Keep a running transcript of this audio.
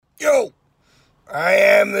Yo, I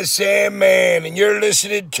am the Sandman, and you're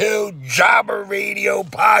listening to Jobber Radio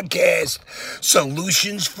Podcast.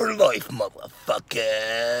 Solutions for life,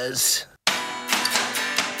 motherfuckers.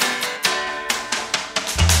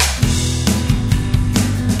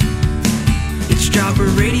 It's Jobber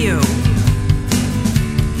Radio.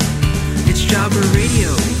 It's Jobber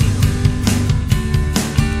Radio.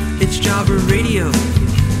 It's Jobber Radio.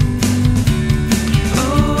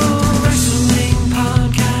 Oh, wrestling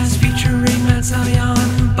podcast featuring Matt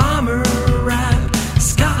Zion, Bomber Rap,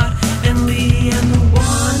 Scott and Lee, and the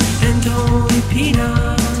one and only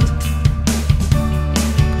Peanut.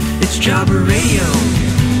 It's Jobber Radio.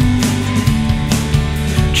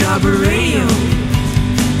 Jobber Radio.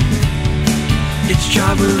 It's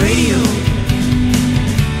Jobber Radio.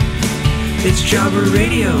 It's Jobber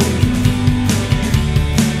Radio.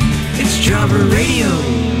 It's Jobber Radio.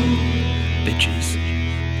 Bitches.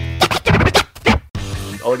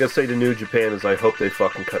 All I gotta say to New Japan is I hope they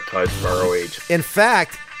fucking cut ties from ROH. In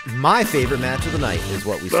fact, my favorite match of the night is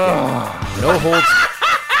what we saw. No holds.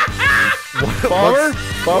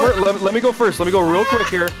 Bomber, let me go first. Let me go real quick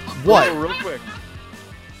here. What? Real quick.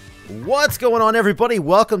 What's going on, everybody?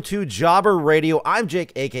 Welcome to Jobber Radio. I'm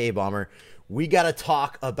Jake, a.k.a. Bomber. We got to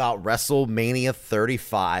talk about WrestleMania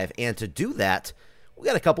 35, and to do that, we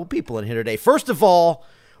got a couple people in here today. First of all,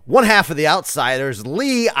 one half of the Outsiders.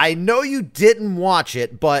 Lee, I know you didn't watch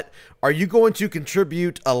it, but are you going to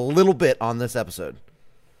contribute a little bit on this episode?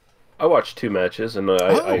 I watched two matches, and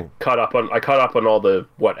I caught up on all the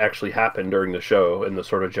what actually happened during the show and the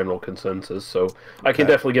sort of general consensus. So I can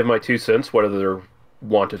definitely give my 2 cents, whether they're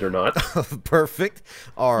wanted or not. Perfect.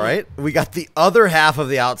 All right. We got the other half of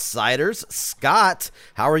the Outsiders. Scott,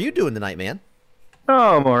 how are you doing tonight, man?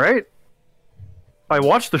 Oh, I'm all right. I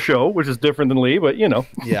watched the show, which is different than Lee, but you know.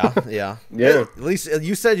 Yeah. Yeah. At least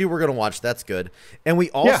you said you were going to watch. That's good. And we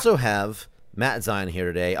also have Matt Zion here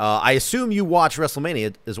today. I assume you watch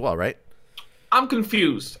WrestleMania as well, right? I'm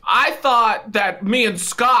confused. I thought that me and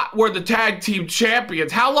Scott were the tag team champions.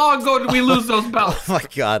 How long ago did we lose those belts? Oh my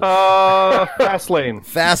God. Fastlane.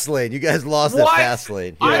 Fastlane. You guys lost at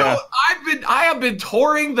Fastlane. Yeah. I have been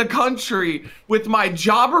touring the country with my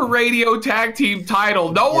Jobber Radio tag team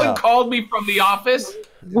title. No one called me from the office.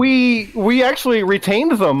 We actually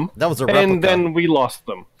retained them. That was a replica. And then we lost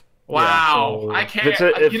them. Wow. So I can't.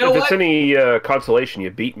 if you know it's what? any consolation, you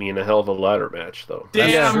beat me in a hell of a ladder match, though.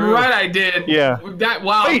 Damn right I did. Yeah.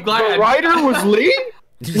 Wow. Wait, I'm glad the rider was Lee?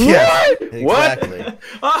 Yeah, What? exactly.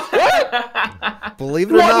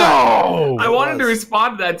 Believe it or not. No! I wanted to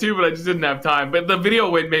respond to that too, but I just didn't have time. But the video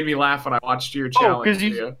made me laugh when I watched your challenge. Oh, because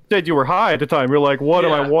you said you were high at the time. You're like, what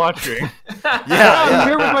am I watching? Yeah. I'm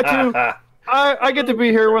here with my two. I get to be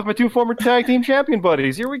here with my two former tag team champion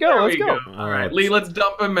buddies. Here we go. There Let's we go. All right, Lee, let's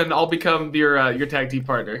dump him, and I'll become your tag team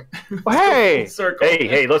partner. Hey, Circle.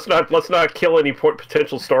 Hey, let's not kill any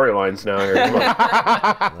potential storylines now here. Come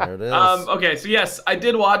on. There it is. Okay, so yes, I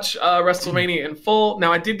did watch WrestleMania in full.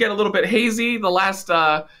 Now, I did get a little bit hazy the last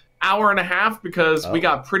hour and a half because we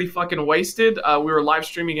got pretty fucking wasted. We were live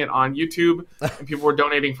streaming it on YouTube, and people were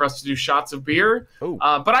donating for us to do shots of beer.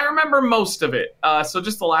 But I remember most of it. So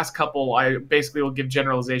just the last couple, I basically will give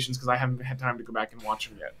generalizations because I haven't had time to go back and watch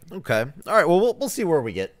them yet. Okay. All right. Well, we'll see where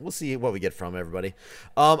we get. We'll see what we get from everybody.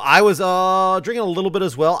 I was drinking a little bit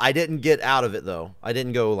as well. I didn't get out of it though. I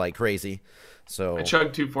didn't go like crazy. So I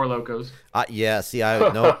chugged 2 Four Locos.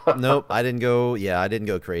 Nope. I didn't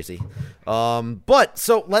go crazy. But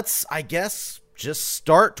so let's, I guess, just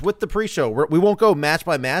start with the pre-show. We won't go match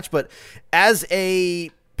by match, but as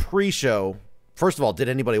a pre-show, first of all, did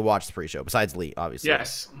anybody watch the pre-show besides Lee? Obviously.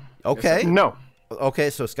 Yes. Okay. no. Okay.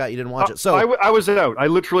 So Scott, you didn't watch it. So I was out. I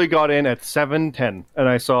literally got in at 7:10, and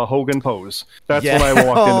I saw Hogan pose. That's when I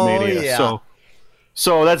walked into Mania. Yeah.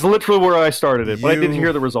 So that's literally where I started it. But I didn't You-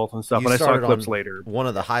 hear the results and stuff, you and I saw started clips on later. One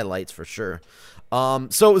of the highlights for sure.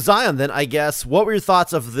 So Zion, then I guess, what were your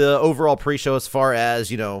thoughts of the overall pre-show as far as,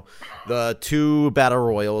 the two battle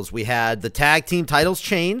royals? We had the tag team titles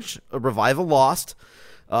change, Revival lost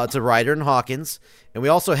to Ryder and Hawkins, and we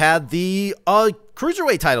also had the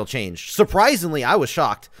cruiserweight title change. Surprisingly, I was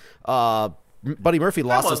shocked. Buddy Murphy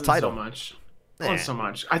lost his title. Not so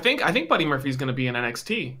much. I think Buddy Murphy's going to be in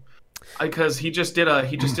NXT. Because he just did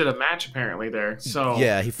a match apparently there. So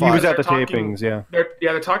yeah, He was at the tapings. Yeah.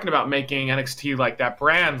 They're talking about making NXT like that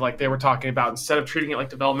brand, like they were talking about. Instead of treating it like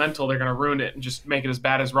developmental, they're going to ruin it and just make it as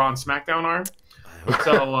bad as Raw and SmackDown are.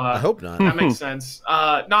 So I hope not. That makes sense.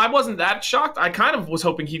 No, I wasn't that shocked. I kind of was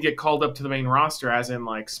hoping he'd get called up to the main roster, as in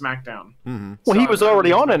like SmackDown. Mm-hmm. Well, he was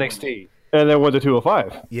already on NXT. And then went to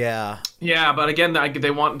 205. Yeah. Yeah, but again,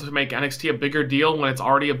 they want to make NXT a bigger deal when it's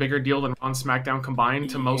already a bigger deal than Raw and SmackDown combined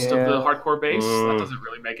to most of the hardcore base. That doesn't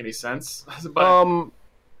really make any sense. But,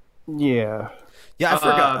 Yeah. Yeah, I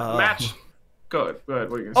forgot. match. Good. What are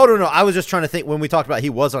you gonna Oh, say? no. I was just trying to think when we talked about he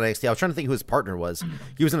was on NXT. I was trying to think who his partner was.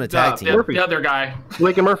 He was in a tag team. The other guy.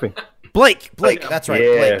 Blake and Murphy. Blake. Yeah. That's right.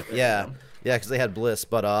 Yeah. Blake. Yeah. Yeah, because they had Bliss.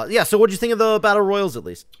 But, yeah, so what did you think of the Battle Royals, at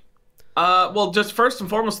least? Well, just first and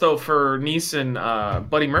foremost, though, for Nice and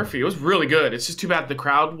Buddy Murphy, it was really good. It's just too bad the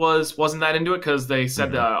crowd wasn't that into it because they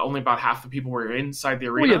said only about half the people were inside the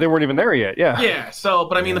arena. Well, yeah, they weren't even there yet. Yeah. Yeah, so,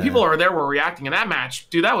 but I mean, the people who were there were reacting in that match.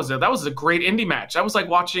 Dude, that was a great indie match. That was like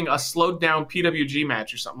watching a slowed down PWG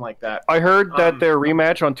match or something like that. I heard that their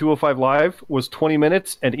rematch on 205 Live was 20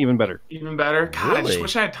 minutes and even better. Even better. God, I just Really?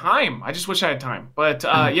 wish I had time. But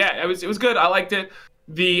yeah, it was good. I liked it.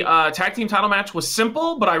 The tag team title match was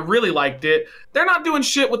simple, but I really liked it. They're not doing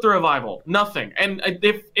shit with the Revival. Nothing. And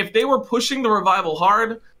if they were pushing the Revival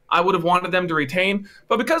hard, I would have wanted them to retain.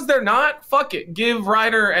 But because they're not, fuck it. Give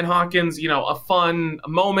Ryder and Hawkins, a fun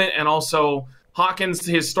moment. And also, Hawkins,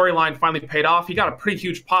 his storyline finally paid off. He got a pretty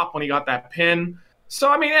huge pop when he got that pin. So,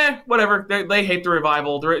 I mean, whatever. They hate the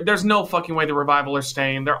Revival. There's no fucking way the Revival are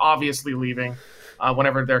staying. They're obviously leaving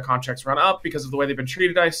whenever their contracts run up because of the way they've been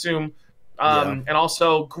treated, I assume. And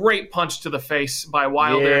also, great punch to the face by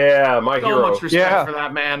Wilder. Yeah, my so hero. much respect Yeah. for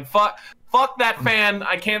that man. Fuck that fan.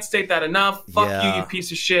 I can't state that enough. Fuck Yeah. you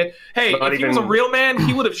piece of shit. Hey, Not if he was a even- real man,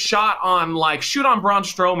 he would have shoot on Braun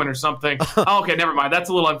Strowman or something. Oh, okay, never mind. That's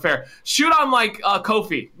a little unfair. Shoot on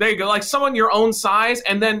Kofi. There you go. Like someone your own size,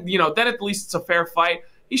 and then then at least it's a fair fight.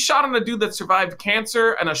 He shot on a dude that survived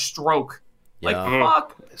cancer and a stroke. Like Yeah.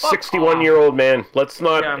 fuck. 61-year-old man. Let's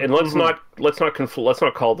not Yeah. let's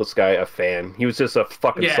not call this guy a fan. He was just a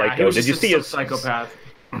fucking Yeah, psycho. he was Did you just see a his psychopath?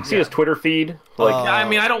 see his Twitter feed? Like Yeah, I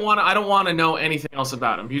mean, I don't want to know anything else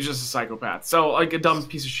about him. He's just a psychopath. So, like a dumb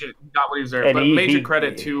piece of shit. He got what he was there. And But he- major he-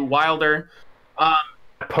 credit to Wilder.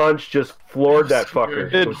 punch just floored that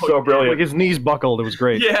fucker. It was so Like brilliant. his knees buckled. It was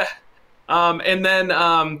great. Yeah. And then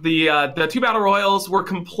the two battle royals were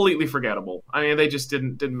completely forgettable. I mean, they just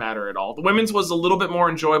didn't matter at all. The women's was a little bit more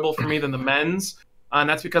enjoyable for me than the men's, and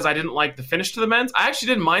that's because I didn't like the finish to the men's. I actually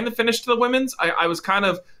didn't mind the finish to the women's. I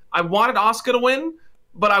wanted Asuka to win,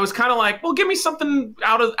 but I was kind of like, well, give me something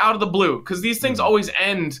out of the blue, because these things always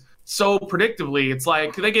end so predictably. It's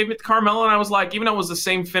like they gave it to Carmella, and I was like, even though it was the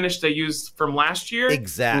same finish they used from last year.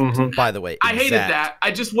 Exact, by the way. I hated exact. that.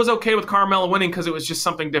 I just was okay with Carmella winning because it was just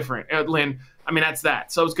something different. Lynn, I mean, that's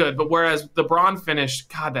that. So it was good. But whereas the Braun finish,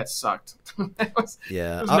 God, that sucked. It was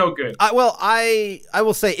no good. I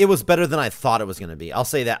will say it was better than I thought it was going to be. I'll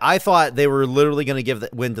say that. I thought they were literally going to give the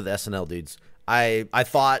win to the SNL dudes. I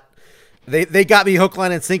thought they got me hook,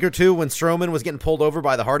 line, and sinker too when Strowman was getting pulled over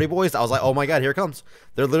by the Hardy Boys. I was like, oh my God, here it comes.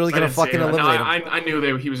 They're literally going to fucking eliminate him. I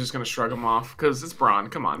knew he was just going to shrug him off because it's Braun.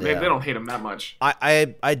 Come on. They don't hate him that much.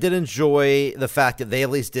 I did enjoy the fact that they at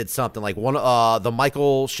least did something. Like the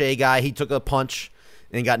Michael Shea guy, he took a punch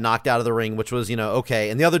and got knocked out of the ring, which was,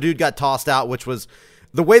 okay. And the other dude got tossed out, which was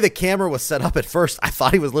the way the camera was set up at first. I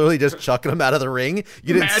thought he was literally just chucking him out of the ring.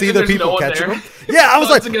 You didn't see the there's people no one catching there. him. Yeah, I was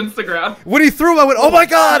like, against the ground. when he threw him, I went, oh my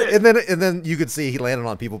God. And then you could see he landed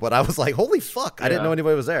on people, but I was like, holy fuck. I didn't know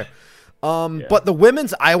anybody was there. But the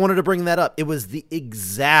women's, I wanted to bring that up. It was the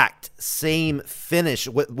exact same finish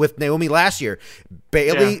with Naomi last year.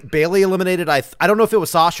 Bailey eliminated. I don't know if it was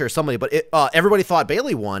Sasha or somebody, but everybody thought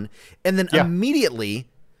Bailey won, and then immediately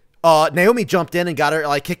Naomi jumped in and got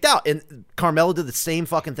her kicked out, and Carmella did the same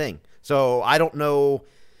fucking thing. So I don't know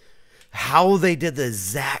how they did the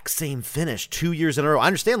exact same finish 2 years in a row. I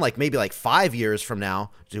understand maybe 5 years from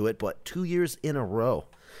now do it, but 2 years in a row,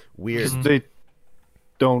 weird. They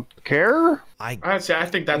don't care, I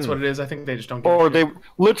think that's what it is. I think they just don't. or give a they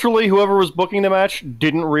literally whoever was booking the match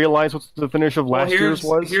didn't realize what the finish of last year's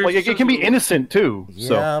was. here's It can be innocent too.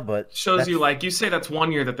 So Yeah, but shows you you say that's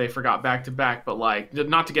 1 year that they forgot back to back, but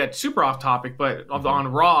not to get super off topic, but on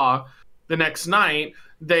Raw the next night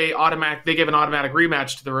they gave an automatic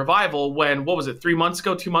rematch to the Revival when, what was it, 2 months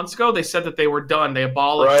ago they said that they were done. They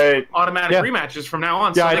abolished automatic rematches from now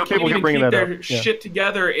on. Yeah, so I they know can't people keep even bringing keep that their up. Yeah. shit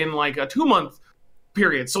together in a 2 month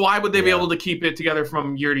period. So why would they be able to keep it together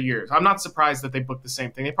from year to year? I'm not surprised that they booked the same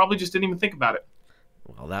thing. They probably just didn't even think about it.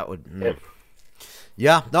 well, that would.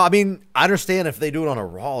 Yeah, no, I mean, I understand if they do it on a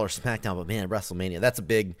Raw or SmackDown, but man, WrestleMania, that's a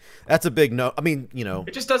big no. I mean,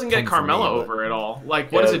 It just doesn't get Come from me, Carmella but- over at all. What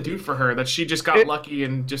does it do for her that she just got lucky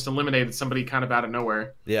and just eliminated somebody kind of out of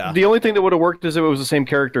nowhere? yeah. the only thing that would have worked is if it was the same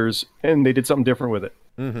characters and they did something different with it.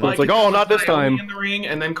 It's like, if oh, it not was this Naomi time. in the ring,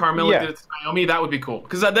 and then Carmella Yeah. did it to Naomi. That would be cool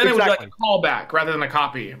because then it would be like Exactly. a callback rather than a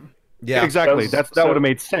copy. Yeah, exactly. That's- That would so- have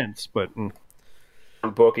made sense, but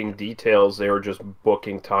Booking details, they were just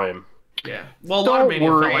booking time. Yeah. Well, a lot of Don't Mania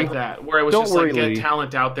felt worry. like that, where it was Don't just like worry, get Lee.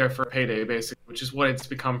 talent out there for payday, basically, which is what it's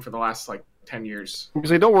become for the last like 10 years. you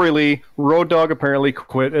say, don't worry, Lee. Road Dogg apparently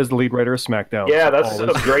quit as the lead writer of SmackDown. Yeah, that's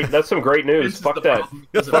Always. great. That's some great This news. is Fuck the that. problem.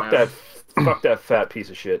 Doesn't Fuck matter. that. Fuck that fat piece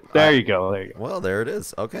of shit. There you go. There you go. Well, there it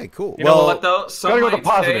is. Okay, cool. You know what though? Gotta go with the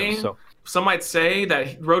positives. Say, So. some might say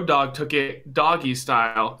that Road Dogg took it doggy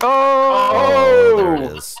style. Oh, there Oh,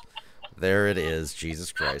 it is. There it is.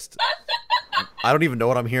 Jesus Christ. I don't even know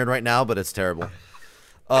what I'm hearing right now, but it's terrible.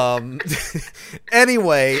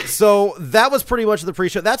 Anyway, so that was pretty much the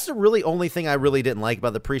pre-show. That's the really only thing I really didn't like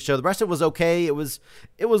about the pre-show. The rest of it was okay. It was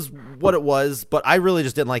what it was, but I really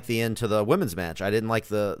just didn't like the end to the women's match. I didn't like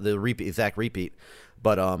the exact repeat.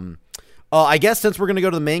 But I guess since we're gonna go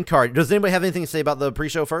to the main card, does anybody have anything to say about the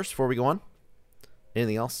pre-show first before we go on?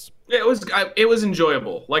 Anything else? It was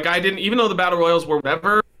enjoyable. Like I didn't, even though the battle royals were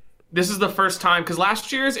whatever. This is the first time because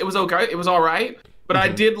last year's it was okay, it was all right, but I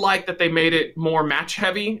did like that they made it more match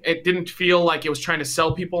heavy. It didn't feel like it was trying to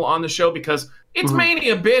sell people on the show because it's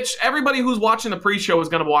Mania, bitch. Everybody who's watching the pre-show is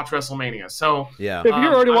gonna watch WrestleMania. So Yeah. if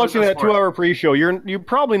you're already I was watching that for it. 2-hour pre-show, you're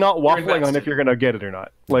probably not waffling on invested. if you're gonna get it or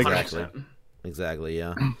not. Like, Exactly. Exactly,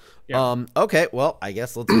 yeah. Yeah. Okay, well, I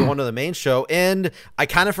guess let's go on to the main show. And I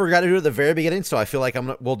kind of forgot to do it at the very beginning, so I feel like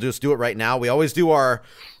we'll just do it right now. We always do our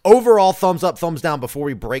overall thumbs up, thumbs down before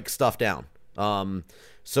we break stuff down.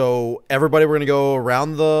 So everybody, we're gonna go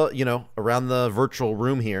around the virtual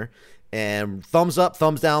room here, and thumbs up,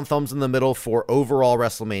 thumbs down, thumbs in the middle for overall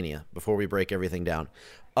WrestleMania before we break everything down.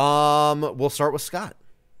 We'll start with Scott.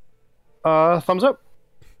 thumbs up.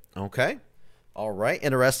 Okay. All right.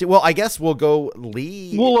 Interesting. Well, I guess we'll go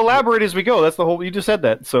Lee. We'll elaborate as we go. That's the whole. You just said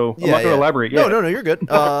that, so I'm not going to elaborate yet. No, you're good.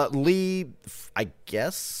 Lee, I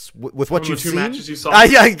guess with what From the you've two seen. matches you saw?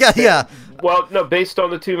 Yeah. Well, no, based on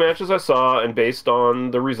the two matches I saw and based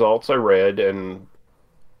on the results I read and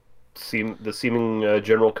the seeming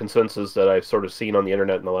general consensus that I've sort of seen on the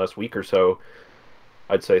internet in the last week or so,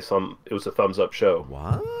 I'd say it was a thumbs up show.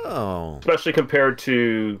 Wow. Especially compared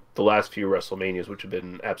to the last few WrestleManias, which have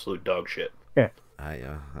been absolute dog shit. Yeah.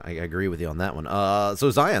 I agree with you on that one. So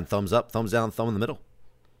Zion, thumbs up, thumbs down, thumb in the middle.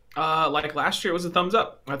 Like last year, it was a thumbs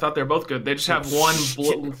up. I thought they're both good. They just have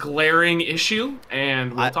one glaring issue,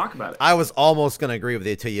 and we'll talk about it. I was almost gonna agree with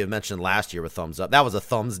you until you mentioned last year with thumbs up. That was a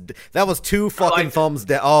thumbs. That was two fucking thumbs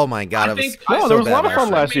down. Oh my god! I it was think- No, so there was a bad lot of fun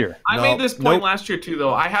last last year. I No, made this point nope. last year too,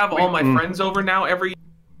 though. I have all my friends over now every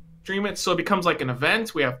stream it, so it becomes like an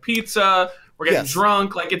event. We have pizza. We're getting Yes.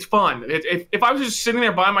 drunk. Like it's fun. If I was just sitting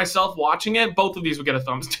there by myself watching it, both of these would get a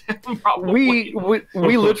thumbs down. Probably.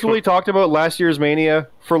 We literally talked about last year's Mania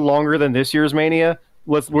for longer than this year's Mania.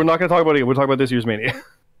 We're not going to talk about it. We'll talk about this year's Mania.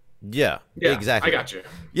 Yeah, Yeah, exactly. I got you.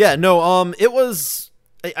 Yeah, no, it was.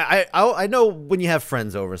 I know when you have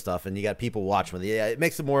friends over and stuff, and you got people watching with you. Yeah, it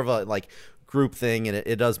makes it more of a like group thing, and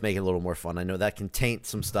it does make it a little more fun. I know that can taint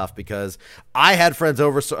some stuff because I had friends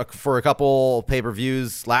over for a couple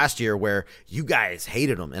pay-per-views last year where you guys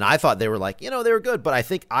hated them, and I thought they were like, they were good, but I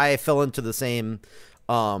think I fell into the same.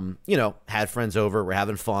 Had friends over, we're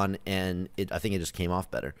having fun, and I think it just came off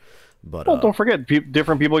better. But Well, don't forget,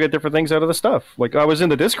 different people get different things out of the stuff. Like, I was in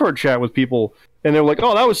the Discord chat with people, and they're like,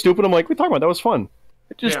 "Oh, that was stupid." I'm like, "We talking about that was fun."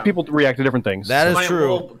 It just Yeah. people react to different things. that is Like, true.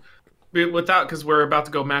 well, without, because we're about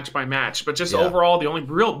to go match by match, but just Yeah. overall, the only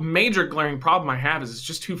real major glaring problem I have is it's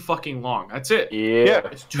just too fucking long. That's it. Yeah.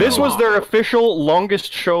 It's too This was long. their official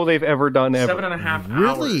longest show they've ever done ever. 7.5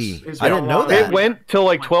 Really? hours. is I didn't how know long that. It went till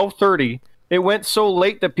like 12:30. It went so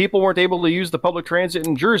late that people weren't able to use the public transit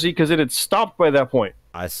in Jersey because it had stopped by that point.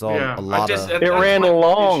 I saw Yeah, a lot of. that's ran my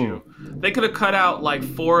long. issue. They could have cut out like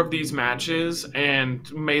 4 of these matches and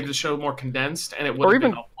made the show more condensed, and it would Or have been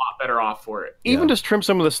even- a lot better off for it. Even just trim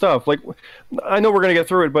some of the stuff. Like, I know we're gonna get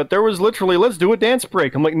through it, but there was literally, "Let's do a dance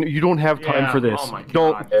break." I'm like, "You don't have time Yeah, for this. oh my God.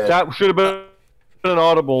 Don't." That should have been an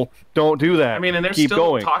audible. Don't do that. I mean, and they're keep still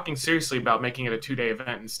going. talking seriously about making it a 2-day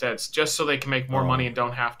event instead, just so they can make more money and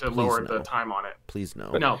don't have to lower the no. time on it. Please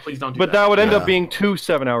no. No, please don't do But that would end Yeah. up being 2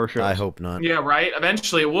 7-hour shows. I hope not. Yeah, right.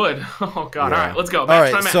 Eventually, it would. Oh God! Yeah. All right, let's go. All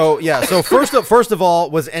Match by right, match. so first of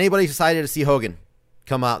all, was anybody excited to see Hogan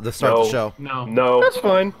come out to start No. the show? No. That's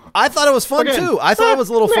fine. I thought it was fun Again, too. I thought it was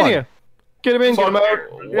a little Mania. fun. Get him in, get him out.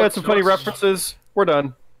 Yeah, What's- some funny references. We're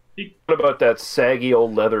done. What about that saggy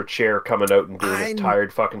old leather chair coming out and doing I- his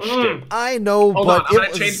tired fucking shit? I know, Hold but on, I'm gonna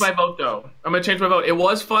it was change my vote though. I'm gonna change my vote. It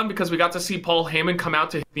was fun because we got to see Paul Heyman come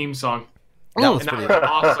out to his theme song. that was And that pretty. was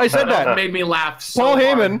awesome. I said that. made me laugh so Paul hard.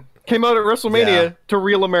 Heyman came out at WrestleMania Yeah. to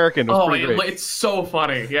Real American. It was pretty great. It's so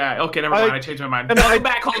funny. Yeah. Okay, never mind. I changed my mind. and Welcome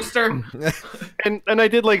back, Hulkster. And I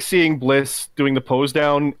did like seeing Bliss doing the pose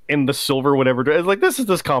down in the silver whatever. It's like, this is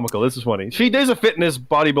just comical. This is funny. She is a fitness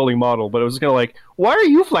bodybuilding model, but it was kind of like, why are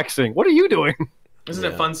you flexing? What are you doing? Isn't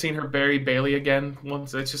it fun seeing her bury Bailey again?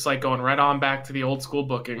 Once it's just like going right on back to the old school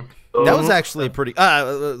booking. That was actually pretty.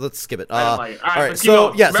 Let's skip it. All All right, right, let's keep so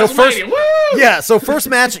going. yeah, so first, WrestleMania, woo! so first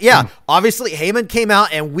match, obviously Heyman came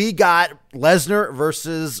out and we got Lesnar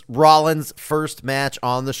versus Rollins first match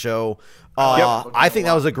on the show. I think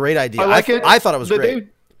that was a great idea. I like it. I thought it was great.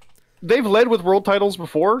 They've led with world titles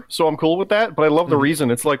before, so I'm cool with that. But I love the reason.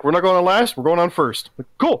 It's like, we're not going on last, we're going on first. Like,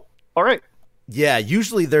 cool. All right. Yeah,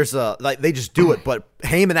 usually there's they just do it, but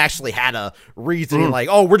Heyman actually had a reason, like,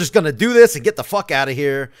 oh, we're just gonna do this and get the fuck out of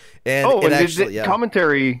here. And the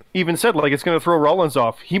commentary even said like it's gonna throw Rollins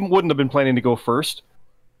off. He wouldn't have been planning to go first,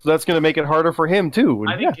 so that's gonna make it harder for him too. And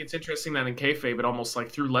I think it's interesting that in kayfabe it almost like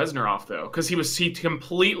threw Lesnar off though, because he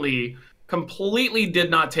completely did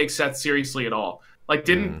not take Seth seriously at all. Like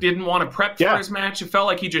didn't want to prep for his match. It felt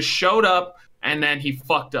like he just showed up. And then he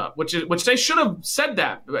fucked up, which they should have said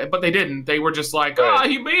that, but they didn't. They were just like,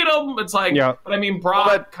 he beat him. It's like, but I mean,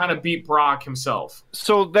 Brock kind of beat Brock himself.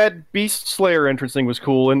 So that Beast Slayer entrance thing was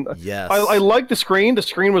cool, and yes, I liked the screen. The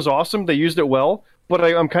screen was awesome. They used it well, but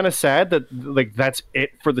I'm kind of sad that like that's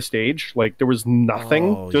it for the stage. Like there was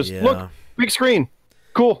nothing. Look, big screen,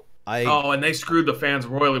 cool. And they screwed the fans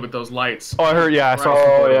royally with those lights. Oh, I heard. Yeah, I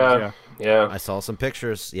saw. Yeah. I saw some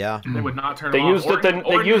pictures. Yeah, they would not turn. They used it. Then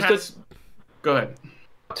they used it. Go ahead.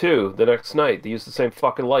 Too the next night they used the same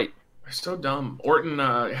fucking light. They're so dumb. Orton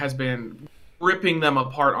has been ripping them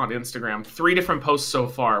apart on Instagram. 3 different posts so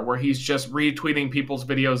far where he's just retweeting people's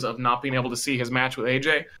videos of not being able to see his match with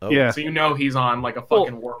AJ. Yeah. So you know he's on like a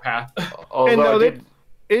fucking warpath.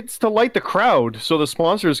 It's to light the crowd so the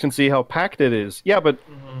sponsors can see how packed it is. Yeah, but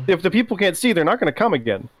if the people can't see, they're not going to come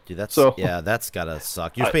again. Dude, that's gotta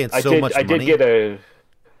suck. You're paying much money.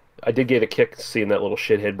 I did get a kick seeing that little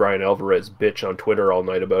shithead Brian Alvarez bitch on Twitter all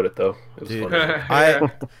night about it, though. It was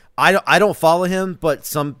funny. I don't follow him, but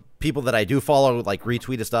some people that I do follow like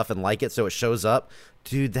retweet his stuff and like it, so it shows up.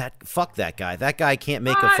 Dude, fuck that guy. That guy can't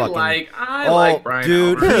make a fucking. I like Brian.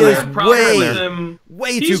 Dude, Alvarez.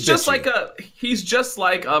 Way too. He's just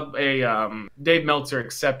like a Dave Meltzer,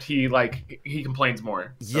 except he complains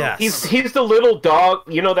more. So. Yeah, he's the little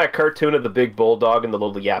dog. You know that cartoon of the big bulldog and the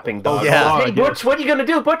little yapping dog. Yeah. Hey, Butch, what are you gonna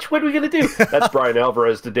do? Butch, what are we gonna do? That's Brian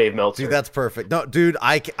Alvarez to Dave Meltzer. Dude, that's perfect. No, dude,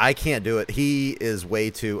 I can't do it. He is way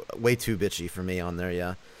too bitchy for me on there.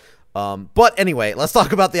 Yeah. But anyway, let's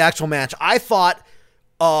talk about the actual match. I thought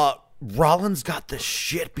Rollins got the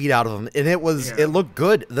shit beat out of him, and it looked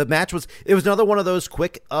good. The match was another one of those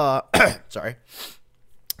quick sorry,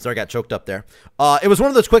 I got choked up there. It was one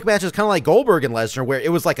of those quick matches, kind of like Goldberg and Lesnar, where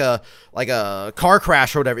it was like a car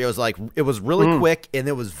crash or whatever. It was really quick and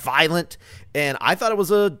it was violent, and I thought it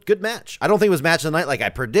was a good match. I don't think it was match of the night like I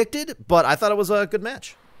predicted, but I thought it was a good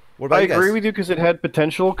match. What about you guys? I agree with you because it had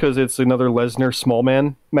potential because it's another Lesnar small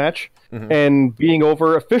man match, and being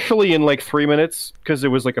over officially in like 3 minutes because it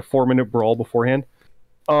was like a 4-minute brawl beforehand.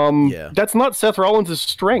 That's not Seth Rollins'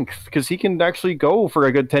 strength because he can actually go for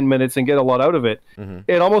a good 10 minutes and get a lot out of it.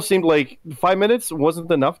 It almost seemed like 5 minutes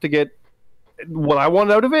wasn't enough to get what I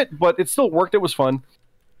wanted out of it, but it still worked. It was fun.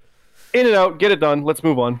 In and out, get it done. Let's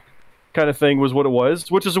move on. Kind of thing was what it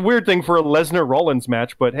was, which is a weird thing for a Lesnar-Rollins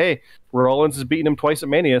match, but hey, Rollins has beaten him twice at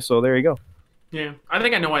Mania, so there you go. Yeah, I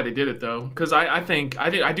think I know why they did it though, because I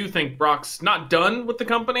do think Brock's not done with the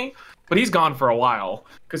company, but he's gone for a while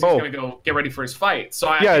because he's gonna go get ready for his fight.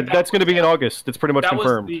 So that's gonna be in August. It's pretty much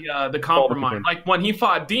confirmed. That was the compromise. Like when he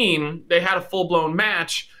fought Dean, they had a full blown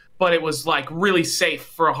match, but it was like really safe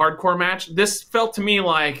for a hardcore match. This felt to me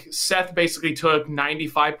like Seth basically took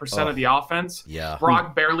 95% of the offense. Yeah.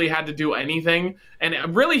 Brock barely had to do anything,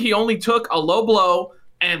 and really he only took a low blow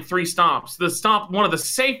and 3 stomps. The stomp, one of the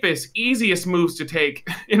safest, easiest moves to take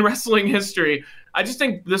in wrestling history. I just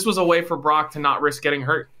think this was a way for Brock to not risk getting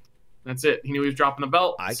hurt. That's it. He knew he was dropping the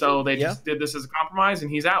belt, so they just did this as a compromise, and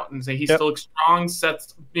he's out. And say he still looks strong.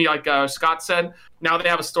 Seth, like Scott said, now they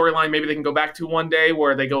have a storyline maybe they can go back to one day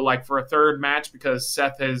where they go like for a third match because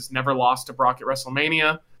Seth has never lost to Brock at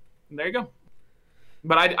WrestleMania. And there you go.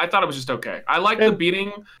 But I thought it was just okay. I liked the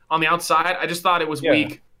beating on the outside. I just thought it was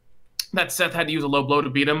weak that Seth had to use a low blow to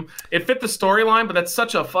beat him. It fit the storyline, but that's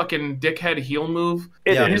such a fucking dickhead heel move.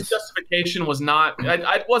 His justification was not.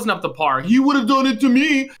 I wasn't up to par. He would have done it to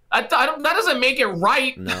me. That doesn't make it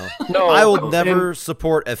right. No. I will never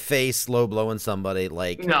support a face low blowing somebody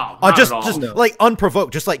like just like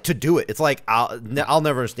unprovoked, just like to do it. It's like I'll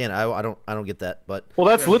never understand it. I don't get that. But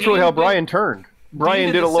that's literally how Brian turned.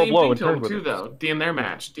 Brian did a low blow and turned with it. Though in their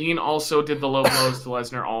match, Dean also did the low blows to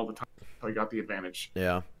Lesnar all the time, so he got the advantage.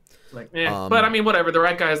 Yeah. But I mean, whatever. The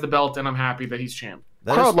right guy has the belt, and I'm happy that he's champ.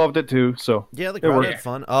 The crowd loved it too. So yeah, the crowd had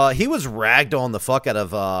fun. He was ragdolling the fuck out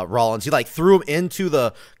of Rollins. He like threw him into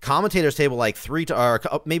the commentators table like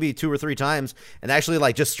maybe 2 or 3 times, and actually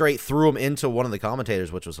like just straight threw him into one of the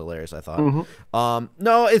commentators, which was hilarious. I thought.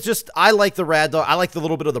 No, it's just I like the rad dog. I like the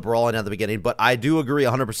little bit of the brawling at the beginning, but I do agree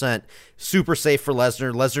 100%. Super safe for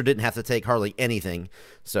Lesnar. Lesnar didn't have to take hardly anything,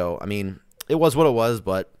 so I mean, it was what it was,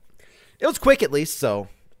 but it was quick at least. So.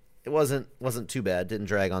 It wasn't too bad. Didn't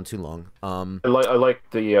drag on too long. I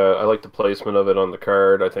like the placement of it on the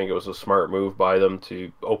card. I think it was a smart move by them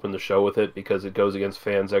to open the show with it because it goes against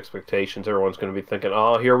fans' expectations. Everyone's going to be thinking,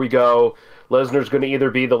 "Oh, here we go. Lesnar's going to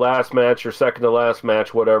either be the last match or second to last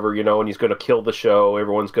match, whatever, and he's going to kill the show.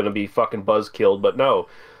 Everyone's going to be fucking buzz-killed." But no,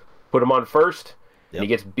 put him on first, and he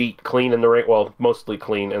gets beat clean in the ring. Well, mostly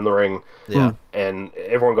clean in the ring. Yeah, and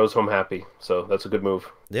everyone goes home happy. So that's a good move.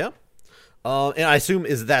 Yeah. And I assume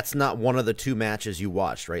that's not one of the 2 matches you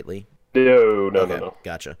watched, right, Lee? No.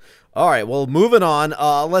 Gotcha. All right, well, moving on.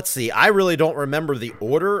 Let's see. I really don't remember the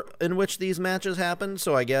order in which these matches happened,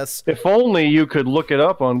 so I guess... If only you could look it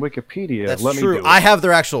up on Wikipedia. That's true. Me do it. I have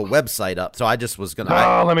their actual website up, so I just was going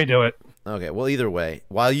to... let me do it. Okay, well, either way.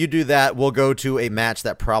 While you do that, we'll go to a match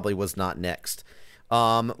that probably was not next.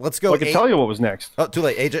 Let's go... I can tell you what was next. Oh, too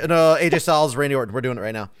late. AJ Styles, Randy Orton. We're doing it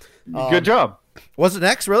right now. Good job. Was it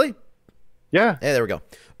next, really? Yeah. Hey, there we go.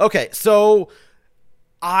 Okay, so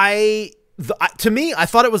to me, I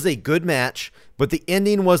thought it was a good match, but the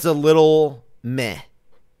ending was a little meh.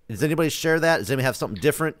 Does anybody share that? Does anybody have something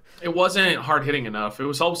different? It wasn't hard-hitting enough. It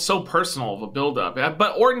was all so personal of a build-up.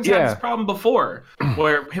 But Orton's had this problem before,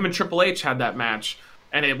 where him and Triple H had that match,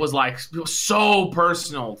 and it was so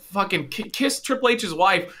personal. Fucking kissed Triple H's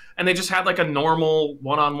wife, and they just had like a normal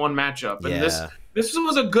one-on-one matchup. And this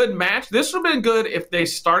was a good match. This would have been good if they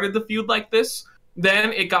started the feud like this.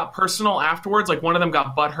 Then it got personal afterwards. Like one of them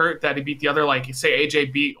got butthurt that he beat the other. Like say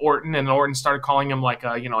AJ beat Orton, and Orton started calling him like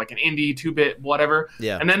an indie 2-bit whatever.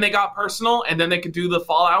 Yeah. And then they got personal, and then they could do the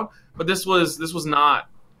fallout. But this was not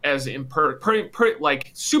as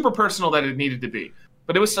like super personal that it needed to be.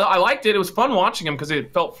 But it was. I liked it. It was fun watching him because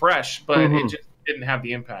it felt fresh, but it just didn't have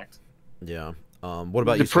the impact. Yeah. What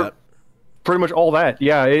about you, Scott? Pretty much all that.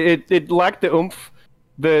 Yeah, it lacked the oomph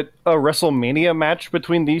that a WrestleMania match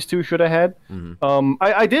between these two should have had.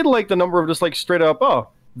 I did like the number of just like straight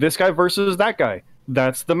up, this guy versus that guy.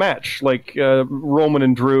 That's the match. Like Roman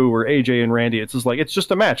and Drew or AJ and Randy. It's just like it's just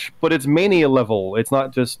a match, but it's Mania level. It's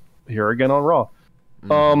not just here again on Raw.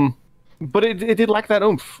 But it did lack that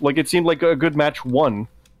oomph. Like it seemed like a good match one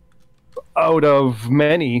out of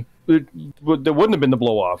many. It wouldn't have been the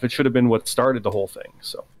blow off. It should have been what started the whole thing.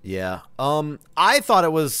 So yeah, I thought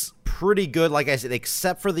it was pretty good. Like I said,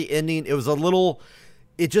 except for the ending, it was a little.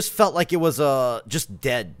 It just felt like it was just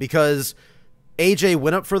dead because AJ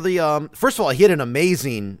went up for the. First of all, he had an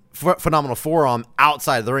amazing, phenomenal forearm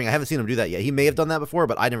outside of the ring. I haven't seen him do that yet. He may have done that before,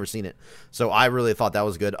 but I never seen it. So I really thought that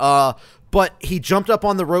was good. But he jumped up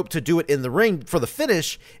on the rope to do it in the ring for the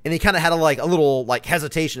finish, and he kind of had a little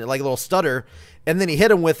hesitation, like a little stutter, and then he hit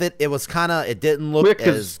him with it. It was it didn't look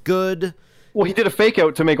as good. Well, he did a fake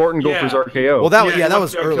out to make Orton go for his RKO. Well, that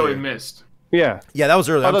was earlier. Missed. Yeah, that was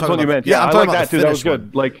earlier. Oh, that's what you meant. Yeah, I'm talking about that too. That was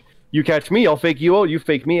good. Like you catch me, I'll fake you out. You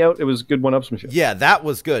fake me out. It was good one-upsmanship. Yeah, that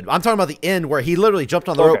was good. I'm talking about the end where he literally jumped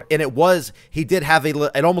on the rope, and he did have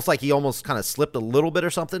he almost kind of slipped a little bit or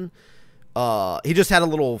something. He just had a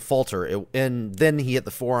little falter, and then he hit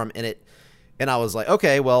the forearm, and I was like,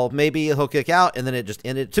 okay, well, maybe he'll kick out, and then it just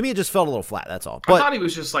ended. To me, it just felt a little flat. That's all. But I thought he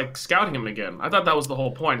was just like scouting him again. I thought that was the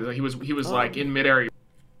whole point. That he was like in midair.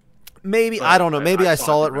 Maybe I don't know. Maybe I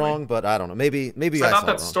saw it wrong, but I don't know. Maybe I thought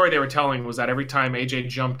that the story they were telling was that every time AJ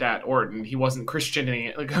jumped at Orton, he wasn't Christianing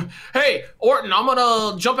it. Like, hey, Orton, I'm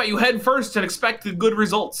gonna jump at you head first and expect the good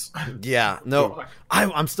results. Yeah, no,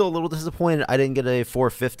 I'm still a little disappointed. I didn't get a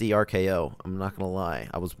 450 RKO. I'm not gonna lie.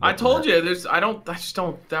 I told you, I just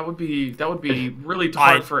don't. That would be really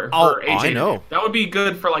hard for AJ. I know. That would be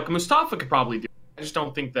good for like Mustafa could probably do. I just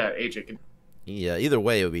don't think that AJ can. Yeah, either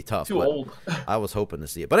way it would be tough. Too old. I was hoping to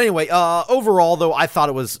see it, but anyway, overall though, I thought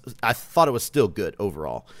it was still good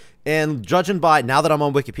overall. And judging by now that I'm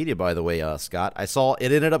on Wikipedia, by the way, Scott, I saw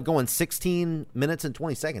it ended up going 16 minutes and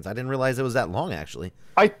 20 seconds. I didn't realize it was that long actually.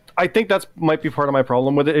 I think that's might be part of my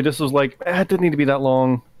problem with it. It just was like it didn't need to be that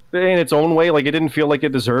long in its own way. Like it didn't feel like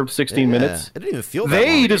it deserved 16 minutes. It didn't even feel that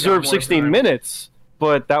they long. deserved 16 minutes,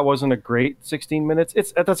 but that wasn't a great 16 minutes.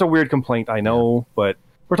 That's a weird complaint, I know, but.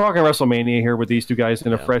 We're talking WrestleMania here with these two guys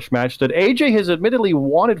in a fresh match that AJ has admittedly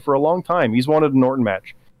wanted for a long time. He's wanted a Norton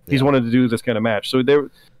match. He's wanted to do this kind of match. So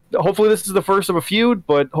hopefully this is the first of a feud,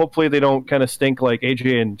 but hopefully they don't kind of stink like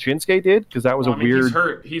AJ and Shinsuke did, because that was a weird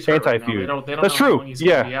he's hurt anti-feud. Right they don't That's know how true. long he's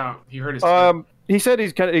gonna be out. He hurt his he said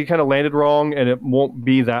he kind of landed wrong, and it won't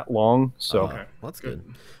be that long. So Okay. That's good.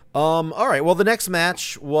 All right. Well, the next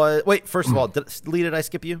match was. Wait. First of all, Lee, did I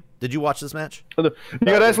skip you? Did you watch this match? You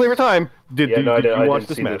got to ask Lee every time. Did you watch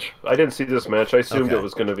this match? I didn't see this match. I assumed it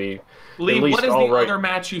was going to be. Lee, at least what is the all right. other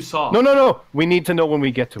match you saw? No. We need to know when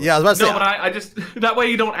we get to it. Yeah, I was about to say. No, but I just that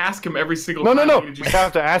way you don't ask him every single No. time. We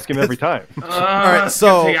have to ask him every time. All right.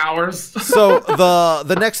 So take hours. So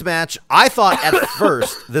the next match, I thought at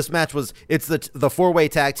first this match was the 4-way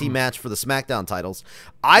tag team match for the SmackDown titles.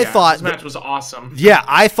 I thought this match was awesome. Yeah,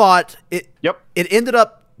 I thought it. Yep. It ended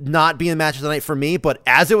up not being the match of the night for me, but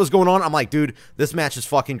as it was going on, I'm like, dude, this match is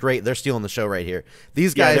fucking great. They're stealing the show right here.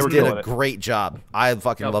 These guys did a great job. I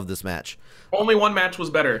fucking love this match. Only one match was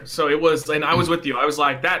better, so it was, and I was with you. I was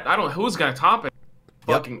like, that. I don't know who's gonna top it.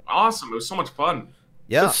 Fucking awesome. It was so much fun.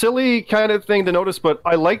 Yeah. A silly kind of thing to notice, but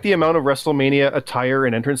I like the amount of WrestleMania attire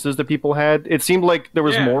and entrances that people had. It seemed like there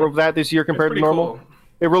was more of that this year compared to normal. Cool.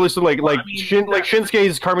 It really seemed like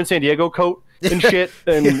Shinsuke's Carmen Sandiego coat and shit,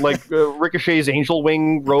 and like Ricochet's angel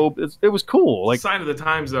wing robe. It was cool. Like sign of the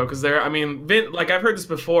times though, because like I've heard this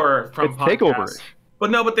before from podcasts. Takeover.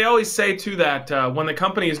 But they always say too that when the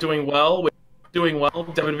company is doing well,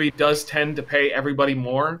 WWE does tend to pay everybody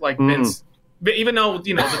more. Like Vince, even though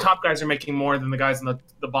the top guys are making more than the guys on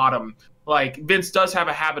the bottom. Like Vince does have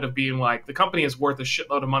a habit of being like, the company is worth a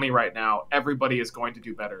shitload of money right now. Everybody is going to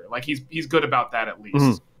do better. Like he's good about that at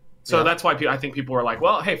least. So that's why I think people are like,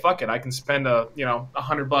 well, hey, fuck it, I can spend $100 or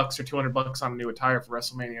 $200 on a new attire for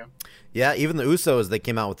WrestleMania. Yeah, even the Usos, they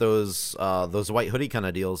came out with those white hoodie kind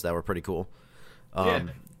of deals that were pretty cool.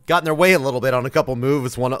 Got in their way a little bit on a couple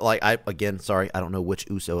moves. I don't know which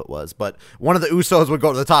Uso it was, but one of the Usos would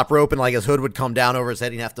go to the top rope and like his hood would come down over his head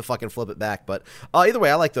and he'd have to fucking flip it back. But either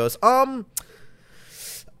way, I like those. I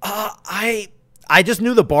just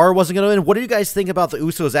knew the bar wasn't going to win. What do you guys think about the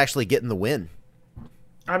Usos actually getting the win?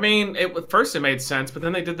 I mean, at first it made sense, but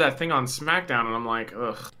then they did that thing on SmackDown, and I'm like,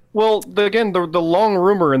 ugh. Well, the long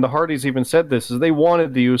rumor, and the Hardys even said this, is they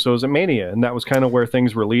wanted the Usos at Mania, and that was kind of where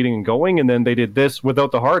things were leading and going, and then they did this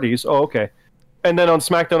without the Hardys. Oh, okay. And then on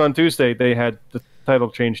SmackDown on Tuesday, they had the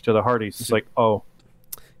title changed to the Hardys. It's like, oh.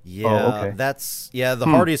 Yeah, okay. The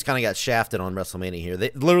Hardys kind of got shafted on WrestleMania here.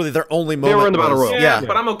 Their only moment. They were in the Battle Royal. Yeah,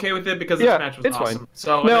 but I'm okay with it because this match was awesome. Fine.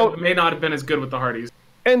 So now, it may not have been as good with the Hardys.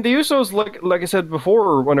 And the Usos, like I said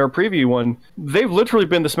before on our preview one, they've literally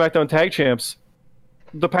been the SmackDown Tag Champs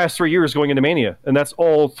the past 3 years going into Mania. And that's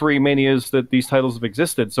all 3 Manias that these titles have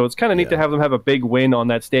existed. So it's kind of neat to have them have a big win on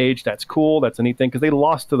that stage. That's cool. That's a neat thing because they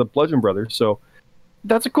lost to the Bludgeon Brothers. So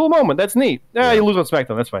that's a cool moment. That's neat. You lose on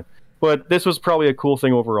SmackDown. That's fine. But this was probably a cool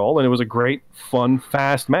thing overall. And it was a great, fun,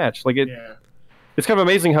 fast match. It's kind of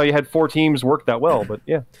amazing how you had 4 teams work that well. But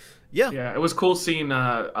yeah. Yeah, it was cool seeing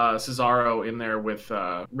Cesaro in there with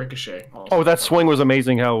Ricochet. Also. Oh, that swing was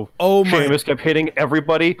amazing how Sheamus kept hitting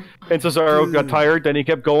everybody, and Cesaro got tired, then he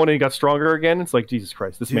kept going, and he got stronger again. It's like, Jesus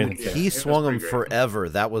Christ, this man. He swung him forever.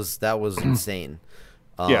 That was insane.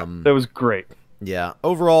 That was great. Yeah,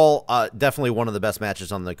 overall, definitely one of the best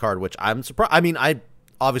matches on the card, which I'm surprised. I mean,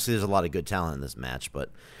 obviously there's a lot of good talent in this match, but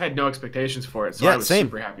I had no expectations for it, so I was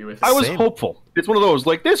super happy with it. I was hopeful. It's one of those,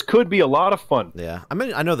 like, this could be a lot of fun. Yeah. I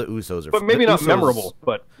mean, I know the Usos are... But maybe not memorable,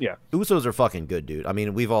 but yeah. Usos are fucking good, dude. I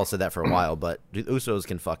mean, we've all said that for a while, but the Usos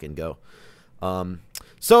can fucking go.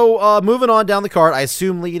 So, moving on down the card, I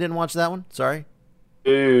assume Lee, you didn't watch that one? Sorry?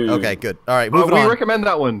 Okay, good. All right, moving on. We recommend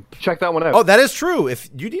that one. Check that one out. Oh, that is true. If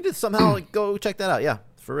you need to somehow go check that out, yeah.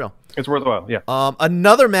 For real. It's worthwhile, yeah.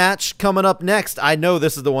 Another match coming up next. I know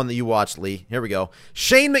this is the one that you watched, Lee. Here we go.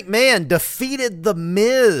 Shane McMahon defeated The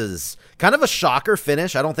Miz. Kind of a shocker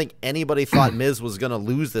finish. I don't think anybody thought Miz was going to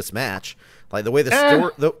lose this match. Like the way the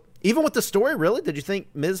story... Even with the story, really? Did you think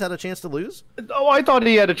Miz had a chance to lose? Oh, I thought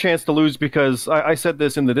he had a chance to lose because I said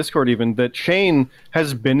this in the Discord even, that Shane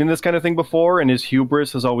has been in this kind of thing before, and his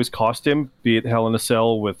hubris has always cost him, be it Hell in a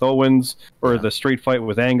Cell with Owens or the street fight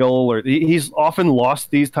with Angle, or he's often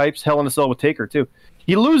lost these types, Hell in a Cell with Taker too.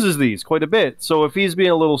 He loses these quite a bit, so if he's being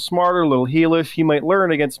a little smarter, a little heelish, he might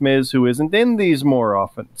learn against Miz, who isn't in these more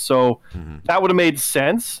often. So that would have made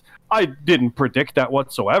sense. I didn't predict that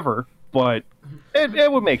whatsoever, but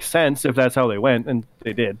it would make sense if that's how they went, and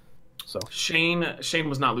they did. So Shane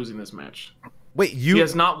was not losing this match. Wait, He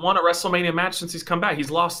has not won a WrestleMania match since he's come back. He's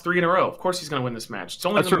lost 3 in a row. Of course he's going to win this match. It's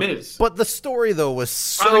only The Miz. But the story, though, was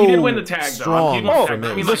so he did win the tag, though. strong for I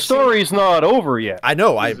Miz. mean, the story's not over yet. I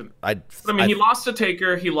know. I mean, he lost to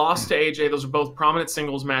Taker. He lost to AJ. Those are both prominent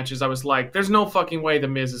singles matches. I was like, there's no fucking way The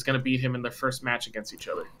Miz is going to beat him in their first match against each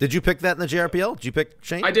other. Did you pick that in the JRPL? Did you pick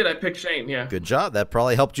Shane? I did. I picked Shane, yeah. Good job. That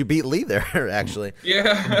probably helped you beat Lee there, actually.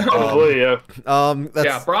 Yeah. Probably, yeah.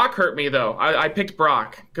 Yeah, Brock hurt me, though. I picked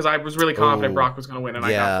Brock because I was really confident Brock was going to win, and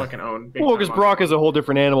I got fucking owned. Well, because Brock is a whole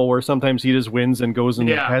different animal where sometimes he just wins and goes and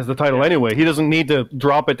has the title anyway. He doesn't need to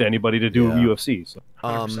drop it to anybody to do UFC. So.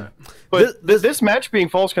 But this match being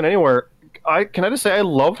Falls Count Anywhere, can I just say I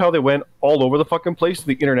loved how they went all over the fucking place,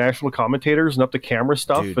 the international commentators and up to camera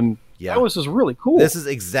stuff, and that was just really cool. This is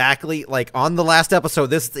exactly like on the last episode.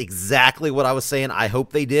 This is exactly what I was saying. I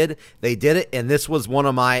hope they did. They did it, and this was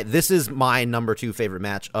this is my number 2 favorite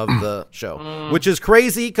match of the show, which is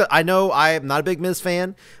crazy because I know I am not a big Miz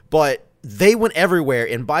fan, but they went everywhere.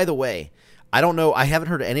 And by the way, I don't know. I haven't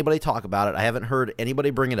heard anybody talk about it. I haven't heard anybody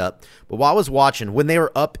bring it up. But while I was watching, when they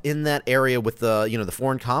were up in that area with the the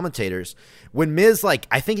foreign commentators, when Miz,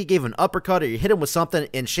 I think he gave an uppercut or he hit him with something,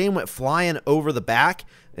 and Shane went flying over the back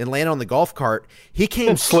and landed on the golf cart, he came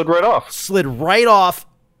and slid right off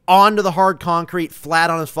onto the hard concrete, flat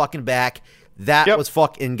on his fucking back. That was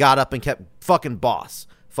fucking got up and kept fucking boss.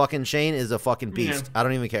 Fucking Shane is a fucking beast. I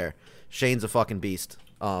don't even care. Shane's a fucking beast.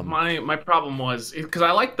 My problem was because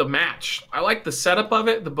I liked the match. I liked the setup of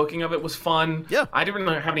it. The booking of it was fun. Yeah. I didn't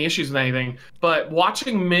really have any issues with anything. But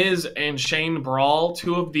watching Miz and Shane brawl,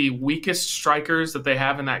 2 of the weakest strikers that they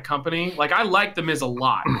have in that company, I like the Miz a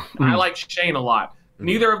lot. And I like Shane a lot.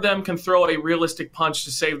 Neither of them can throw a realistic punch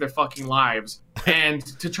to save their fucking lives. And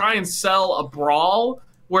to try and sell a brawl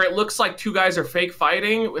where it looks like 2 guys are fake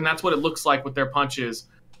fighting, and that's what it looks like with their punches.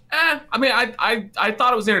 I mean, I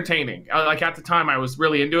thought it was entertaining. At the time, I was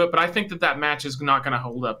really into it, but I think that match is not going to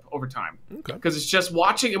hold up over time. Okay. Because it's just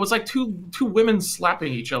watching. It was like two women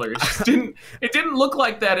slapping each other. It just didn't look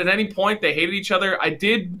like that at any point. They hated each other. I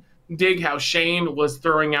did dig how Shane was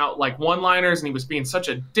throwing out one-liners and he was being such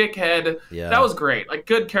a dickhead. Yeah. That was great.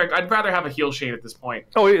 Good character. I'd rather have a heel Shane at this point.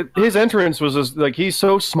 Oh, his entrance was just he's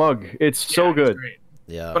so smug. It's so good. Great.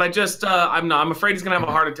 Yeah. But I just, I'm afraid he's going to have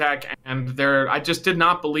a heart attack, and I just did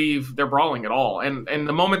not believe they're brawling at all. And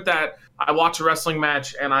the moment that I watch a wrestling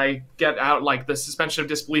match and I get out, the suspension of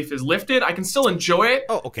disbelief is lifted, I can still enjoy it.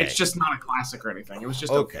 Oh, okay. It's just not a classic or anything. It was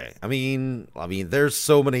just okay. I mean, there's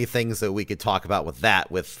so many things that we could talk about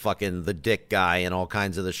with fucking the dick guy and all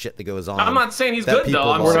kinds of the shit that goes on. I'm not saying he's good,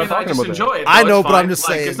 though. I'm saying I just enjoy it. I know, but I'm just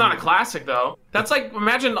saying. It's not a classic, though. That's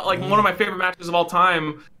imagine, one of my favorite matches of all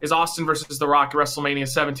time is Austin versus The Rock at WrestleMania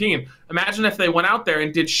 17. Imagine if they went out there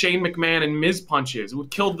and did Shane McMahon and Miz punches. It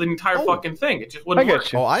would kill the entire fucking thing. It just wouldn't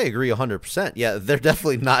work. Oh, I agree 100%. Yeah, they're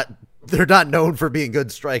definitely not. They're not known for being good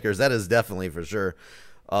strikers. That is definitely for sure.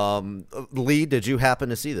 Lee, did you happen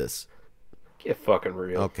to see this? Get fucking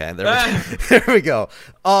real. Okay, there we go.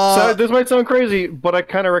 So this might sound crazy, but I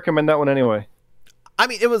kind of recommend that one anyway. I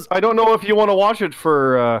mean, it was. I don't know if you want to watch it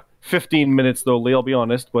for 15 minutes, though, Lee. I'll be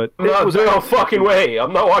honest, but there's no fucking way.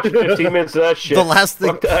 I'm not watching 15 minutes of that shit.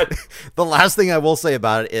 The last thing I will say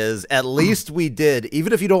about it is, at least we did.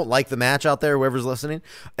 Even if you don't like the match out there, whoever's listening,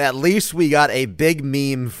 at least we got a big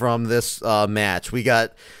meme from this match. We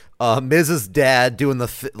got Miz's dad doing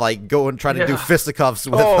trying to do fisticuffs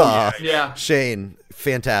with Shane.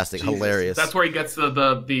 Fantastic. Jesus. Hilarious. That's where he gets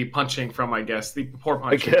the punching from, I guess. The poor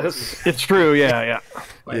punching. I guess. It's true, yeah.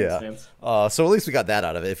 So at least we got that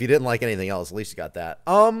out of it. If you didn't like anything else, at least you got that.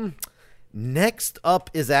 Next up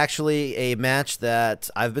is actually a match that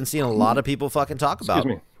I've been seeing a lot of people fucking talk about.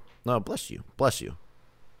 Excuse me. No, bless you. I think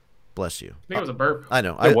it was a burp. I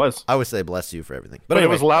know. It was. I would say bless you for everything. But anyway.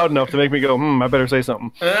 It was loud enough to make me go, I better say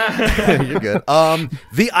something. You're good.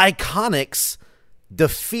 The Iconics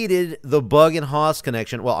defeated the Bug and Haas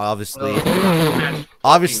connection. Well, obviously.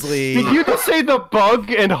 Did you just say the Bug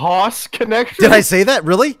and Haas connection? Did I say that?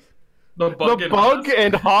 Really? The The Bug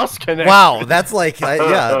and Haas connection. Wow, that's like,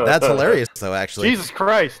 yeah, that's hilarious, though, actually. Jesus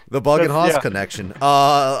Christ. The Bug and That's- Haas connection.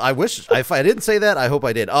 I wish, if I didn't say that, I hope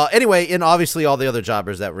I did. Anyway, and obviously all the other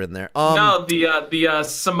jobbers that were in there. No, the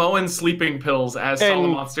Samoan sleeping pills, as Solid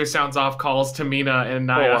Monster Sounds Off calls Tamina and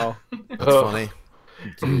Naya. wow. That's funny.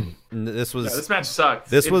 This was This match sucked.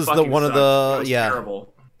 This It was the fucking one of sucked. the- It was yeah.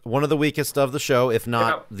 terrible. one of the weakest of the show, if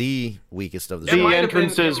not the weakest of the It show. might The have been-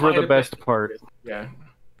 entrances it were might the have best been- part. Yeah, it's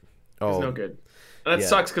Oh, no good. And that yeah.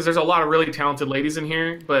 sucks because there's a lot of really talented ladies in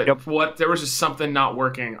here, but Yep. there was just something not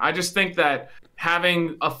working. I just think that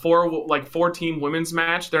having a four-team women's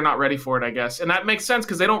match, they're not ready for it, I guess, and that makes sense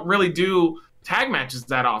because they don't really do tag matches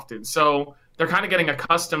that often. So they're kind of getting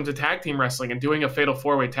accustomed to tag team wrestling, and doing a fatal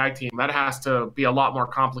four-way tag team that has to be a lot more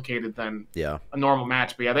complicated than yeah. a normal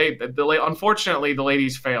match. But yeah, unfortunately the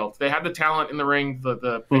ladies failed. They had the talent in the ring. They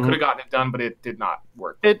could have gotten it done, but it did not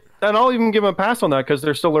work. And I'll even give them a pass on that because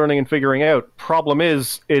they're still learning and figuring out. Problem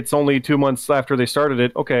is, it's only 2 months after they started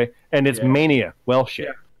it. Okay, and it's Mania. Well, shit.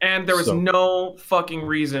 Yeah. And there was no fucking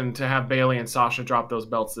reason to have Bailey and Sasha drop those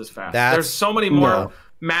belts this fast. There's so many more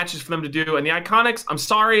matches for them to do. And the Iconics, I'm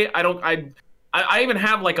sorry, I even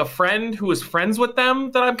have like a friend who is friends with them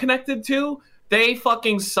that I'm connected to. They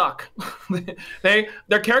fucking suck.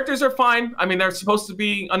 Their characters are fine. I mean, they're supposed to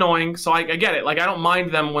be annoying, so I get it. Like, I don't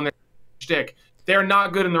mind them when they're shtick. They're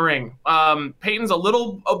not good in the ring. Peyton's a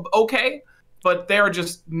little okay, but they're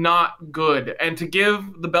just not good. And to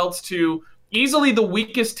give the belts to easily the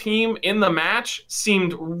weakest team in the match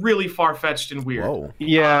seemed really far-fetched and weird. Whoa.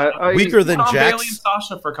 Yeah, Weaker than Tom Bailey and Jax.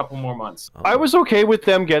 Sasha for a couple more months. I was okay with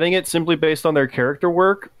them getting it simply based on their character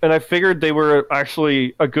work, and I figured they were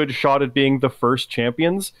actually a good shot at being the first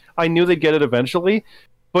champions. I knew they'd get it eventually,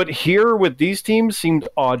 but here with these teams seemed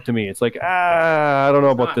odd to me. It's like, I don't know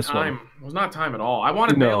about this one. It was not time at all. I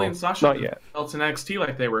wanted No, Bailey and Sasha not to yet. belts in NXT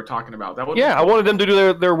like they were talking about. That would Yeah, I wanted them to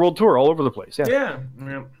do their world tour all over the place. Yeah.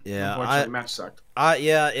 Yeah. Yeah, Unfortunately, the match sucked.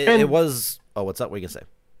 Yeah, And- it was. Oh, what's up? What are you gonna say?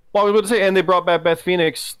 Well, I was going to say, and they brought back Beth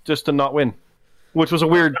Phoenix just to not win, which was a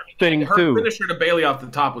weird thing Her too. finisher to Bailey off the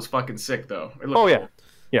top was fucking sick, though. It looked Oh yeah,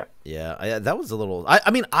 cool. yeah. That was a little.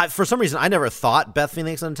 I mean, for some reason, I never thought Beth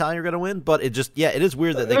Phoenix and Natalia were gonna win, but it just, it is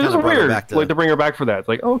weird that they It kind was of brought her weird, back to. like to bring her back for that. It's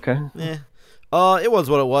like, oh, okay. It was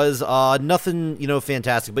what it was. Nothing,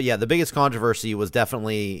 fantastic. But yeah, the biggest controversy was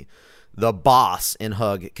definitely the Boss and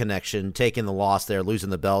Hug connection taking the loss there, losing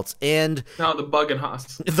the belts, and No, the Bug and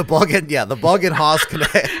Haas. the Bug and Haas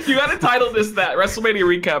connection. You got to title this that WrestleMania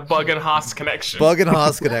recap: Bug and Haas connection. Bug and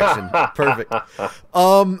Haas connection. Perfect.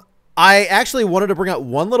 I actually wanted to bring up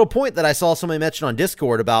one little point that I saw somebody mention on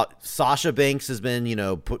Discord about Sasha Banks has been,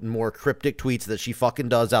 putting more cryptic tweets that she fucking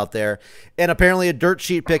does out there. And apparently a dirt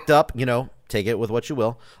sheet picked up, take it with what you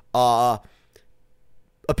will.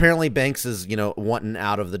 Apparently Banks is, wanting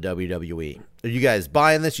out of the WWE. Are you guys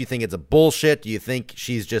buying this? You think it's a bullshit? Do you think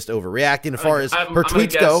she's just overreacting as far as her I'm gonna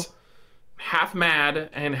tweets go? guess half mad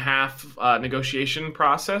and half negotiation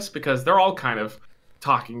process, because they're all kind of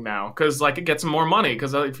talking now, because it gets them more money,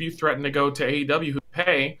 because if you threaten to go to AEW who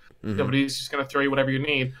pay, nobody's just going to throw you whatever you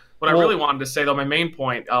need. What I really wanted to say, though, my main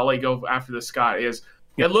point, I'll let you go after this, Scott, is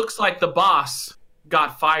it looks like the Boss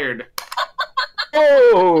got fired.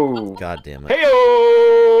 Oh, God damn it.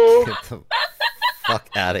 hey-o! Get the fuck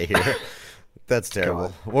out of here. That's terrible.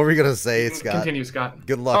 What were you going to say, Scott? Continue, Scott.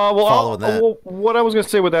 Good luck following that. What I was going to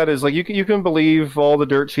say with that is, you can believe all the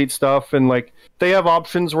dirt sheet stuff, and, they have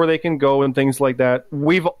options where they can go and things like that.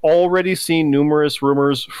 We've already seen numerous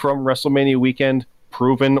rumors from WrestleMania weekend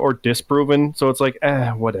proven or disproven, so it's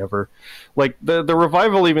whatever. The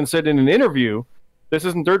Revival even said in an interview, this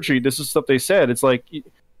isn't dirt sheet, this is stuff they said. It's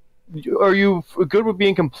are you good with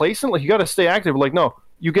being complacent? You got to stay active. No,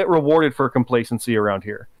 you get rewarded for complacency around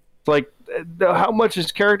here. It's how much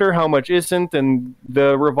is character, how much isn't, and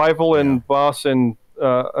the Revival and Boss and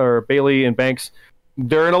or Bailey and Banks,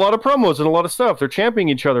 they're in a lot of promos and a lot of stuff. They're championing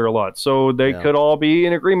each other a lot, so they could all be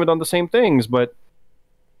in agreement on the same things. But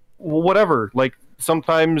whatever.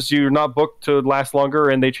 Sometimes you're not booked to last longer,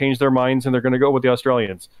 and they change their minds and they're going to go with the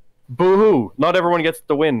Australians. Boo-hoo! Not everyone gets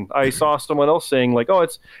the win. I saw someone else saying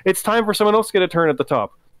it's time for someone else to get a turn at the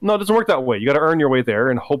top. No, it doesn't work that way. You got to earn your way there,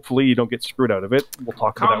 and hopefully you don't get screwed out of it. We'll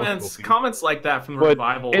talk about that. Comments like that from the But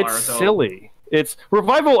Revival it's are silly. It's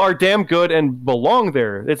Revival are damn good and belong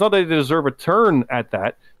there. It's not that they deserve a turn at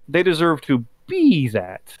that. They deserve to be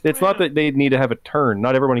that. It's not that they need to have a turn.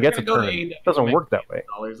 Not everyone gets a turn. It doesn't work that way.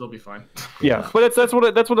 They'll be fine. Yeah, but that's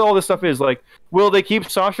what all this stuff is. Will they keep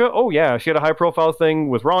Sasha? Oh yeah, she had a high profile thing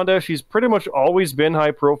with Ronda. She's pretty much always been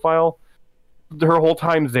high profile her whole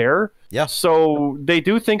time there. Yeah. So they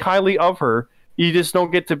do think highly of her. You just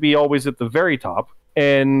don't get to be always at the very top.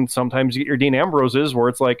 And sometimes you get your Dean Ambroses where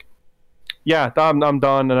it's like, yeah, I'm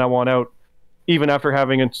done and I want out, even after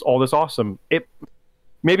having all this awesome.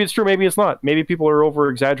 Maybe it's true, maybe it's not. Maybe people are over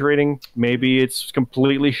exaggerating. Maybe it's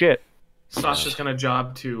completely shit. Sasha's gonna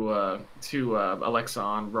job to Alexa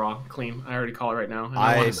on Raw clean. I already call it right now. And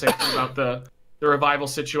I want to say something about the Revival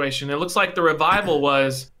situation. It looks like the Revival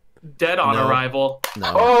was dead on arrival.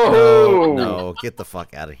 No, get the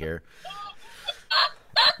fuck out of here.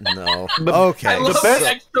 No. Okay. I love the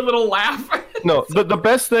extra little laugh. No, the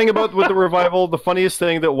best thing with the Revival, the funniest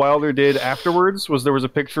thing that Wilder did afterwards was there was a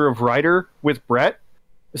picture of Ryder with Brett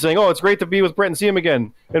saying, "Oh, it's great to be with Brett and see him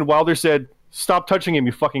again." And Wilder said, "Stop touching him,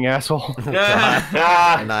 you fucking asshole."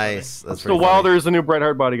 Nice. That's so Wilder is the new Bret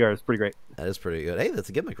Hart bodyguard. It's pretty great. That is pretty good. Hey, that's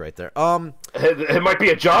a gimmick right there. It might be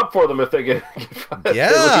a job for them if they get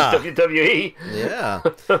WWE. Yeah.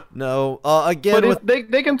 No. Again, but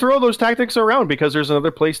they can throw those tactics around because there's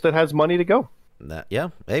another place that has money to go. Yeah.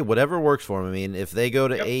 Hey, whatever works for them. I mean, if they go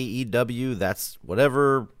to AEW, that's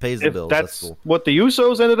whatever pays the bills. That's cool. what the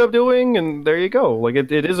Usos ended up doing, and there you go. Like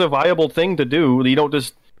it is a viable thing to do. You don't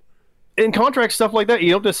just in contract stuff like that.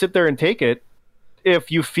 You don't just sit there and take it if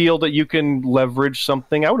you feel that you can leverage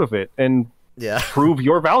something out of it and prove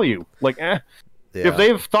your value. Like, if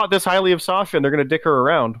they've thought this highly of Sasha and they're going to dick her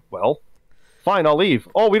around, well, fine, I'll leave.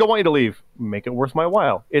 Oh, we don't want you to leave. Make it worth my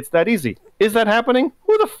while. It's that easy. Is that happening?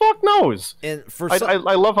 Who the fuck knows? And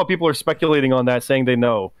I love how people are speculating on that, saying they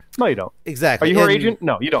know. No, you don't. Exactly. Are you her agent?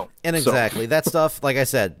 No, you don't. And exactly. That stuff, like I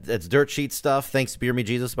said, it's dirt sheet stuff. Thanks to Beer Me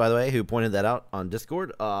Jesus, by the way, who pointed that out on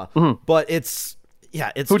Discord. But it's... Yeah,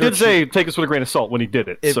 it's who did say take us with a grain of salt when he did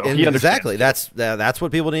it. So he exactly. That's what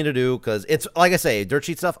people need to do because it's like I say, dirt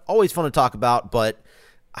sheet stuff always fun to talk about, but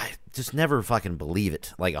I just never fucking believe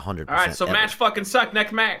it like 100%. All right, so ever. match fucking suck.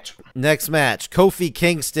 Next match. Kofi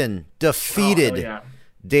Kingston defeated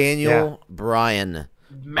Daniel Bryan.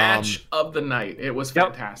 Match of the night. It was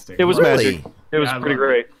fantastic. It was magic. It was pretty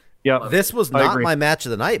great. Yeah, this was not my match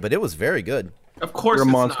of the night, but it was very good. Of course, you're a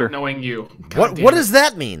it's monster. Not knowing you. What does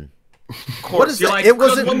that mean? Of course, you're like, it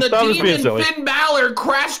wasn't when the demon Finn Balor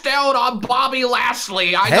crashed out on Bobby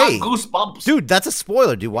Lashley. I got goosebumps. Dude, that's a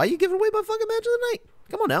spoiler, dude. Why are you giving away my fucking match of the night?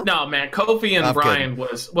 Come on now. No, man. Kofi and Bryan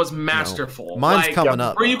was masterful. No. Mine's coming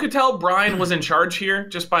up. Where you could tell Bryan was in charge here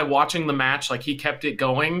just by watching the match. Like, he kept it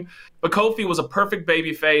going. But Kofi was a perfect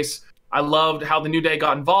babyface. I loved how the New Day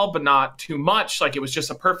got involved, but not too much. Like, it was just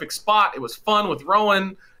a perfect spot. It was fun with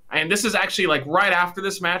Rowan. And this is actually, like, right after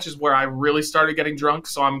this match is where I really started getting drunk.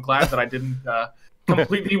 So I'm glad that I didn't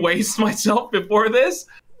completely waste myself before this.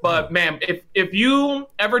 But, man, if you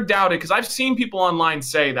ever doubted, because I've seen people online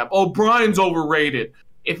say that, oh, Bryan's overrated.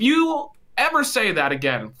 If you ever say that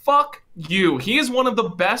again, fuck you. He is one of the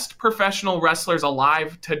best professional wrestlers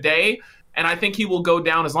alive today. And I think he will go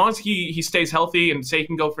down as long as he stays healthy and say he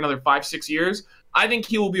can go for another 5-6 years. I think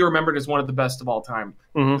he will be remembered as one of the best of all time.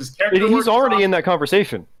 Mm-hmm. He's already in that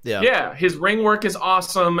conversation. Yeah, his ring work is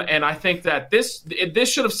awesome, and I think that this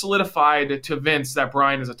should have solidified to Vince that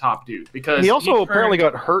Bryan is a top dude because he also apparently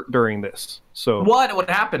got hurt during this. So what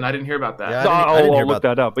happened? I didn't hear about that. Yeah, I'll look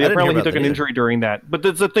that up. But apparently he took an injury during that. But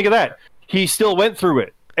think of that. He still went through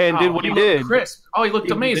it and did what he did. Crisp. Oh, he looked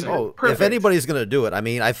amazing. If anybody's going to do it, I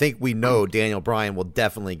mean, I think we know Daniel Bryan will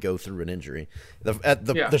definitely go through an injury.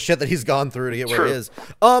 The shit that he's gone through to get where he is.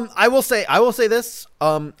 I will say this.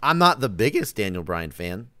 I'm not the biggest Daniel Bryan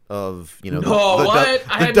fan of the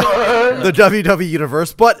WWE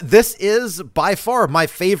universe, but this is by far my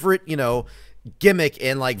favorite, gimmick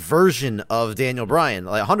and like version of Daniel Bryan,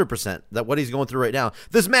 like 100%. That what he's going through right now.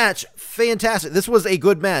 This match, fantastic. This was a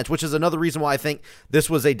good match, which is another reason why I think this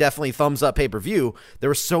was a definitely thumbs up pay-per-view.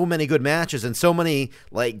 There were so many good matches and so many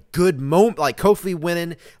like good moments, like Kofi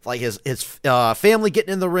winning, like his family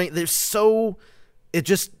getting in the ring. This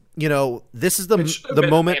is the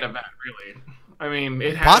moment. Main event, really. I mean,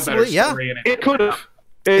 it had possibly, a better story in it. It could have.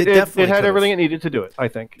 It had everything it needed to do it, I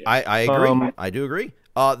think. I agree. I do agree.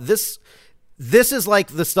 This is like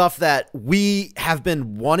the stuff that we have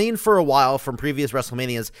been wanting for a while from previous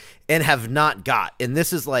WrestleManias and have not got. And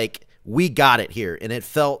this is like, we got it here. And it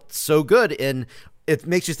felt so good. And it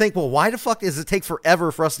makes you think, well, why the fuck does it take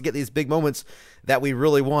forever for us to get these big moments that we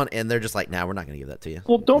really want? And they're just like, nah, we're not going to give that to you.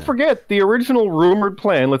 Well, don't forget, the original rumored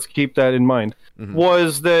plan, let's keep that in mind,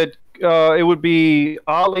 was that it would be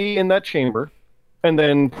Ali in that chamber. And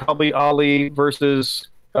then probably Ali versus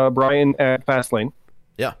Bryan at Fastlane.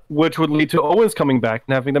 Yeah, which would lead to Owens coming back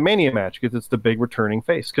and having the Mania match because it's the big returning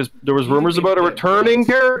face. Because there was rumors about a returning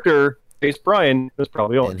character face Bryan. It was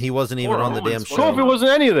probably Owens, and he wasn't even on the damn show. Kofi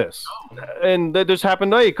wasn't any of this, and that just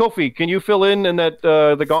happened. Hey, Kofi, can you fill in that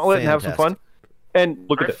the gauntlet and have some fun? And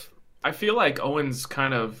look at this. I feel like Owens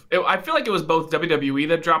I feel like it was both WWE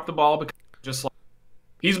that dropped the ball because just like,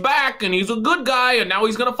 he's back and he's a good guy and now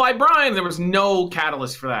he's going to fight Bryan. There was no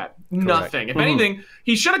catalyst for that. Correct. Nothing. If anything,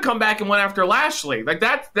 he should have come back and went after Lashley. Like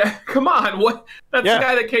that come on. What? That's the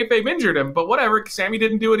guy that kayfabe injured him. But whatever. Sammy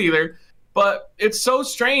didn't do it either. But it's so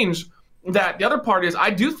strange that the other part is I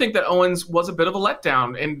do think that Owens was a bit of a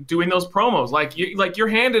letdown in doing those promos. Like you're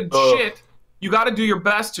handed shit. You got to do your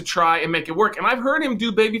best to try and make it work. And I've heard him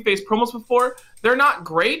do babyface promos before. They're not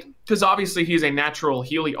great because obviously he's a natural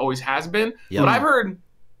heel. He always has been. Yep. But I've heard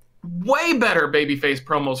way better babyface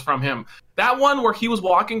promos from him. That one where he was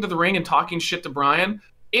walking to the ring and talking shit to Bryan,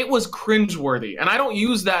 it was cringeworthy. And I don't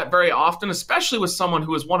use that very often, especially with someone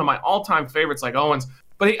who is one of my all-time favorites like Owens.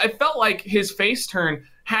 But I felt like his face turn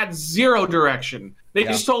had zero direction. They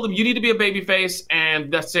just told him, you need to be a babyface,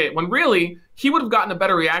 and that's it. When really, he would have gotten a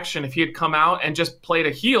better reaction if he had come out and just played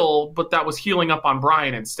a heel, but that was healing up on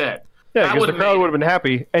Bryan instead. Yeah, because the crowd would have been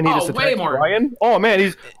happy, and he just attacked Bryan. Oh man,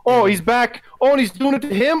 he's back. Oh, and he's doing it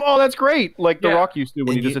to him. Oh, that's great. Like The Rock used to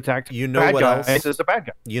when he just attacked. Bad what guy, else? And it's a bad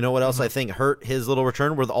guy. You know what else I think hurt his little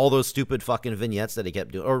return were all those stupid fucking vignettes that he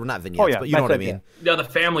kept doing, or not vignettes, but you know what I mean. Yeah, the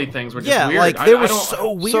family things were just weird. Like they were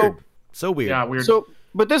so weird, so weird. Yeah, weird.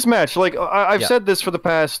 But this match, like I've said this for the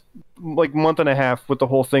past like month and a half with the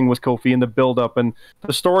whole thing with Kofi and the build-up, and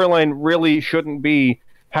the storyline really shouldn't be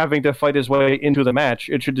having to fight his way into the match.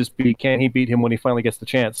 It should just be, can he beat him when he finally gets the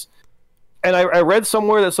chance? And I read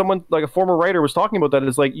somewhere that someone, like a former writer, was talking about that.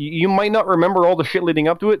 It's like, you might not remember all the shit leading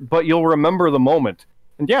up to it, but you'll remember the moment.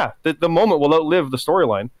 And yeah, the moment will outlive the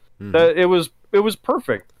storyline. It was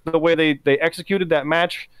perfect. The way they executed that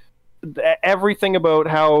match, everything about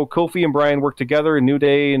how Kofi and Bryan worked together, and New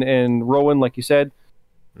Day and Rowan, like you said,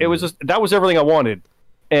 it was just, that was everything I wanted.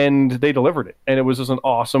 And they delivered it. And it was just an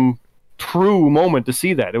awesome, true moment to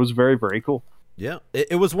see that. It was very, very cool. Yeah,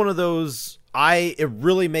 it was one of those. It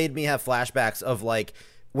really made me have flashbacks of like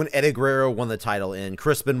when Eddie Guerrero won the title and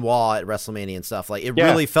Chris Benoit at WrestleMania and stuff. Like it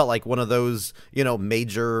really felt like one of those,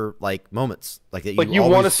 major like moments. Like that. You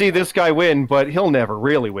want to see this guy win, but he'll never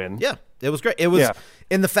really win. Yeah, it was great. It was,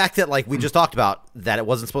 and the fact that like we just talked about that it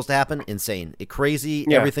wasn't supposed to happen, insane, crazy.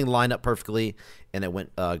 Yeah. Everything lined up perfectly, and it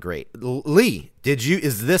went great. Lee,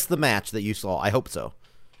 is this the match that you saw? I hope so.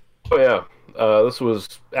 Oh yeah. This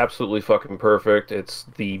was absolutely fucking perfect. It's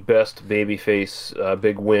the best babyface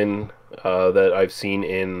big win that I've seen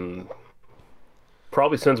in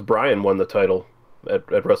probably since Bryan won the title at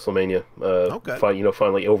WrestleMania.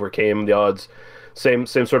 Finally overcame the odds. Same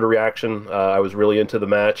sort of reaction. I was really into the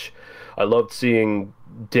match. I loved seeing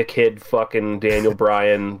dickhead fucking Daniel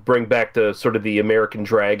Bryan bring back the sort of the American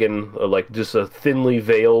Dragon, like just a thinly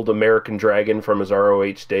veiled American Dragon from his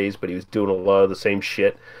ROH days, but he was doing a lot of the same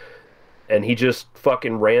shit. And he just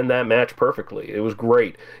fucking ran that match perfectly. It was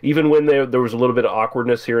great. Even when there was a little bit of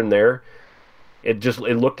awkwardness here and there, it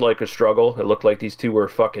looked like a struggle. It looked like these two were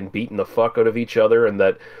fucking beating the fuck out of each other, and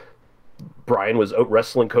that Bryan was out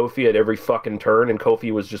wrestling Kofi at every fucking turn, and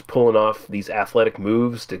Kofi was just pulling off these athletic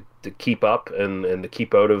moves to keep up and to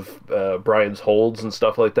keep out of Bryan's holds and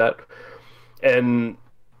stuff like that. And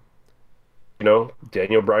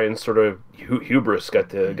Daniel Bryan's sort of hubris got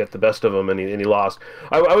the best of him, and he lost.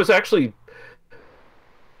 I was actually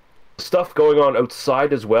stuff going on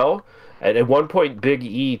outside as well. And at one point, Big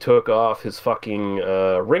E took off his fucking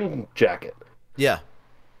ring jacket. Yeah,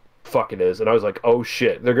 fucking is, and I was like, oh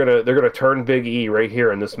shit, they're gonna turn Big E right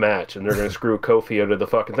here in this match, and they're gonna screw Kofi out of the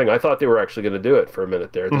fucking thing. I thought they were actually gonna do it for a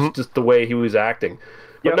minute there, just the way he was acting.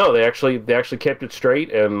 But no, they actually kept it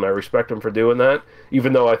straight, and I respect him for doing that.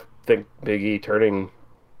 Even though I think Big E turning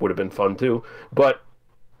would have been fun too, but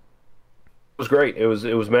it was great. It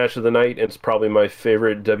was match of the night. It's probably my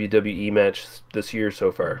favorite WWE match this year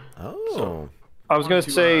so far. I was going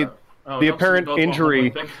to say the apparent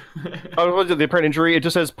injury. The apparent injury. It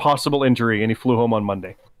just says possible injury, and he flew home on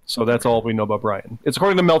Monday. So that's all we know about Bryan. It's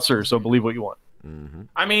according to Meltzer, so believe what you want. Mm-hmm.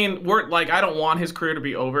 I mean, I don't want his career to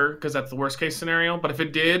be over because that's the worst case scenario. But if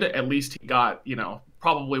it did, at least he got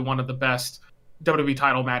probably one of the best WWE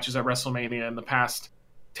title matches at WrestleMania in the past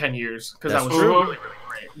 10 years, because that was really, really great.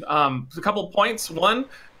 A couple points. One,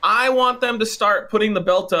 I want them to start putting the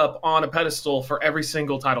belt up on a pedestal for every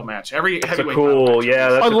single title match, every heavyweight title match. Yeah,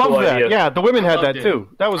 that's I love cool that. Idea. Yeah, the women had that too.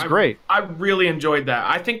 That was great. I really enjoyed that.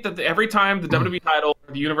 I think that every time the WWE title,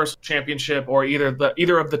 or the Universal Championship, or either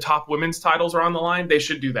of the top women's titles are on the line, they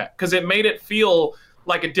should do that, because it made it feel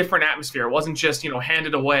like a different atmosphere. It wasn't just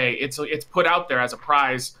handed away. It's put out there as a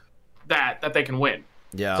prize that they can win.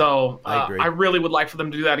 Yeah. So I agree. I really would like for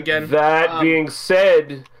them to do that again. That being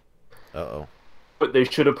said,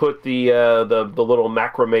 put the little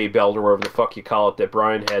macrame belt or whatever the fuck you call it that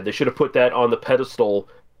Brian had. They should have put that on the pedestal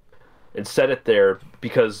and set it there,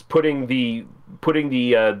 because putting the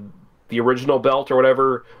original belt or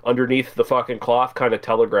whatever underneath the fucking cloth kind of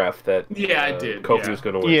telegraphed that it did. Kofi was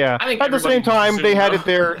going to win. Yeah. I think at the same time, they had assumed, it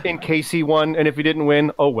there in case he won, and if he didn't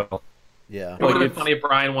win, oh well. Yeah. It would have been funny if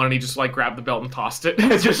Brian won and he just like grabbed the belt and tossed it.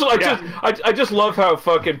 It's just like I just love how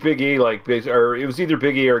fucking Big E or it was either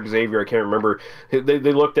Big E or Xavier, I can't remember. They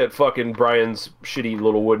looked at fucking Brian's shitty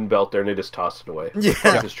little wooden belt there and they just tossed it away. Yeah.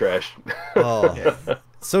 Like it's trash. Oh,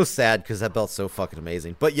 so sad because that belt's so fucking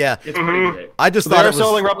amazing. But yeah, It's pretty great. I just thought They're it was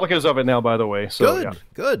selling replicas of it now, by the way. So good. yeah.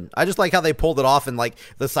 Good. I just like how they pulled it off and like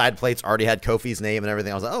the side plates already had Kofi's name and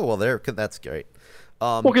everything. I was like, oh well, that's great.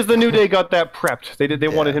 Well, because the New Day got that prepped. They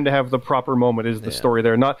wanted him to have the proper moment. Is the story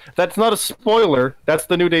there? That's not a spoiler. That's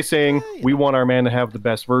the New Day saying we want our man to have the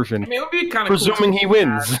best version, I mean, it would be kind of presuming he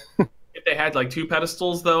wins. if they had like 2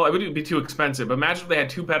 pedestals, though. It would be too expensive. Imagine if they had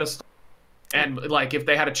 2 pedestals, and like if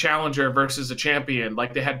they had a challenger versus a champion,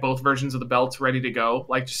 like they had both versions of the belts ready to go,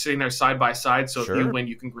 like just sitting there side by side. So if you win,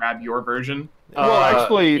 you can grab your version. Well,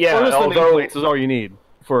 actually, just the nameplates is all you need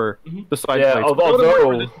for the side plates. Although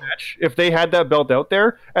for this match, if they had that belt out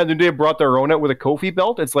there and then they brought their own out with a Kofi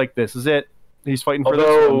belt, it's like this is it. He's fighting for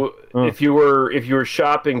this. If you were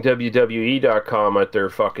shopping WWE.com at their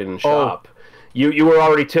fucking shop, you were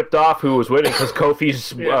already tipped off who was winning because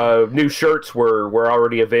Kofi's new shirts were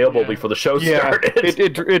already available before the show started.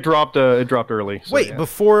 It dropped early. So, Wait,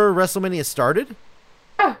 before WrestleMania started?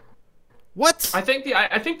 What? I think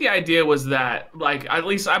the idea was that, like, at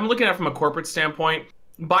least I'm looking at it from a corporate standpoint.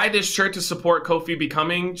 Buy this shirt to support Kofi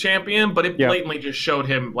becoming champion, but it blatantly just showed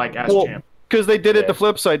him like as champion. Because they did it the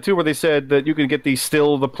flip side too, where they said that you could get the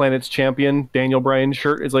Still the Planet's Champion Daniel Bryan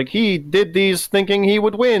shirt. It's like he did these thinking he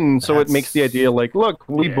would win, so it makes the idea like, look,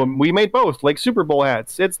 we made both like Super Bowl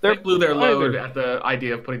hats. They blew their load at the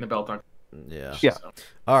idea of putting the belt on. Yeah. So.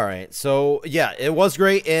 All right. So yeah, it was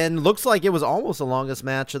great, and looks like it was almost the longest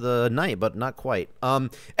match of the night, but not quite.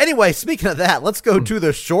 Anyway, speaking of that, let's go to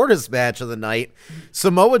the shortest match of the night: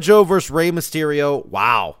 Samoa Joe versus Rey Mysterio.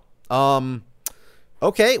 Wow.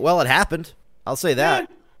 Okay. Well, it happened. I'll say that.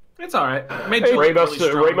 It's all right. Ray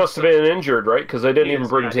must have been injured, right? Because they didn't even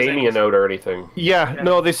bring Damian out or anything. Yeah.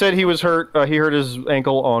 No, they said he was hurt. He hurt his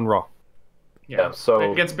ankle on Raw. Yeah.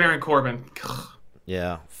 So against Baron Corbin.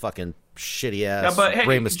 Yeah. Fucking shitty ass. Yeah, but hey,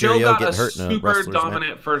 Rey Mysterio Joe got getting a hurt in a super wrestler's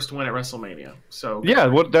dominant match. first win at WrestleMania. So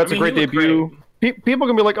yeah, that's a great he looked debut. People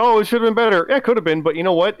can be like, "Oh, it should have been better." Yeah, it could have been, but you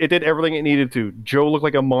know what? It did everything it needed to. Joe looked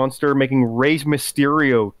like a monster, making Rey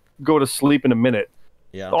Mysterio go to sleep in a minute.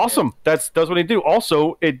 Yeah, awesome. That's what he do.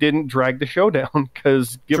 Also, it didn't drag the show down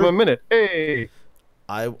because give him a minute. Hey,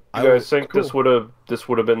 you guys think this would have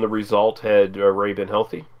been the result had Rey been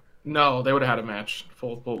healthy? No, they would have had a match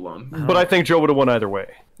full blown. But I think Joe would have won either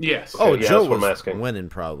way. Yes. Oh, yeah, Joe that's what I'm was asking. winning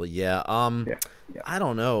probably. Yeah. I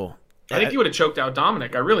don't know. I think he would have choked out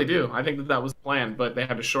Dominic. I really do. I think that was the plan, but they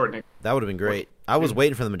had to shorten it. That would have been great. I was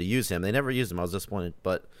waiting for them to use him. They never used him. I was disappointed,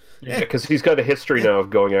 but yeah, because he's got a history now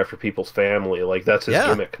of going after people's family. Like that's his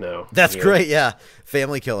gimmick now. That's great. Yeah,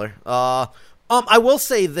 family killer. I will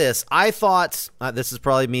say this. I thought this is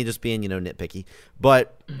probably me just being nitpicky,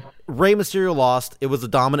 but Rey Mysterio lost. It was a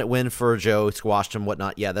dominant win for Joe. Squashed him,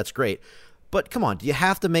 whatnot. Yeah, that's great. But come on, do you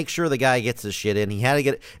have to make sure the guy gets his shit in? He had to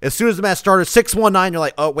get it as soon as the match started. 619. You're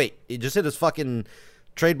like, oh wait, he just hit his fucking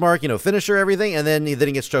trademark, finisher, everything, and then he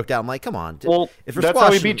gets choked out. I'm like, come on. Well, that's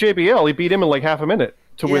how he beat JBL. He beat him in like half a minute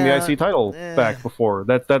to win the IC title back before.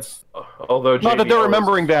 That's although not that they're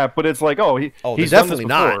remembering that, but it's like, he's definitely done this before.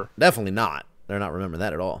 not. Definitely not. They're not remembering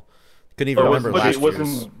that at all. Couldn't even remember last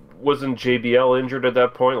year's. Wasn't JBL injured at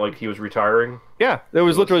that point? Like he was retiring? Yeah, it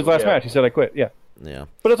was literally his last match. He said, "I quit." Yeah. Yeah.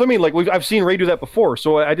 But that's what I mean. Like I've seen Ray do that before,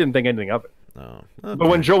 so I didn't think anything of it. Oh. Okay. But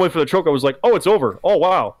when Joe went for the choke, I was like, "Oh, it's over." Oh,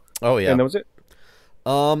 wow. Oh yeah. And that was it.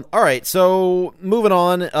 All right. So moving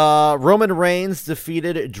on, Roman Reigns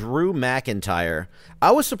defeated Drew McIntyre.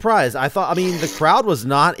 I was surprised. The crowd was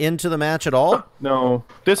not into the match at all. No.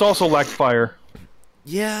 This also lacked fire.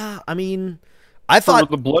 Yeah. I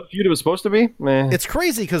thought the blood feud it was supposed to be. It's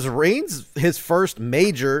crazy because Reigns, his first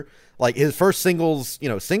major, like his first singles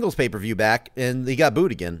pay-per-view back, and he got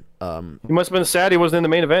booed again. He must have been sad he wasn't in the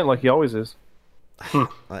main event like he always is.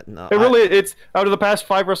 It's out of the past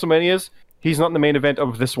 5 WrestleManias, he's not in the main event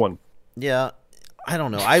of this one. Yeah, I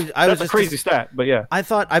don't know. That's a crazy stat, but yeah. I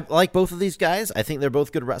thought I like both of these guys. I think they're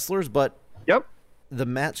both good wrestlers, but the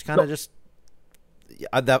match kind of just.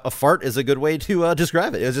 A fart is a good way to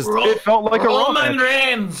describe it. It was just. It felt like Roman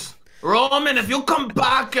Reigns. Roman, if you come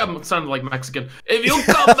back, sounded like Mexican. If you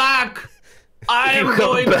come back, I am come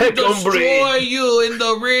going to back, destroy hombre. you in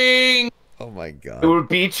the ring. Oh my god. I will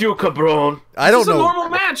beat you, cabron. I don't This is know. a normal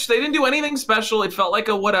match. They didn't do anything special. It felt like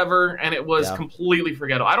a whatever, and it was Yeah. completely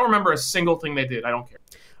forgettable. I don't remember a single thing they did. I don't care.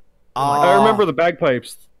 I remember the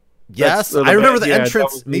bagpipes. Yes, That's- I remember the yeah, that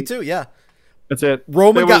entrance. was Me neat. too. Yeah, That's it.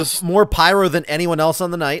 Roman It got was- more pyro than anyone else on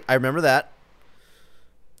the night. I remember that.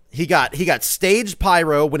 He got staged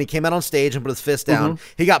pyro when he came out on stage and put his fist down.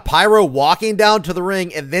 He got pyro walking down to the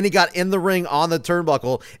ring, and then he got in the ring on the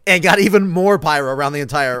turnbuckle and got even more pyro around the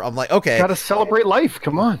entire. I'm like, okay, Gotta celebrate life.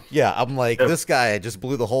 Come on. yeah. I'm like, this guy just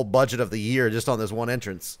blew the whole budget of the year just on this one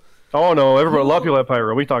entrance. Oh no, everybody, a lot of people have pyro.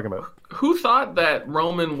 What are we talking about? Who thought that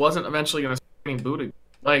Roman wasn't eventually going to start getting booed?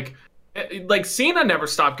 Like Cena never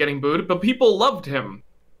stopped getting booed, but people loved him.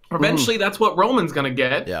 Eventually, that's what Roman's going to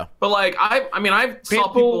get. Yeah. But like, I saw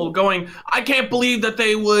people going, I can't believe that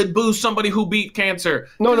they would boo somebody who beat cancer.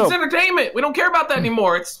 No, It's no. entertainment. We don't care about that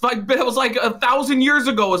anymore. It's like it was like 1,000 years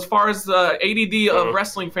ago as far as the ADD of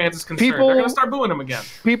wrestling fans is concerned. People- They're going to start booing him again.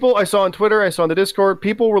 People I saw on Twitter, I saw on the Discord,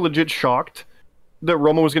 people were legit shocked that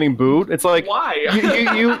Roman was getting booed. It's like Why?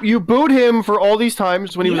 you booed him for all these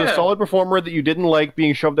times when he was Yeah. a solid performer that you didn't like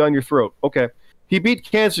being shoved down your throat. Okay, he beat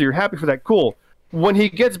cancer. You're happy for that. Cool. When he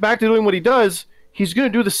gets back to doing what he does, he's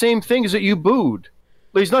going to do the same things that you booed.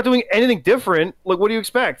 Like, he's not doing anything different. Like, what do you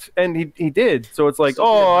expect? And he did. So it's like, Still be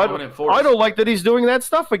a oh, dominant force. I don't like that he's doing that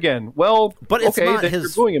stuff again. Well, But it's okay, not then his-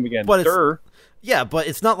 you're booing him again. but it's- Sure. Yeah, but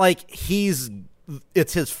it's not like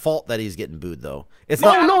it's his fault that he's getting booed though. It's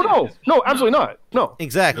No, not no, absolutely not. No.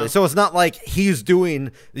 exactly. So it's not like he's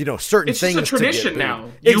doing certain It's things. just a to get tradition booed. now.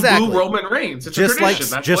 You Exactly. boo Roman Reigns. It's Just a like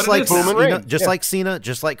tradition. That's just what like it is now. Roman Cena, Reigns, just yeah. like Cena,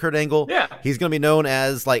 just like Kurt Angle. Yeah. He's gonna be known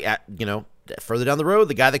as like further down the road,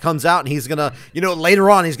 the guy that comes out and he's gonna later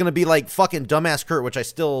on he's gonna be like fucking dumbass Kurt, which I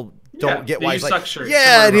still don't Yeah, get the why you he's like suck shirt. yeah,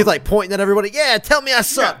 Somewhere and he's around. like pointing at everybody. Yeah, tell me I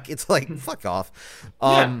suck. It's like fuck off.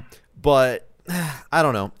 But I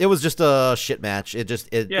don't know. It was just a shit match. It was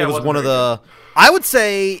wasn't one of very the. I would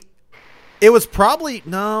say it was probably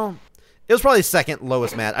second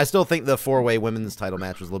lowest match. I still think the 4-way women's title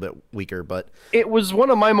match was a little bit weaker, but It was one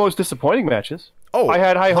of my most disappointing matches. Oh, I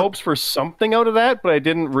had high hopes for something out of that, but I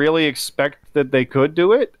didn't really expect that they could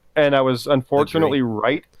do it, and I was unfortunately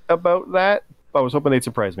right about that. I was hoping they'd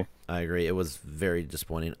surprise me. I agree. It was very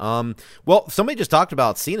disappointing. Well, somebody just talked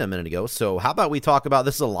about Cena a minute ago, so how about we talk about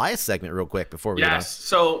this Elias segment real quick before we Yes.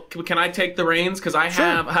 So can I take the reins? Because I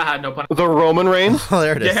have no pun. The Roman Reigns? Oh,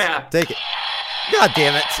 there it is. Yeah. Take it. God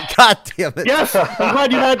damn it. God damn it. Yes! I'm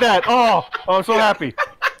glad you had that. Oh, I'm so happy.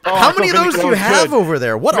 Oh, How I many of feel those do you vindicated. have over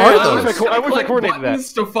there? What Man, are I those? wish I wish I Click coordinated that.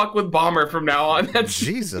 buttons to fuck with Bomber from now on. That's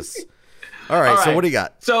Jesus. All right, so right. what do you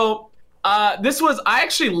got? So I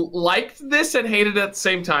actually liked this and hated it at the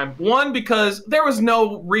same time. One, because there was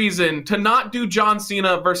no reason to not do John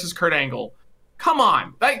Cena versus Kurt Angle. Come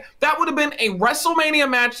on. That would have been a WrestleMania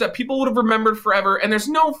match that people would have remembered forever, and there's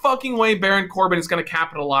no fucking way Baron Corbin is going to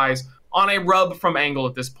capitalize on a rub from Angle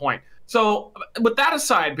at this point. So, with that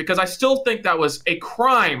aside, because I still think that was a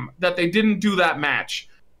crime that they didn't do that match.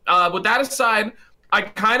 With that aside, I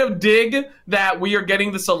kind of dig that we are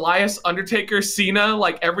getting this Elias Undertaker Cena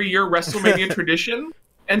like every year WrestleMania tradition.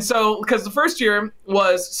 And so, because the first year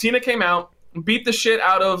was Cena came out, beat the shit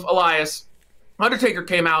out of Elias, Undertaker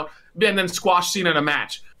came out, and then squashed Cena in a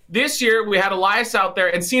match. This year we had Elias out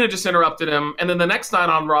there, and Cena just interrupted him. And then the next night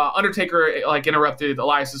on Raw, Undertaker interrupted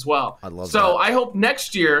Elias as well. I love so that. I hope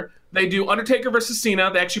next year they do Undertaker versus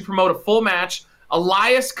Cena. They actually promote a full match.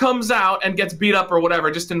 Elias comes out and gets beat up or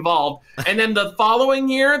whatever, just involved. And then the following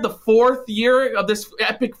year, the fourth year of this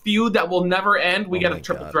epic feud that will never end, we get my a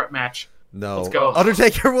triple God. threat match. No. Let's go.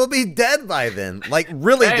 Undertaker will be dead by then. Like,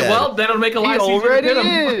 really Hey, dead. well, then it'll make He Elias easier to already hit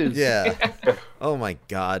him. is. Yeah. Oh, my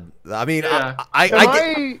God. I mean, Yeah.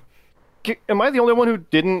 Am I the only one who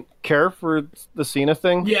didn't care for the Cena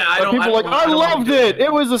thing? Yeah, I Like, don't- people I are like, don't- I I don't loved like it. it.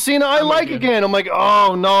 It was the Cena I I'm like good. again. I'm like,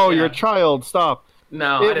 oh no, Yeah. you're a child. Stop.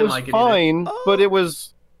 No, I It didn't was like it either. fine, but it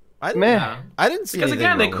was I, meh. Yeah. I didn't see Because anything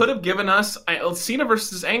again, they wrong could with have given us Cena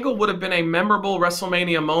versus Angle would have been a memorable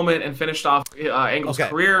WrestleMania moment and finished off Angle's Okay.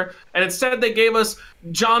 career. And instead, they gave us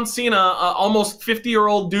John Cena, almost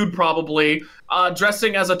 50-year-old dude probably,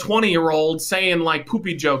 dressing as a 20-year-old, saying like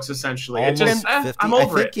poopy jokes essentially. It almost just, 50. I'm I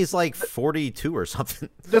over think it. he's like 42 or something.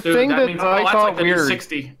 The Dude, thing that means, I that's thought like the new weird.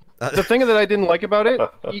 60. The thing that I didn't like about it,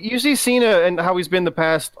 you see Cena and how he's been the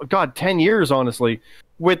past, 10 years, honestly,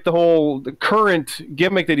 with the whole current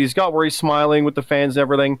gimmick that he's got where he's smiling with the fans and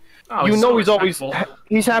everything. Oh, You he's know so he's always, respectful.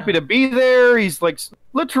 he's happy to be there. He's like,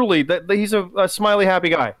 literally, that he's a smiley, happy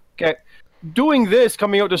guy. Okay. doing this,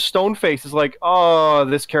 coming out to Stoneface is like, oh,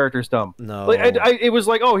 this character's dumb. No. Like, it was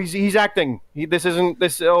like, oh, he's acting. This isn't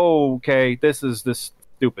this. Oh, okay, this is this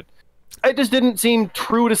stupid. It just didn't seem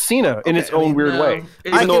true to Cena in its own weird way,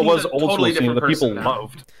 even though it was old school Cena that people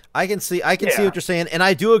loved. I can see what you're saying, and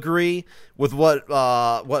I do agree with what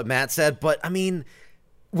Matt said. But I mean,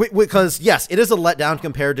 because yes, it is a letdown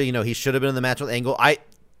compared to he should have been in the match with Angle. I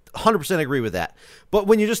 100% agree with that. But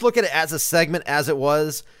when you just look at it as a segment, as it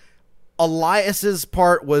was, Elias's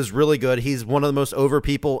part was really good. He's one of the most over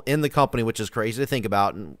people in the company, which is crazy to think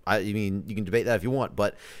about. And I mean, you can debate that if you want,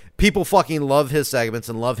 but people fucking love his segments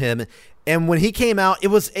and love him. And when he came out, it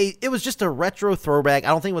was just a retro throwback. I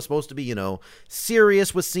don't think it was supposed to be,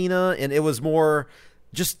 serious with Cena, and it was more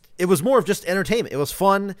of just entertainment. It was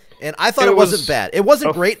fun, and I thought it wasn't bad. It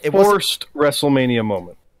wasn't great. It was forced WrestleMania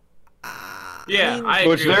moment. Yeah, I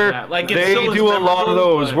agree with that. Like, they do a lot of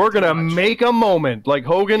those. We're gonna make a moment, like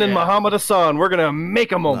Hogan and Muhammad Hassan. We're gonna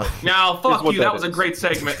make a moment. Now, fuck you. That was a great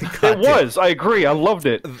segment. It was. I agree. I loved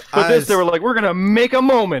it. But they were like, we're gonna make a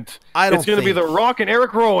moment. It's gonna be The Rock and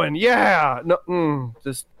Eric Rowan. Yeah. No.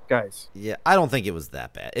 Just guys. Yeah. I don't think it was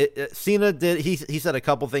that bad. Cena did. He said a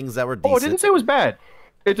couple things that were decent. Oh, I didn't say it was bad.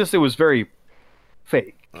 It was very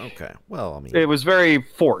fake. Okay. Well, I mean, it was very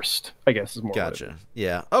forced, I guess, is more. Gotcha.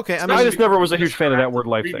 Yeah. Okay. I mean, I just never was a huge fan of that word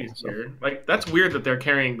life thing. So. Like, that's weird that they're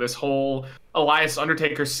carrying this whole Elias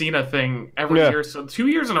Undertaker Cena thing every year. So 2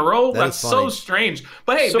 years in a row. That's so strange.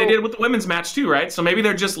 But hey, they did it with the women's match too, right? So maybe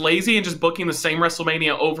they're just lazy and just booking the same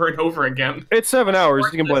WrestleMania over and over again. It's 7 hours.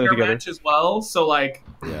 You can blend it together. Match as well. So like,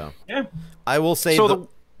 yeah. I will say oh,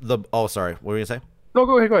 sorry. What were you gonna say? No,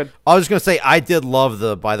 go ahead. I was just going to say, I did love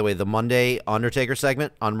the Monday Undertaker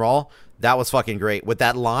segment on Raw. That was fucking great. With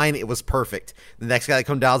that line, it was perfect. The next guy that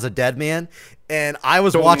come down is a dead man. And I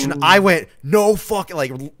was watching, I went, no fucking,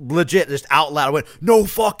 like, legit, just out loud. I went, no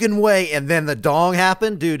fucking way. And then the dong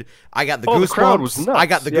happened. Dude, I got the goosebumps. The crowd was nuts. I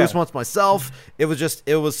got the goosebumps myself. It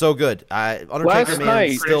was so good. Undertaker last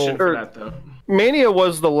night, Mania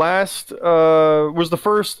was was the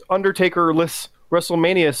first Undertaker-less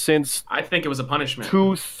WrestleMania since I think it was a punishment.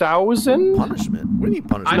 2000 punishment. What do you mean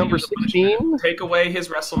punishment? Number 16. Take away his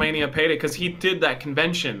WrestleMania payday because he did that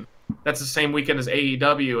convention. That's the same weekend as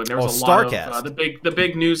AEW, and there was a lot of the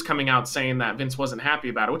big news coming out saying that Vince wasn't happy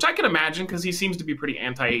about it, which I can imagine because he seems to be pretty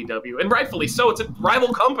anti AEW, and rightfully so. It's a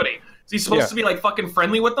rival company. Is he supposed to be like fucking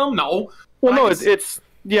friendly with them? No. Well, no, it's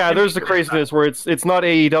there's the craziness where it's not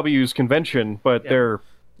AEW's convention, but they're.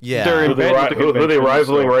 Yeah, who are they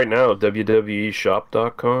rivaling right now?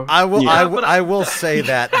 WWEshop.com. I will say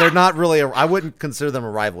that they're not really. I wouldn't consider them a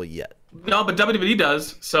rival yet. No, but WWE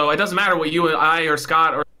does. So it doesn't matter what you and I or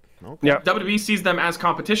Scott or WWE sees them as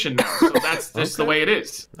competition now. So that's just the way it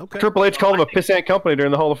is. Okay. Triple H called them a pissant company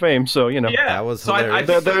during the Hall of Fame. So that was hilarious.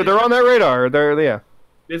 They're on that radar.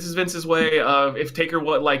 This is Vince's way of if Taker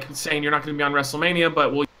saying you're not going to be on WrestleMania,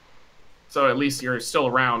 but we'll. So at least you're still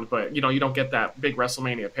around, but you don't get that big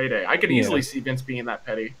WrestleMania payday. I could easily see Vince being that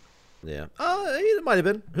petty. Yeah, it might have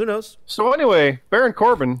been. Who knows? So anyway, Baron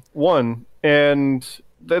Corbin won, and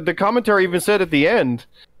the commentary even said at the end,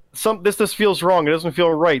 this feels wrong. It doesn't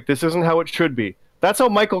feel right. This isn't how it should be. That's how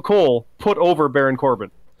Michael Cole put over Baron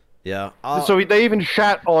Corbin. Yeah. So they even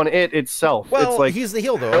shat on it itself. Well, it's like, he's the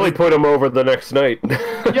heel though. I only put him over the next night.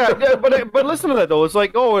 but listen to that though. It's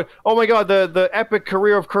like, oh my God, the epic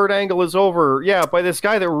career of Kurt Angle is over. Yeah, by this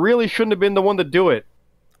guy that really shouldn't have been the one to do it.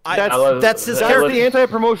 That's his character. That's the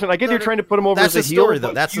anti-promotion. I get you're trying to put him over as a heel. Story,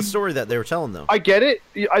 though. That's the story that they were telling, though. I get it.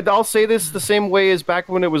 I'll say this the same way as back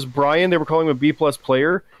when it was Brian. They were calling him a B+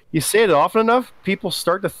 player. You say it often enough, people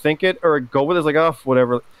start to think it or go with it. It's like, oh,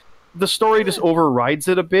 whatever. The story just overrides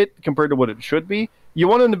it a bit compared to what it should be. You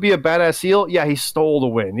want him to be a badass heel? Yeah, he stole the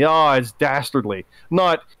win. Yeah, it's dastardly.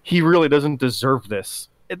 Not, he really doesn't deserve this.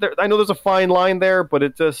 I know there's a fine line there, but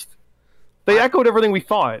it just... They echoed everything we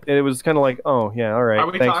thought, and it was kind of like, oh, yeah, all right. Are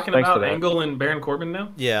we talking about Angle and Baron Corbin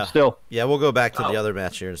now? Yeah. Still. Yeah, we'll go back to the other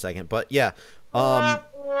match here in a second. But, yeah. God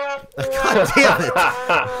damn it.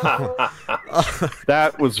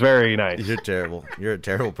 That was very nice. You're terrible. You're a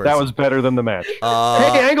terrible person. That was better than the match.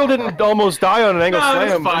 Hey, Angle didn't almost die on an Angle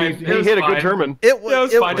slam. He hit a good German. It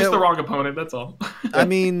was fine. Just the wrong opponent, that's all. I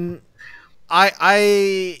mean...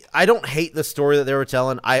 I don't hate the story that they were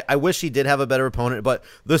telling. I wish he did have a better opponent, but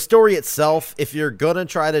the story itself, if you're gonna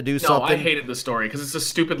try to do something... No, I hated the story because it's a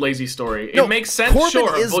stupid, lazy story. It makes sense,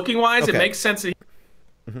 booking-wise, it makes sense.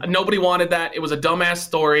 Nobody wanted that. It was a dumbass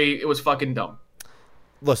story. It was fucking dumb.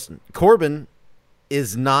 Listen, Corbin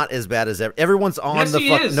is not as bad as everyone's on Yes, the he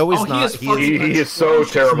fuck. is. No, he's Oh, not. He is so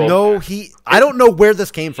terrible. No, I don't know where this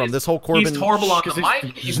came from. This whole Corbin. He's horrible on the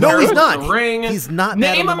mic. He's No, he's terrible in not. the ring. He's not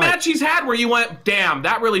bad Name on a the mic. match he's had where you went, damn,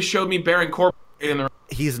 that really showed me Baron Corbin in the ring.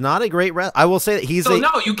 He's not a great wrestler. I will say that he's So a. no,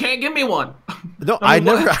 you can't give me one. No, I I mean,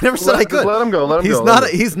 never. what? I never said I could. Let him go. Let him he's go. not.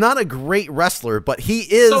 He's not a great wrestler, but he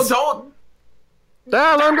is. So don't.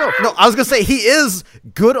 Let him go. No, I was gonna say he is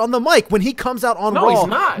good on the mic when he comes out on No, Raw. he's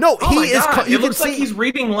not. No, Oh he my is. God. You It can looks see like he's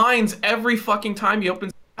reading lines every fucking time he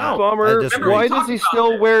opens. I Bummer. disagree. Why We does he talked still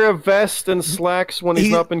about it. wear a vest and slacks when he's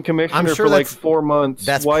He- not been I'm commissioner sure for like that's- 4 months?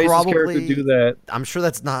 that's Why is his character probably- do that? I'm sure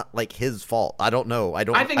that's not like his fault. I don't know. I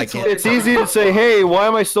don't. I think it's can't. hilarious. It's easy to say, "Hey, why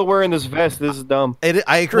am I still wearing this vest? This is dumb."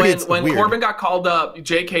 I agree. When, it's when weird. Corbin got called up,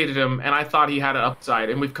 Jake hated him, and I thought he had an upside,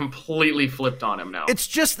 and we've completely flipped on him now. It's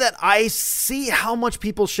just that I see how much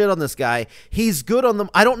people shit on this guy. He's good on them.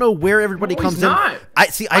 I don't know where everybody No, comes he's in. not. I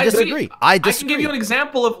disagree. I can disagree. give you an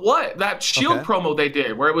example of what that Shield Okay. promo they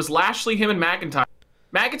did, where it was Lashley, him, and McIntyre.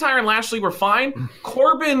 McIntyre and Lashley were fine.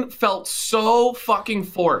 Corbin felt so fucking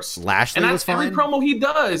forced. Lashley and was that's every fine? promo he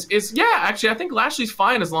does is actually I think Lashley's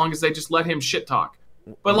fine as long as they just let him shit talk.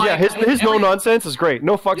 But like Yeah, his no nonsense is great.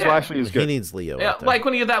 No fucks Yeah. Lashley is He good. needs Leo. Yeah, out there. like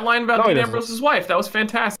when he had that line about No, he Dean doesn't. Ambrose's wife, that was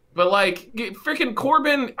fantastic. But like, freaking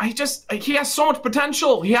Corbin, he has so much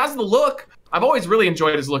potential. He has the look. I've always really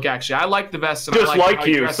enjoyed his look. Actually, I like the vest. And Just I like how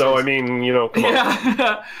he you, so I dresses. mean, come on.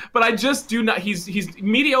 Yeah, but I just do not. He's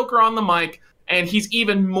mediocre on the mic, and he's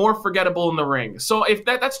even more forgettable in the ring. So if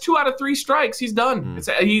that's 2 out of 3 strikes, he's done.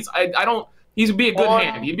 I don't. He'd be a good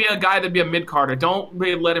hand. He'd be a guy that'd be a mid carder. Don't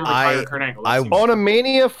really let him retire Kurt Angle. That seems- On a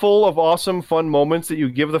Mania full of awesome, fun moments that you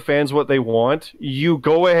give the fans what they want, you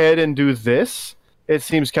go ahead and do this. It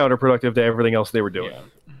seems counterproductive to everything else they were doing.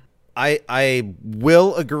 I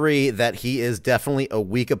will agree that he is definitely a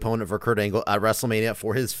weak opponent for Kurt Angle at WrestleMania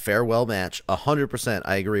for his farewell match. 100%.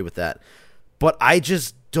 I agree with that. But I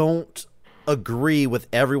just don't agree with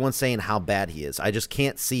everyone saying how bad he is. I just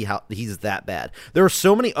can't see how he's that bad. There are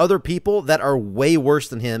so many other people that are way worse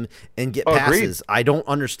than him and get Agreed. passes. I don't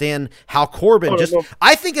understand how Corbin No.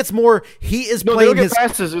 I think it's more he is No, they playing don't his get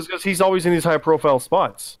passes is because he's always in these high-profile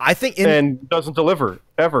spots I think and doesn't deliver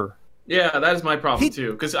ever. Yeah, that is my problem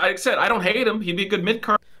too. Because like I said, I don't hate him. He'd be a good mid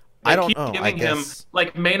card. I don't keep know, I giving him guess.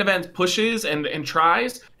 like main event pushes and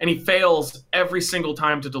tries, and he fails every single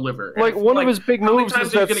time to deliver. Like, one of his big how moves many times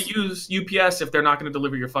is are you that's- going to use UPS if they're not going to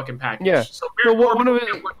deliver your fucking package? Yeah. So No, Baron one Corbin of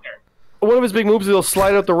his- can't work there. One of his big moves is he'll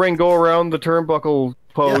slide out the ring, go around the turnbuckle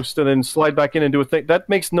post, and then slide back in and do a thing. That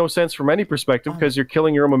makes no sense from any perspective because you're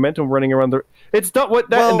killing your own momentum running around the. It's not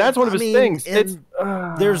what that, Well, and that's one of I his mean, things. and It's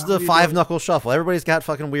there's the 5-knuckle shuffle. Everybody's got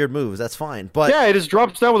fucking weird moves. That's fine. But yeah, it just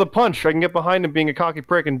drops down with a punch. I can get behind him being a cocky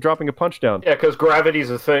prick and dropping a punch down. Yeah, because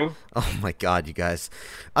gravity's a thing. oh my god, you guys.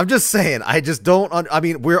 I'm just saying, I just don't I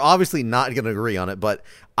mean, we're obviously not going to agree on it, but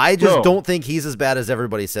I just No. don't think he's as bad as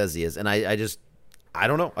everybody says he is. And I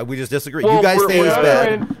don't know. We just disagree. Well, you guys we're think he's not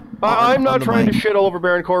bad. I'm on not the trying mic. to shit all over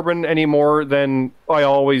Baron Corbin any more than I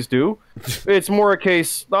always do. It's more a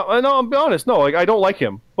case. No, I'll be honest. No, like I don't like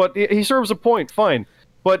him, but he serves a point. Fine,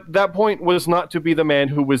 but that point was not to be the man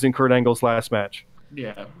who was in Kurt Angle's last match.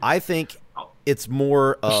 Yeah. I think it's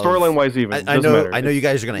more of Storyline-wise, even I doesn't matter. know you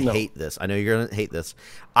guys are going to No. hate this. I know you're going to hate this.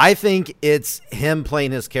 I think it's him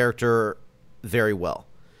playing his character very well.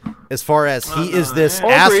 As far as he is this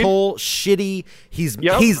Agreed. asshole, shitty, he's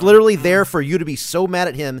literally there for you to be so mad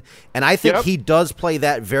at him, and I think Yep. he does play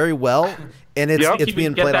that very well, and it's Yep. it's He being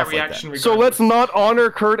would get played that off like that. reaction So let's not honor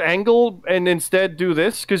Kurt Angle and instead do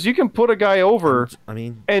this because you can put a guy over I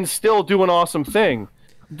mean, and still do an awesome thing.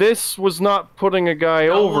 This was not putting a guy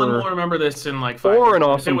No one over. will remember this in like 5 Or years. an If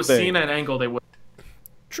awesome it was thing. Cena and Angle, they would.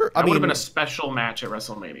 true. That I would have mean, been a special match at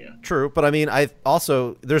WrestleMania. true, but I mean, I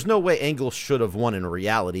also there's no way Angle should have won in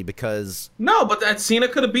reality because No, but that Cena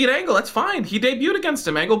could have beat Angle. That's fine. He debuted against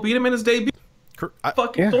him. Angle beat him in his debut.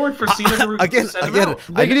 Fucking sword for Cena to again, send him again, out.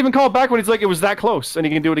 They can even call it back when he's like, it was that close, and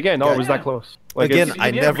he can do it again. Oh, it was Yeah. that close. Like, Again, it's, I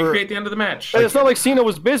Yeah, never- recreate the end of the match. and it's not like Cena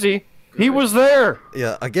was busy. He was there.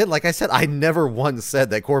 yeah, again, like I said, I never once said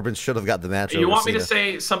that Corbin should have got the match. You over want me to Cena.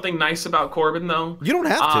 say something nice about Corbin, though? You don't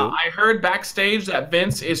have to. I heard backstage that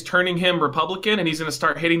Vince is turning him Republican, and he's going to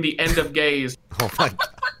start hitting the end of gays. Oh my god.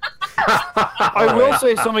 I will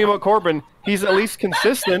say something about Corbin. He's at least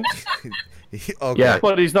consistent, Okay. Yeah.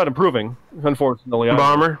 but he's not improving, unfortunately.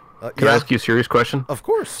 Bomber, can I yeah. ask you a serious question? Of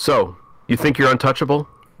course. So, you think you're untouchable?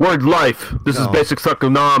 Word life, this is No. basic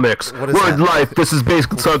succonomics. What is Word that? life, this is basic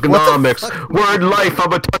succonomics. Word life,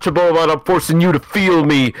 I'm untouchable, but I'm forcing you to feel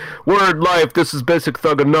me. Word life, this is basic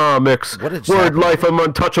thugonomics. What did Word Jack- life, I'm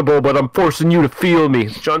untouchable, but I'm forcing you to feel me.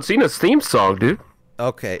 It's John Cena's theme song, dude.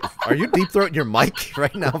 Okay. Are you deep throating your mic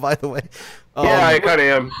right now, by the way? Yeah, I kind of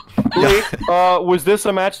am. Lee, was this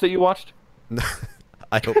a match that you watched?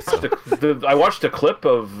 I hope so. I watched a clip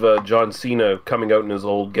of John Cena coming out in his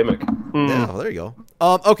old gimmick. Yeah, well, there you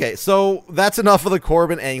go. Okay, so that's enough of the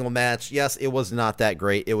Corbin Angle match. Yes, it was not that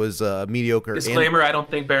great. It was mediocre. Disclaimer, I don't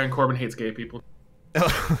think Baron Corbin hates gay people.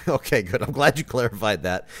 Okay, good. I'm glad you clarified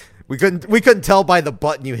that. We couldn't tell by the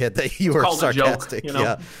button you hit that you were sarcastic. Joke, you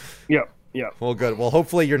know? Yeah. Well, good. Well,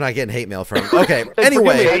 hopefully you're not getting hate mail from him. Okay. And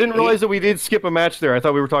Anyway, forgive me, I didn't realize that we did skip a match there. I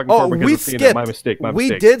thought we were talking. we because of skipped. Cena. My mistake.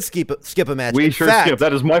 We did skip a match. We in sure fact, skipped.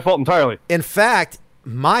 That is my fault entirely. In fact,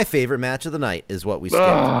 my favorite match of the night is what we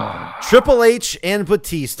skipped. Triple H and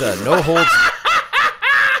Batista. No holds.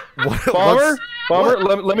 Bomber,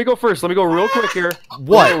 let me go first. Let me go real quick here.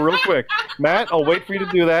 What? Let me go real quick. Matt, I'll wait for you to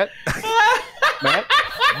do that. Matt?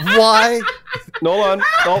 Why? No, hold on.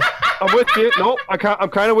 No, I'm with you. No, I'm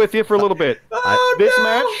kind of with you for a little bit. This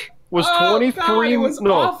match was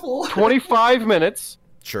 25 minutes.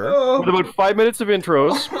 Sure. With about 5 minutes of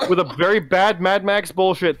intros, with a very bad Mad Max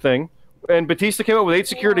bullshit thing. And Batista came out with 8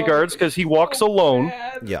 security guards because he walks alone.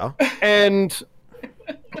 Yeah. And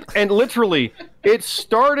literally, it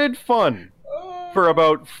started fun for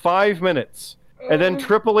about 5 minutes. And then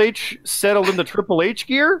Triple H settled into Triple H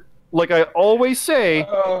gear, like I always say,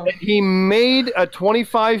 and he made a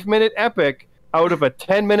 25-minute epic out of a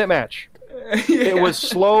 10-minute match. It was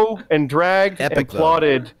slow and dragged and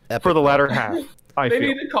plotted for the latter half. They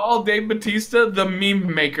need to call Dave Batista the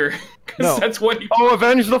meme maker. No. That's what he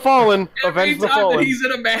Avenge the Fallen. Every time that he's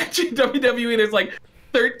in a match in WWE, there's like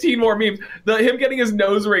 13 more memes. Him getting his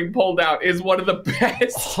nose ring pulled out is one of the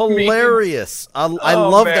best. Hilarious. I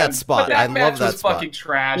love that spot. But I love that spot. Fucking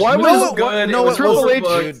trash. Why was was good? No, it was Triple H.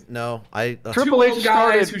 Dude, no, Triple H guys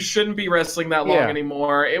started who shouldn't be wrestling that long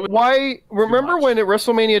anymore. It was Why? Remember when at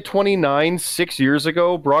WrestleMania 29, 6 years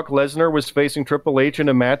ago, Brock Lesnar was facing Triple H in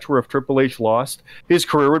a match where if Triple H lost, his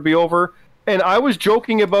career would be over? And I was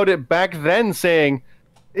joking about it back then, saying,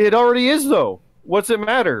 it already is, though. What's it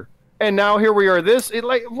matter? And now here we are.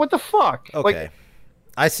 What the fuck? Okay,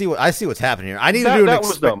 I see what's happening here. I need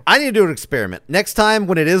to do an experiment next time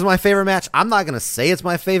when it is my favorite match. I'm not gonna say it's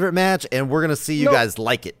my favorite match, and we're gonna see you guys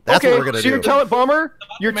like it. That's what we're gonna do.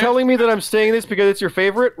 You're telling me that I'm saying this because it's your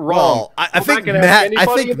favorite? Wrong. Well, I think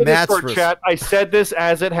Matt's chat. I said this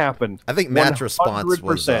as it happened. I think Matt's response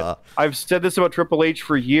was. I've said this about Triple H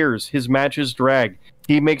for years. His matches drag.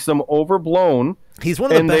 He makes them overblown. He's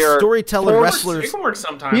one of the best storytelling wrestlers. It can work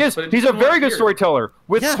sometimes. He is. He's a very good storyteller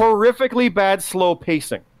with horrifically bad slow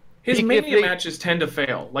pacing. His Mania matches tend to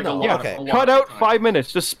fail. Like a lot. Cut out 5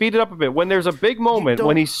 minutes. Just speed it up a bit. When there's a big moment,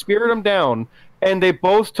 when he speared him down, and they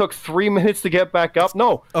both took 3 minutes to get back up.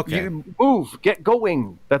 No. Okay. You move. Get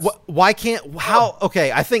going. That's why can't how?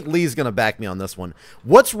 Okay, I think Lee's gonna back me on this one.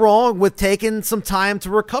 What's wrong with taking some time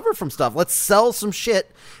to recover from stuff? Let's sell some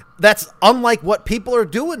shit. That's unlike what people are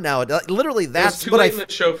doing now. Literally, that's too late in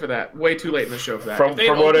the show for that. Way too late in the show for that. From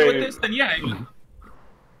what I this, then yeah.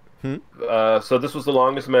 So this was the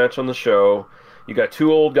longest match on the show. You got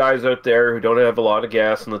 2 old guys out there who don't have a lot of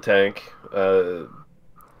gas in the tank,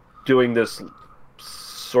 doing this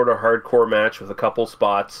sort of hardcore match with a couple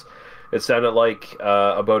spots. It sounded like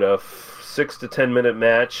about a 6 to 10 minute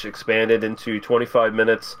match expanded into 25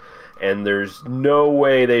 minutes. And there's no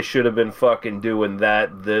way they should have been fucking doing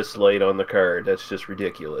that this late on the card. That's just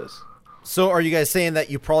ridiculous. So are you guys saying that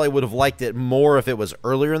you probably would have liked it more if it was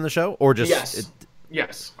earlier in the show? Or just...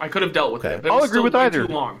 Yes. I could have dealt with it. But I'll agree with either.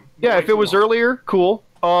 Too long. Yeah, if it was earlier, cool.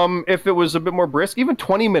 If it was a bit more brisk, even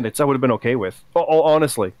 20 minutes I would have been okay with.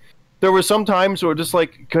 Honestly. There were some times where just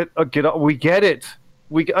like, get up, we get it.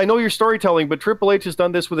 I know you're storytelling, but Triple H has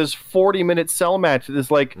done this with his 40-minute cell match. It's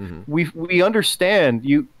like, we understand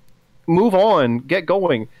you... Move on, get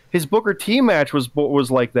going. His Booker T match was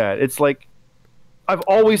like that. It's like I've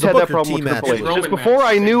always had that problem with Triple H. Just before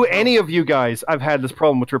I knew any of you guys, I've had this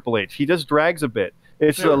problem with Triple H. He just drags a bit.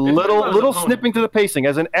 It's a little snipping to the pacing.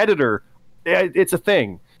 As an editor, it's a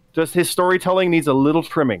thing. Just his storytelling needs a little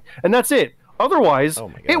trimming, and that's it. Otherwise,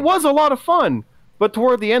 it was a lot of fun. But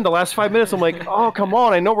toward the end, the last 5 minutes, I'm like, oh, come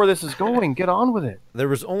on, I know where this is going. Get on with it. There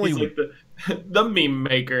was only... He's like the meme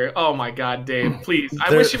maker. Oh, my God, Dave, please.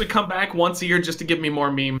 I wish he would come back once a year just to give me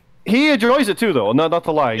more memes. He enjoys it, too, though. Not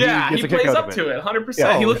to lie. Yeah, he plays up to it, 100%.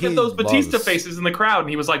 Yeah. He looked at those Batista faces in the crowd,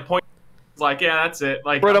 and he was like, pointing. Like, yeah, that's it.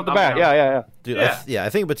 Like right off the bat, yeah. Dude, I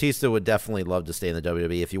think Batista would definitely love to stay in the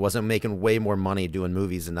WWE if he wasn't making way more money doing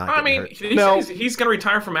movies and not getting hurt. He's going to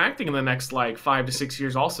retire from acting in the next, 5 to 6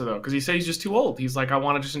 years also, though, because he said he's just too old. He's like, I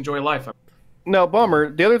want to just enjoy life. Now,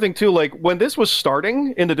 Bomber, the other thing too, like when this was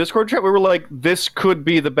starting in the Discord chat, we were like, this could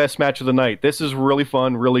be the best match of the night. This is really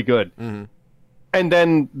fun, really good. Mm-hmm. And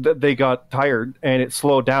then they got tired and it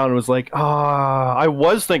slowed down and was like, I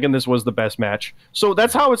was thinking this was the best match. So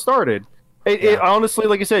that's how it started. It honestly,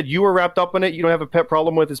 like I said, you were wrapped up in it. You don't have a pet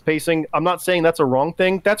problem with his pacing. I'm not saying that's a wrong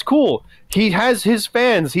thing. That's cool. He has his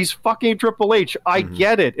fans. He's fucking Triple H. I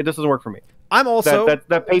get it. It just doesn't work for me. I'm also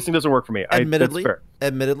that pacing doesn't work for me.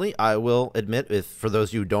 Admittedly, I will admit, if for those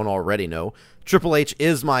of you who don't already know, Triple H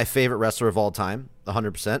is my favorite wrestler of all time,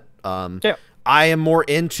 100%. Yeah. I am more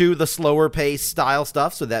into the slower pace style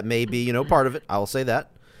stuff, so that may be part of it. I will say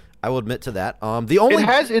that. I will admit to that. It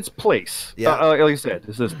has its place. Yeah, like I said,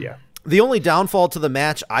 The only downfall to the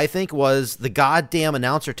match, I think, was the goddamn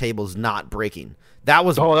announcer tables not breaking. That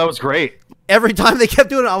was great. Every time they kept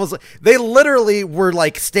doing it, I was like, they literally were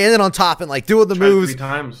like standing on top and like doing the moves 3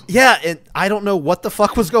 times. Yeah, and I don't know what the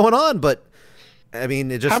fuck was going on, but I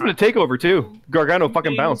mean, it just happened to TakeOver too. Gargano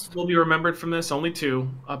fucking bounced. Will be remembered from this. Only 2.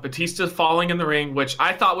 Batista falling in the ring, which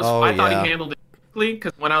I thought he handled it quickly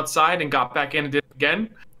because went outside and got back in and did it again.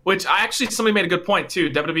 Which somebody made a good point too.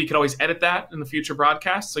 WWE could always edit that in the future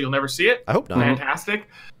broadcast, so you'll never see it. I hope not. Fantastic.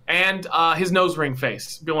 And his nose ring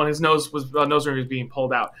face, when his nose ring was being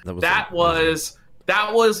pulled out. That was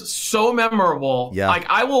so memorable. Yeah. Like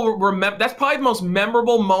I will remember. That's probably the most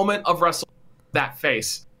memorable moment of WrestleMania. That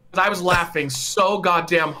face. I was laughing so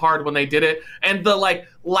goddamn hard when they did it, and the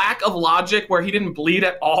lack of logic where he didn't bleed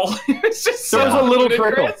at all. It's just there was a little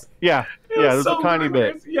ludicrous. trickle. Yeah, there's so a tiny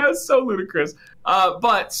ludicrous. bit. Yeah, it's so ludicrous.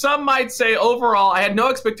 But some might say overall, I had no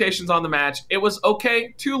expectations on the match. It was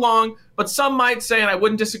okay, too long. But some might say, and I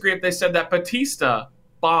wouldn't disagree if they said that Batista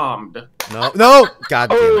bombed. No, god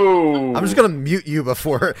damn it. I'm just gonna mute you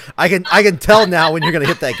before I can tell now when you're gonna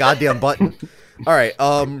hit that goddamn button. All right.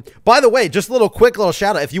 By the way, just a quick little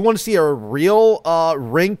shout out. If you want to see a real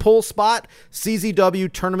ring pull spot,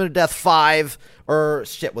 CZW Tournament of Death 5 or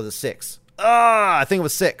shit, was it 6? I think it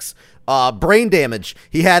was 6. Brain damage.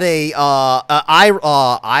 He had a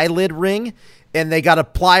eyelid ring, and they got a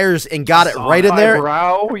pliers and got it right in there.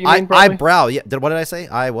 Eyebrow. You mean probably? Eyebrow. Yeah. What did I say?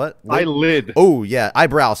 Eyelid. Oh yeah,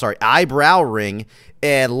 eyebrow. Sorry, eyebrow ring.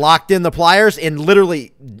 And locked in the pliers, and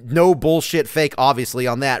literally no bullshit fake, obviously,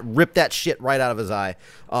 on that. Ripped that shit right out of his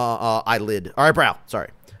eyelid. Or eyebrow, sorry.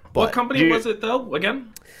 But, what company was it, though,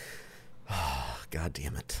 again? God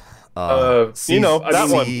damn it. that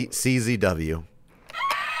one. CZW.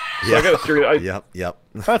 So I got a serious. Yep.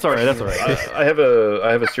 That's all right. I have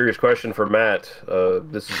a serious question for Matt.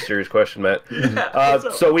 This is a serious question, Matt.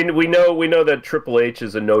 So we know that Triple H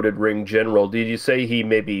is a noted ring general. Did you say he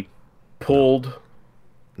maybe pulled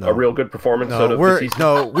a real good performance out of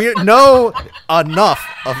Batista? We know enough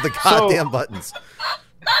of the goddamn buttons.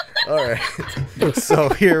 All right. So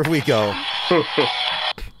here we go.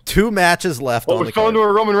 2 matches left on the card. We're going to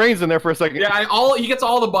a Roman Reigns in there for a second. Yeah, he gets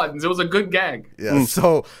all the buttons. It was a good gag. Yeah,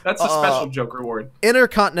 so that's a special joke reward.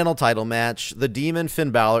 Intercontinental title match, the Demon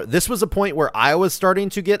Finn Balor. This was a point where I was starting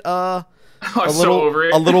to get a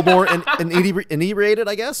little more inebriated,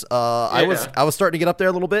 I guess. I was starting to get up there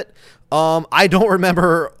a little bit. I don't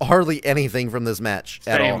remember hardly anything from this match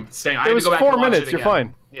at all. Same. It was 4 minutes. You're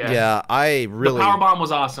fine. Yeah, I really. The powerbomb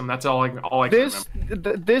was awesome. That's all I can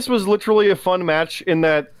remember. This was literally a fun match in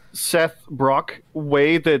that Seth Brock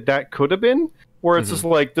way that could have been, where it's just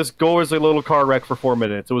like this go as a little car wreck for 4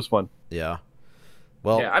 minutes. It was fun. Yeah.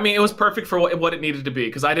 Well, yeah, I mean, it was perfect for what it needed to be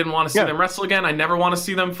because I didn't want to see them wrestle again. I never want to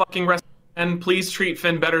see them fucking wrestle. And please treat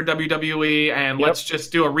Finn better, WWE, and let's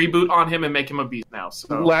just do a reboot on him and make him a beast now.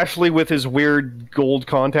 So Lashley with his weird gold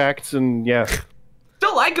contacts, and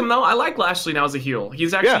still like him though. I like Lashley now as a heel.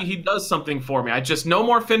 He's actually he does something for me. I just no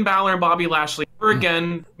more Finn Balor and Bobby Lashley ever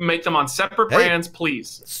again. Make them on separate brands,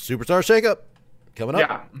 please. Superstar shakeup coming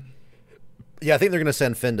up. Yeah, I think they're gonna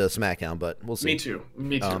send Finn to SmackDown, but we'll see. Me too.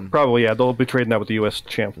 Probably, they'll be trading that with the U.S.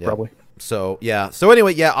 champ, probably. So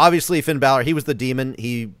anyway, obviously Finn Balor, he was the Demon.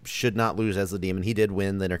 He should not lose as the Demon. He did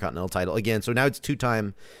win the Intercontinental title again. So now it's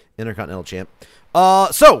 2-time Intercontinental champ.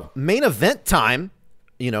 So main event time.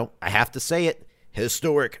 I have to say it.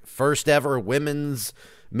 Historic first ever women's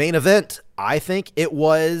main event. I think it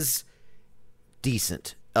was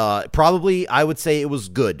decent. Probably I would say it was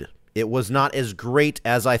good. It was not as great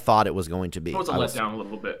as I thought it was going to be. It was a letdown a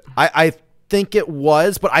little bit. I think it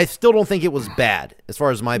was, but I still don't think it was bad as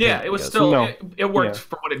far as my opinion. Yeah, it was goes. still it worked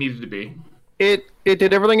for what it needed to be. It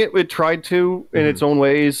did everything it tried to in its own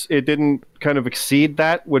ways. It didn't kind of exceed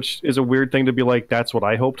that, which is a weird thing to be like, that's what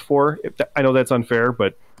I hoped for. I know that's unfair,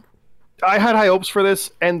 but I had high hopes for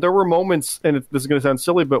this, and there were moments, and this is going to sound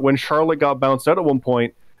silly, but when Charlotte got bounced out at one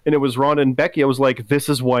point, and it was Ronda and Becky, I was like, this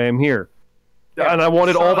is why I'm here. and I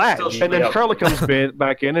wanted all that. Still- And then yeah. Charlotte comes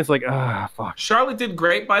back in. It's like, fuck. Charlotte did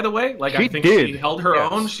great, by the way. Like She I think did. she held her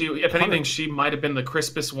Yes. own. If anything, she might have been the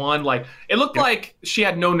crispest one. Like it looked like she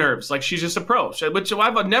had no nerves. Like she's just a pro. Which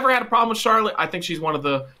I've never had a problem with Charlotte. I think she's one of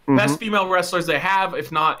the best female wrestlers they have,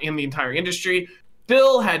 if not in the entire industry.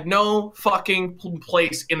 Still had no fucking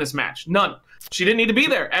place in this match. None. She didn't need to be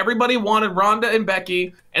there. Everybody wanted Ronda and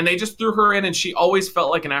Becky, and they just threw her in, and she always felt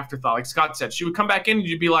like an afterthought. Like Scott said, she would come back in, and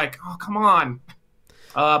you'd be like, oh, come on.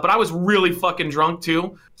 But I was really fucking drunk,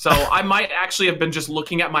 too. So I might actually have been just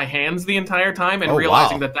looking at my hands the entire time and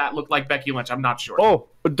realizing that looked like Becky Lynch. I'm not sure. Oh,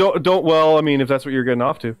 but don't. Well, I mean, if that's what you're getting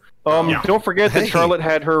off to. Don't forget that Charlotte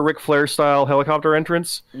had her Ric Flair style helicopter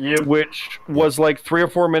entrance, which was like 3 or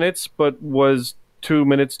 4 minutes, but was 2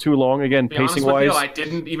 minutes too long. Again, pacing wise, I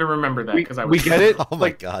didn't even remember that because we get it. Oh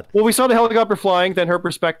my god. Well, we saw the helicopter flying, then her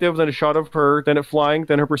perspective, then a shot of her, then it flying,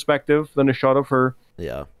 then her perspective, then a shot of her.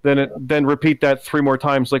 Yeah. Then repeat that 3 more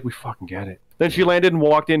times. Like we fucking get it. Then she landed and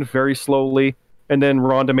walked in very slowly, and then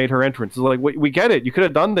Ronda made her entrance. It's like we get it. You could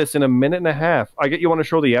have done this in a minute and a half. I get you want to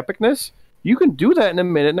show the epicness. You can do that in a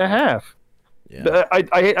minute and a half. Yeah. I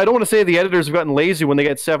don't want to say the editors have gotten lazy when they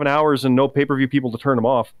get 7 hours and no pay-per-view people to turn them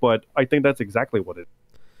off, but I think that's exactly what it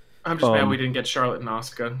is. I'm just mad we didn't get Charlotte and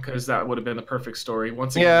Asuka because that would have been the perfect story.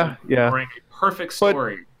 Once again, perfect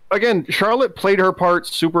story. Again, Charlotte played her part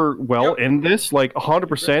super well in this, like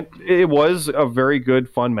 100%. It was a very good,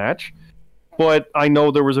 fun match. But I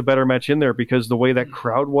know there was a better match in there because the way that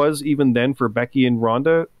crowd was, even then for Becky and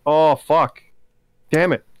Ronda, oh fuck,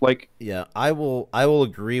 damn it! Like, yeah, I will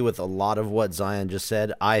agree with a lot of what Zion just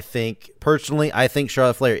said. I think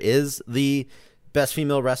Charlotte Flair is the best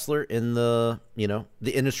female wrestler in the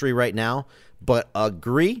industry right now. But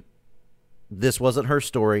agree, this wasn't her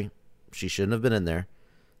story. She shouldn't have been in there.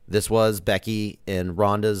 This was Becky and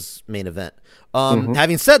Ronda's main event.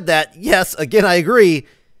 Having said that, yes, again, I agree.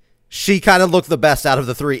 She kind of looked the best out of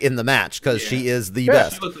the 3 in the match because she is the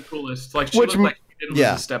best. She looked the coolest. Like she looked like she didn't lose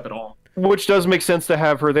a step at all. Which does make sense to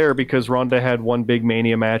have her there because Ronda had one big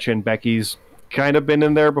Mania match and Becky's kind of been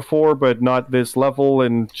in there before, but not this level,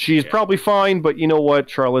 and she's probably fine, but you know what?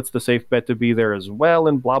 Charlotte's the safe bet to be there as well,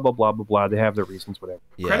 and blah, blah, blah, blah, blah. They have their reasons, whatever.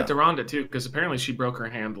 Yeah. Credit to Ronda, too, because apparently she broke her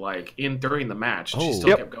hand, like, during the match. She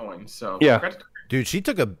still kept going, so credit to her. Dude, she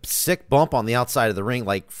took a sick bump on the outside of the ring,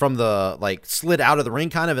 like from the slid out of the ring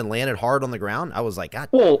kind of and landed hard on the ground. I was like, God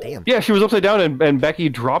damn. Yeah, she was upside down and Becky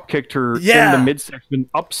drop kicked her in the midsection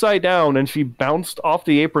upside down and she bounced off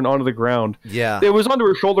the apron onto the ground. Yeah. It was under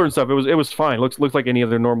her shoulder and stuff. It was fine. Looked like any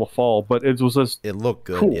other normal fall, but it was just it looked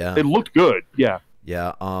good, cool. Yeah. It looked good. Yeah.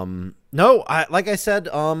 Yeah. No, like I said,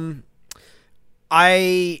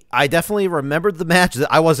 I definitely remembered the match.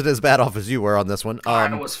 I wasn't as bad off as you were on this one.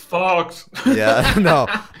 I was fucked. Yeah, no.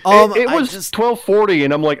 It was 12:40,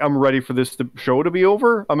 and I'm like, I'm ready for this show to be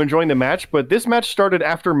over. I'm enjoying the match, but this match started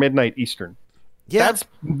after midnight Eastern. Yeah, that's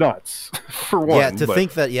nuts. For one, yeah. To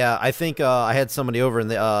think that, I think I had somebody over in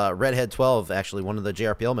the Redhead 12, actually one of the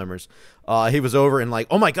JRPL members. He was over and like,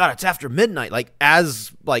 oh my god, it's after midnight. Like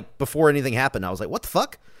before anything happened, I was like, what the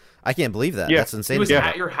fuck? I can't believe that. Yeah. That's insane. He was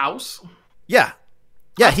at your house. Yeah.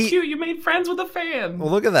 Yeah, How cute! You made friends with a fan.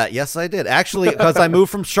 Well, look at that. Yes, I did. Actually, because I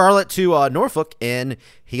moved from Charlotte to Norfolk, and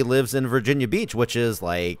he lives in Virginia Beach, which is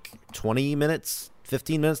like 20 minutes,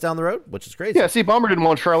 15 minutes down the road, which is crazy. Yeah, see, Bomber didn't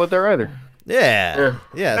want Charlotte there either. Yeah.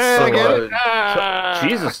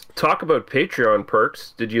 Jesus, talk about Patreon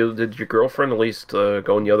perks. Did your girlfriend at least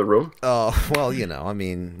go in the other room? Oh, well, I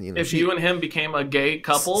mean, if you and him became a gay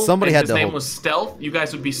couple, somebody and had his to name hold... was Stealth, you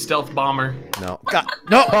guys would be Stealth Bomber. No, God,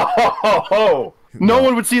 no. No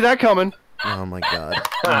one would see that coming. Oh my God!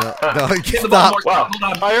 No, stop! Wow.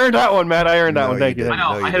 I earned that one, Matt. I earned that one. Thank you. I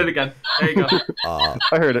know. I hit it again. There you go. I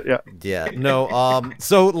heard it. Yeah. Yeah. No.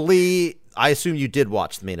 So Lee, I assume you did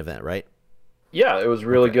watch the main event, right? Yeah, it was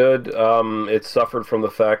really good. It suffered from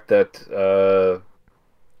the fact that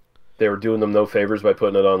they were doing them no favors by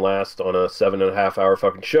putting it on last on a 7.5-hour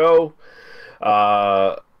fucking show.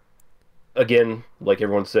 Again, like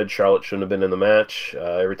everyone said, Charlotte shouldn't have been in the match.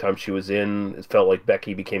 Every time she was in, it felt like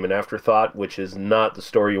Becky became an afterthought, which is not the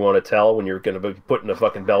story you want to tell when you're going to be putting a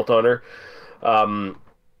fucking belt on her.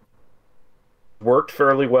 Worked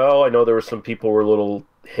fairly well. I know there were some people who were a little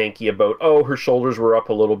hanky about, her shoulders were up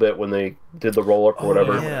a little bit when they did the roll-up or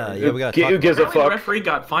whatever. Yeah, we got Who gives a fuck? The referee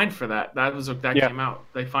got fined for that. That came out.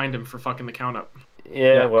 They fined him for fucking the count up.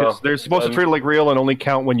 Yeah, well. They're supposed to treat it like real and only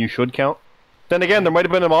count when you should count. Then again, there might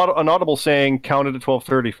have been an audible saying, count it at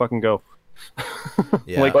 12:30, fucking go.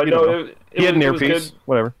 Yeah. But no, he had an earpiece,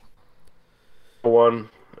 whatever. One,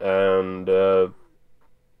 and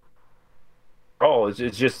Oh,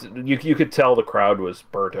 it's just you could tell the crowd was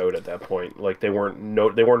burnt out at that point. Like they weren't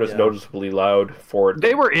as noticeably loud for it.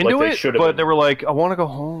 They were into like it, they but they were like, "I want to go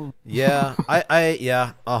home." Yeah,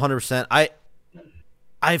 yeah, 100%.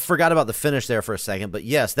 I forgot about the finish there for a second, but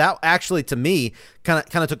yes, that actually to me kind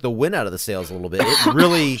of took the wind out of the sails a little bit. It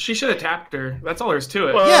really. She should have tapped her. That's all there is to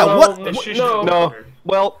it. Yeah, what? No.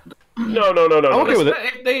 Well, no. I'm okay with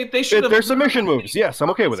it. They should have. Their submission moves. Yes,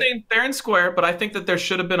 I'm okay with it. Fair and square, but I think that there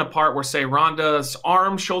should have been a part where, say, Ronda's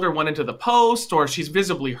shoulder went into the post, or she's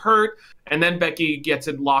visibly hurt, and then Becky gets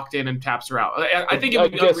it locked in and taps her out. I think it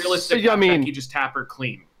would be unrealistic to have Becky just tap her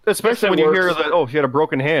clean. Especially when you hear that, she had a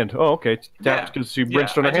broken hand. Oh, okay. Tapped because she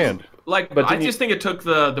wrenched on her hand. I just think it took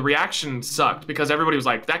the reaction sucked because everybody was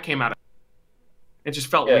like, that came out of... It just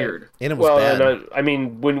felt weird. And it was bad. And I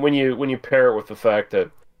mean, when you pair it with the fact that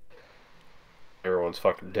everyone's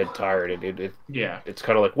fucking dead tired, it's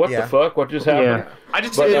kind of like, what the fuck? What just happened? Yeah. I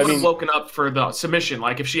just think they would have woken up for the submission.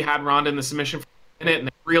 Like, if she had Ronda in the submission for a minute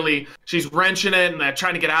and she's wrenching it and they're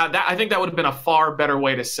trying to get out, I think that would have been a far better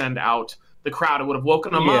way to send out the crowd. It would have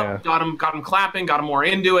woken them up, got them clapping, got them more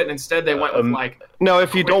into it, and instead they went with No,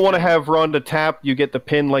 if you don't want to have Ronda tap, you get the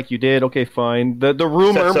pin like you did. Okay, fine. The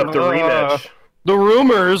rumor, sets up the rematch. The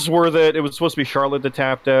rumors were that it was supposed to be Charlotte that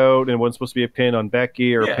tapped out, and it wasn't supposed to be a pin on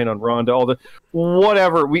Becky or a pin on Ronda. All the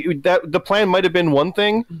whatever. The plan might have been one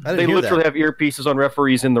thing. They literally have earpieces on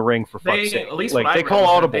referees in the ring for fuck's sake. At least like they call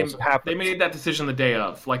audibles. They made that decision the day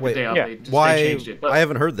of, the day of. Yeah. They changed it. I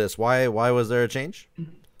haven't heard this. Why was there a change?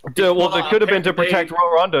 Well, it could have been to protect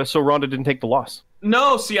Ronda, so Ronda didn't take the loss.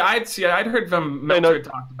 No, I'd heard from Meltzer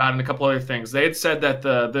talked about it and a couple other things. They had said that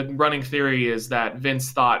the running theory is that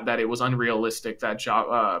Vince thought that it was unrealistic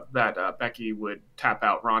that Becky would tap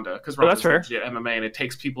out Ronda because Ronda's legit MMA and it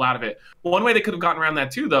takes people out of it. One way they could have gotten around that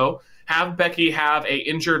too, though, have Becky have a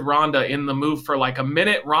injured Ronda in the move for like a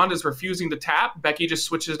minute. Ronda's refusing to tap. Becky just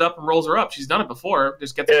switches it up and rolls her up. She's done it before.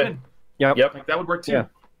 Just gets it in. Yep. Like, that would work too. Yeah.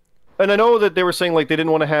 And I know that they were saying like they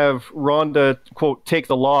didn't want to have Ronda, quote, take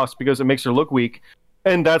the loss because it makes her look weak.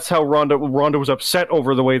 And that's how Ronda was upset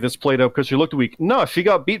over the way this played out because she looked weak. No, she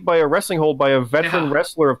got beat by a wrestling hold by a veteran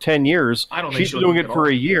wrestler of 10 years. I don't think she's doing it for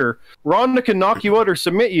a year. Ronda can knock you out or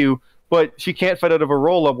submit you, but she can't fight out of a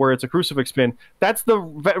roll-up where it's a crucifix pin. That's the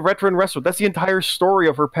veteran wrestler. That's the entire story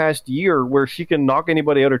of her past year where she can knock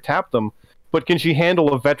anybody out or tap them, but can she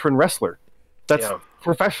handle a veteran wrestler? That's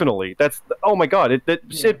professionally. That's oh my god!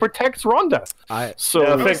 It protects Ronda. I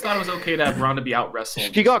thought it was okay to have Ronda be out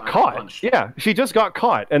wrestled. She got caught. Punched. Yeah, she just got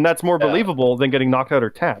caught, and that's more believable than getting knocked out or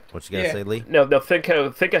tapped. What you gotta say, Lee? Now think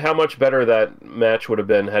of how much better that match would have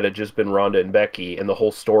been had it just been Ronda and Becky, and the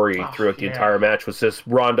whole story throughout the entire match was just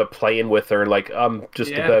Ronda playing with her, like I'm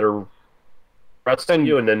just a better wrestler than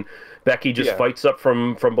you, and then Becky just fights up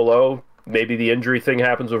from below. Maybe the injury thing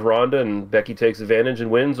happens with Ronda, and Becky takes advantage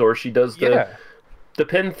and wins, or she does the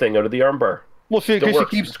pin thing out of the armbar. Well, she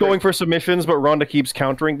keeps going for submissions, but Ronda keeps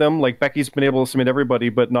countering them. Like, Becky's been able to submit everybody,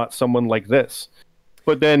 but not someone like this.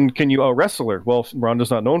 But then, can you out-wrestle her? Well,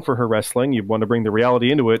 Ronda's not known for her wrestling. You want to bring the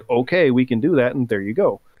reality into it. Okay, we can do that, and there you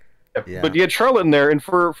go. Yeah. But you had Charlotte in there, and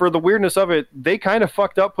for the weirdness of it, they kind of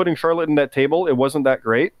fucked up putting Charlotte in that table. It wasn't that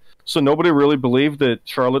great. So nobody really believed that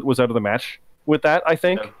Charlotte was out of the match with that, I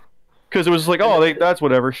think. Because it was like, that's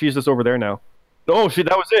whatever. She's just over there now. Oh,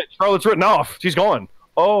 that was it. Charlotte's written off. She's gone.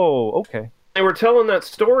 Oh, okay. They were telling that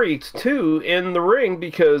story, too, in the ring,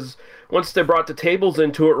 because once they brought the tables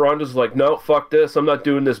into it, Ronda's like, no, fuck this. I'm not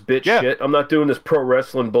doing this bitch shit. I'm not doing this pro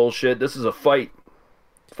wrestling bullshit. This is a fight.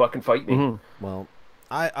 Fucking fight me. Mm-hmm. Well,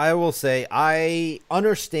 I will say, I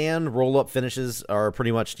understand roll-up finishes are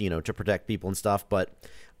pretty much, to protect people and stuff, but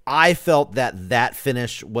I felt that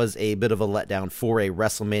finish was a bit of a letdown for a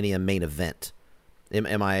WrestleMania main event.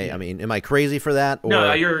 Am I crazy for that? Or...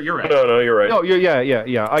 No, you're right. No, you're right. No,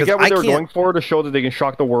 yeah. I get what they were going for to show that they can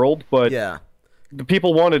shock the world, but the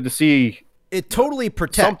people wanted to see it totally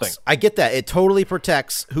protects something. I get that. It totally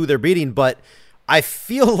protects who they're beating, but I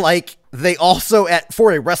feel like they also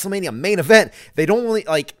for a WrestleMania main event, they don't really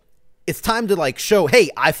it's time to show, hey,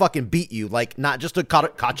 I fucking beat you. Not just a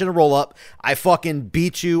caught you in a roll up. I fucking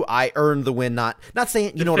beat you. I earned the win. Not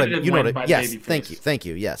saying yes. Thank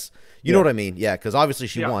you. Yes. You know what I mean? Yeah, because obviously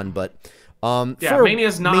she won, but Mania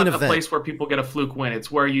is not a place where people get a fluke win. It's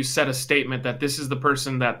where you set a statement that this is the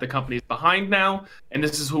person that the company's behind now, and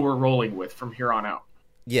this is who we're rolling with from here on out.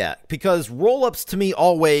 Yeah, because roll-ups to me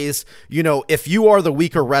always, if you are the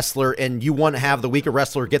weaker wrestler and you want to have the weaker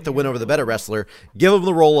wrestler get the win over the better wrestler, give them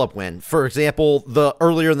the roll-up win. For example,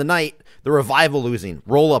 earlier in the night, the Revival losing,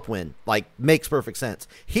 roll-up win, makes perfect sense.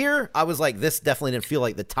 Here, I was like, this definitely didn't feel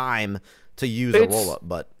like the time to use a roll-up,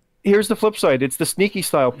 but... here's the flip side. It's the sneaky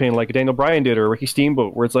style pin like Daniel Bryan did or Ricky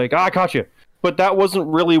Steamboat, where it's like, I caught you. But that wasn't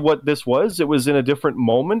really what this was. It was in a different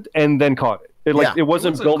moment and then caught it. It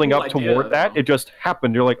wasn't building up toward that. It just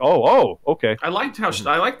happened. You're like, oh, okay. I liked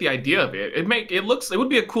I liked the idea of it. It would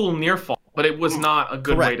be a cool near fall, but it was not a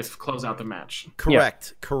good way to close out the match.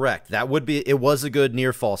 Correct. That would be. It was a good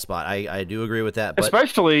near fall spot. I do agree with that. But...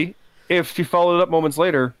 especially if she followed it up moments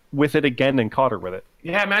later with it again and caught her with it.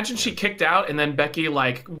 Yeah, imagine she kicked out and then Becky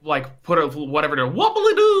like put her whatever to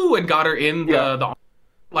wobbly doo and got her in the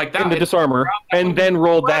like that in the disarmer and then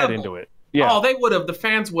rolled that into it. Yeah. Oh, they would have. The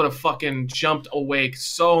fans would have fucking jumped awake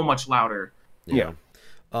so much louder. Yeah.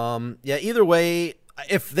 Either way,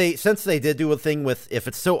 since they did do a thing with, if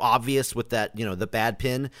it's so obvious with that, the bad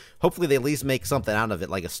pin, hopefully they at least make something out of it,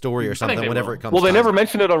 like a story or something whenever it comes. Well, they never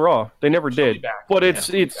mentioned it on Raw. They never did. But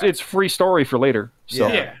it's free story for later. So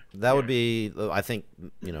that would be, I think,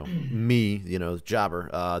 me,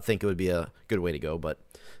 Jobber, think it would be a good way to go. But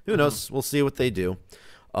who knows? We'll see what they do.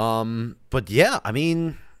 But yeah, I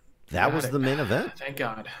mean. That was the main event. Thank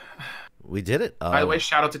God. We did it. By the way,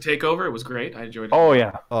 shout out to TakeOver. It was great. I enjoyed it. Oh,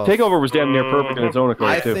 yeah. TakeOver was damn near perfect in its own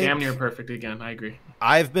accord, too. Damn near perfect again. I agree.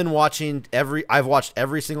 I've watched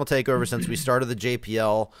every single TakeOver since we started the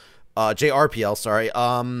JRPL, sorry.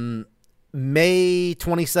 May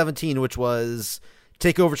 2017, which was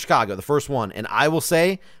TakeOver Chicago, the first one. And I will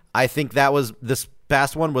say, I think this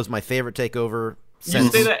past one was my favorite TakeOver since.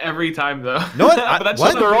 You say that every time, though. No, what?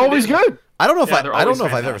 They're always good. I don't know if I've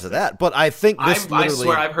ever said that, but I think this I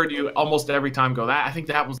swear I've heard you almost every time go that. I think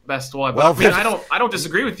that was the best one. Well, I don't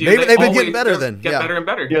disagree with you. Maybe they've been getting better then. Get better and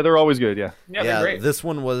better. Yeah, they're always good. Yeah, they're great. This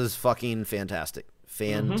one was fucking fantastic.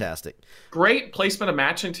 Fantastic. Great placement of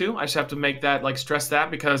matching too. I just have to make that stress that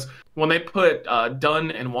because when they put Dunn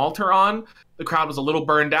and Walter on, the crowd was a little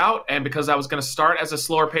burned out, and because I was going to start as a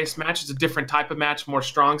slower paced match, it's a different type of match, more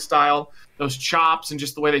strong style. Those chops and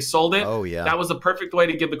just the way they sold it. Oh yeah, that was the perfect way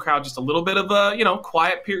to give the crowd just a little bit of a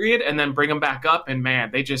quiet period, and then bring them back up. And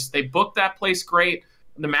man, they booked that place great.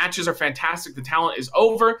 The matches are fantastic. The talent is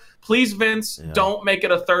over. Please, Vince, don't make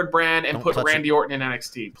it a third brand and put Randy Orton in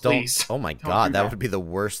NXT. Please. Oh my God, that would be the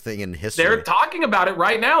worst thing in history. They're talking about it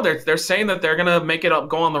right now. They're saying that they're gonna make it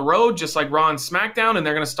go on the road just like Raw and SmackDown, and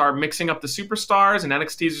they're gonna start mixing up the superstars, and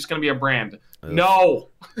NXT is just gonna be a brand. Ugh. No,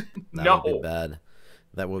 that would be bad.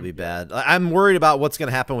 That would be bad. I'm worried about what's going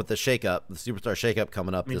to happen with the shakeup, the superstar shakeup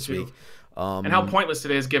coming up this week. And how pointless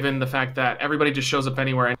it is given the fact that everybody just shows up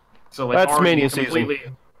anywhere. So that's Mania season.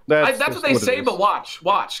 That's what they say, but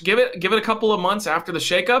watch. Give it a couple of months after the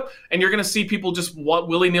shakeup, and you're going to see people just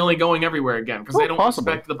willy-nilly going everywhere again because they don't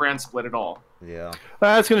respect the brand split at all. Yeah.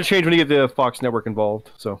 That's going to change when you get the Fox Network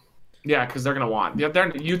involved. So. Yeah, because they're going to want.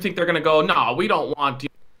 You think they're going to go, no, we don't want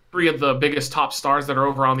three of the biggest top stars that are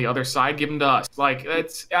over on the other side, give them to us. I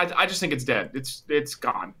just think it's dead. It's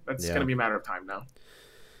gone. That's going to be a matter of time now.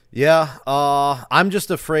 Yeah, I'm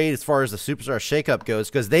just afraid as far as the superstar shakeup goes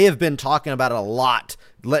because they have been talking about it a lot,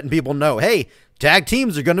 letting people know, hey, tag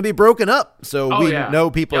teams are going to be broken up. So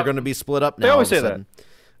know people are going to be split up now. They always say that.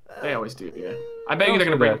 They always do, yeah. I bet you they're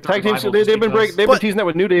going to break tag teams. They've been teasing that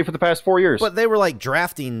with New Day for the past 4 years. But they were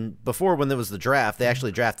drafting before when there was the draft. They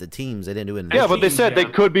actually drafted teams. They didn't do it. Yeah, but they said they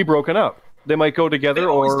could be broken up. They might go together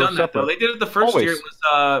or done separate. That, though. They did it the first year. It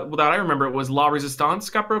was without I remember it was La Resistance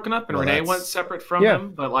got broken up and Renee went separate from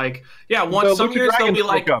them. But some years they'll be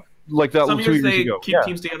like that. Some 2 years years they ago. keep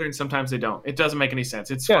teams together and sometimes they don't. It doesn't make any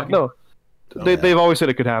sense. It's They've always said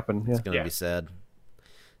it could happen. Yeah. It's gonna be sad.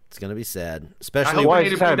 It's going to be sad. Especially why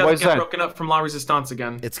is it sad? Why is get broken up from La Resistance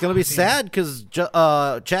again. It's going to be sad because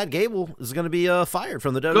Chad Gable is going to be fired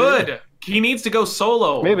from the WWE. Good. He needs to go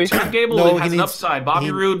solo. Maybe. Chad Gable has an upside.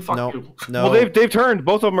 Bobby Roode, fuck you. No. Well, they've turned.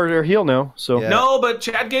 Both of them are heel now. So No, but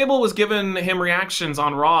Chad Gable was giving him reactions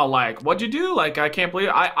on Raw like, what'd you do? I can't believe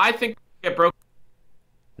it. I think get broken.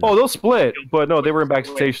 Oh, they'll split. But no, they were in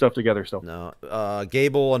backstage stuff together. So No.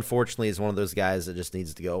 Gable, unfortunately, is one of those guys that just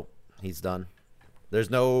needs to go. He's done.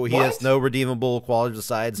 He has no redeemable qualities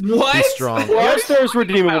besides he's strong. Yes, there's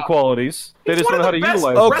redeemable qualities. They just don't know how to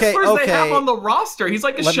utilize them. Wrestlers they have on the roster. He's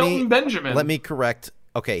like a Shelton Benjamin. Let me correct.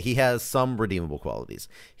 Okay, he has some redeemable qualities.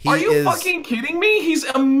 Are you fucking kidding me? He's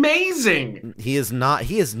amazing. He is not.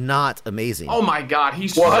 He is not amazing. Oh my God,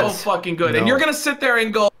 he's so fucking good. No. And you're gonna sit there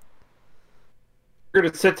and go. You're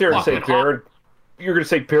gonna sit there and say Baron. You're gonna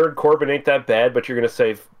say Baron Corbin ain't that bad, but you're gonna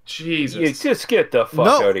say. Jesus. Just get the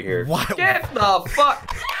fuck out of here. Get the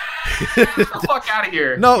fuck. Get the fuck out of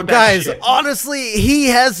here. No, guys, honestly, he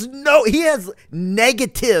has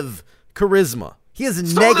negative charisma. He is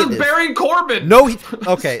So negative. does Baron Corbin. No,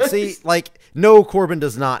 okay. See, like, no, Corbin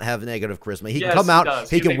does not have negative charisma. He Yes, can come he out. does.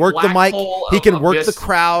 He He's can a work the black mic. hole He of can work the abyss.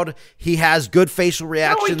 crowd. He has good facial No, he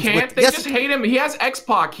reactions. can't. They just hate him. He has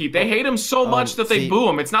X-Pac heat. They hate him so much that they see- boo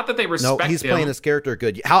him. It's not that they No, respect he's him. playing his character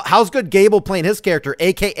good. How's good Gable playing his character,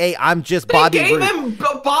 a.k.a. I'm just They Bobby gave Roode? him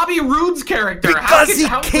Bobby Roode's character. Because he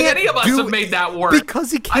how could can't any of us do- have made that work?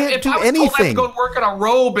 because he can't if do I was told I have anything. to go work in a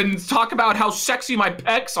robe and talk about how sexy my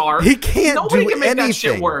pecs are. He can't Nobody do can make anything. that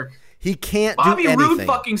shit work. He can't Bobby do anything. Roode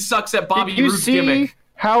fucking sucks at Bobby Did you Roode's see gimmick.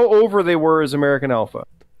 how over they were as American Alpha?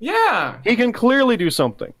 Yeah. He can clearly do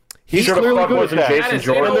something. He's Sure the clearly fuck good at wasn't that. Jason That is,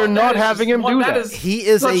 Jordan. And they're not having him do that. Is He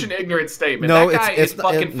is such a- an ignorant statement. No, that guy it's is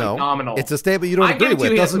fucking no. phenomenal. It's a statement you don't I agree give it to with.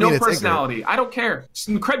 you. He has Doesn't no mean it's ignorant. personality. I don't care.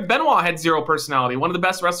 Craig Benoit had zero personality. One of the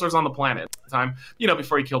best wrestlers on the planet at the time.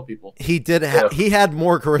 Before he killed people. He did. He had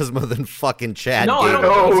more charisma than fucking Chad. No, I Gable.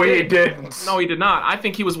 don't think No, he he did. didn't. No, he did not. I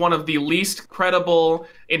think he was one of the least credible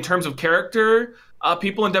in terms of character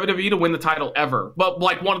people in WWE to win the title ever. But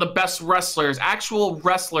like one of the best wrestlers, actual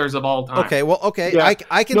wrestlers of all time. Okay, well, okay. Yeah.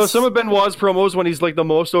 I can. No, some of Benoit's promos when he's like the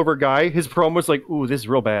most over guy, his promo's like, ooh, this is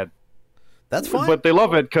real bad. That's fine. But they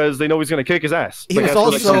love it because they know he's going to kick his ass. He Like, was that's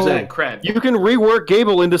what He they also- say. deserves that cred. You can rework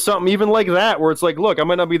Gable into something even like that, where it's like, look, I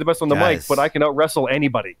might not be the best on the mic, Guys. but I can out wrestle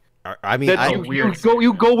anybody. I mean, That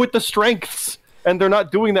you go with the strengths, and they're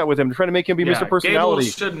not doing that with him. They're trying to make him be Mr. Personality.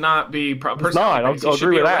 Gable should not be He's not. personality. I'll He should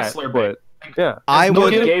agree be with a that. wrestler, But yeah, I No,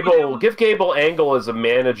 would. Give Gable Angle as a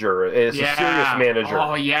manager, as a serious manager.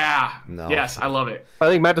 Oh yeah. No. Yes, I love it. I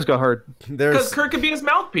think Matt just got hurt. Because There's Kurt could be his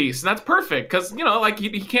mouthpiece, and that's perfect. Because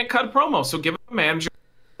he can't cut a promo, so give him a manager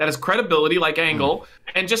that has credibility like Angle,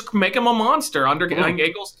 and just make him a monster under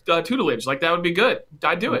Angle's tutelage. Like that would be good.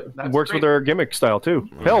 I'd do it. That's Works great. with their gimmick style too.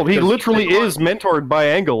 Hell, he literally is mentored by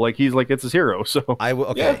Angle. Like he's like it's his hero. So I will.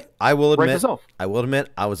 Okay, Yeah. I will Right admit. yourself. I will admit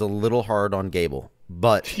I was a little hard on Gable,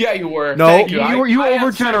 but Yeah, you were. No. Thank you. you I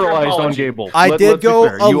accept your overgeneralized on apology. Gable. I Let's did be go.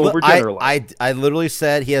 fair. You overgeneralized. I literally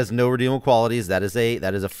said he has no redeemable qualities. That is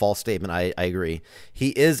a false statement. I agree. He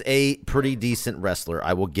is a pretty decent wrestler.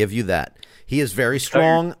 I will give you that. He is very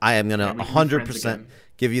strong. I am gonna we can be 100% friends again.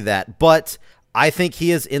 give you that. But I think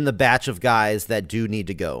he is in the batch of guys that do need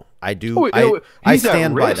to go. I do. Oh, I he's at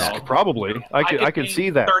stand by risk, that. Probably, I could name see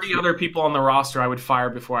that. 30 other people on the roster I would fire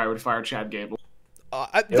before I would fire Chad Gable.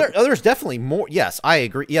 There's definitely more. Yes, I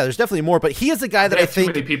agree. Yeah, there's definitely more. But he is a guy that They I have too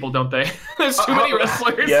think many people, don't they? There's too many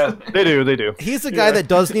wrestlers. Yeah. They do. he's a guy that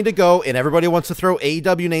does need to go, and everybody wants to throw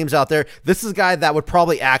AEW names out there. This is a guy that would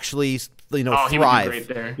probably actually, Oh, he would be thrive. great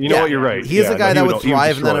there. You know what? You're right. He is a guy that would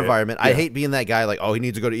thrive in that destroy it. environment. I hate being that guy, like, oh, he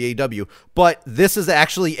needs to go to AEW. But this is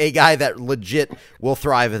actually a guy that legit will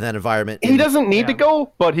thrive in that environment. He doesn't need to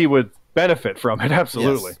go, but he would benefit from it.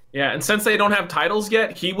 Absolutely. Yes. Yeah, and since they don't have titles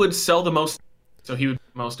yet, he would sell the most, so he would be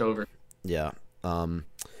the most over. Yeah.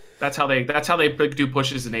 That's how they do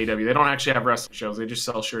pushes in AEW. They don't actually have wrestling shows. They just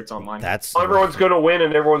sell shirts online. That's Everyone's going to win,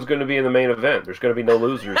 and everyone's going to be in the main event. There's going to be no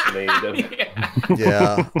losers in AEW.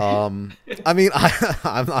 yeah. I mean,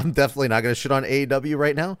 I'm definitely not going to shit on AEW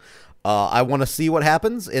right now. I want to see what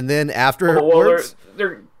happens, and then afterwards.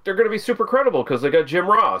 Well, they're going to be super credible because they got Jim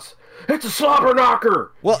Ross. It's a slobber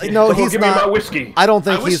knocker. Well, no, he's give not. me my whiskey. I don't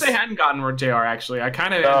I think wish he's. they hadn't gotten rid of JR. Actually, I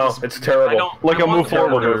kind of. No, it's terrible. Like I a want move them to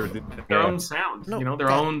forward. have their own sound. No, their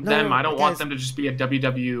guys, own no, them. I don't want guys. them to just be a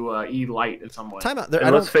WWE light in some way. Time out. There, I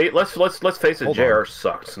And don't. let's face it, Hold JR on.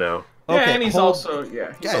 sucks now. Yeah, Okay, and he's hold- also he's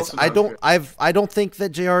Guys, also I not don't. good. I don't think that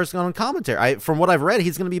JR is on commentary. From what I've read,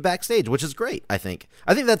 he's going to be backstage, which is great. I think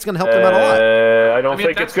that's going to help them out a lot. I don't I mean,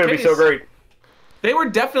 think if it's that's going to the be so case- great. They were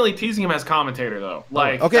definitely teasing him as commentator, though.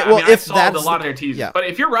 Like, okay, I well, mean, I if saw that's a lot of their teasers. yeah. But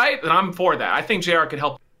if you're right, then I'm for that. I think JR could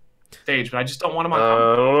help stage, but I just don't want him on I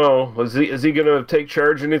commentary. don't know. Is he going to take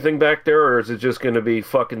charge anything back there, or is it just going to be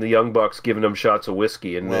fucking the Young Bucks giving them shots of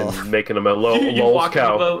whiskey and then making them a You lol's walk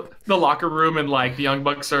cow? into the locker room and like the Young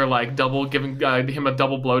Bucks are like giving him a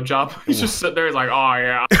double blowjob. He's just sitting there, he's like, oh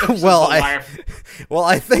yeah. It's just Well, a laugh.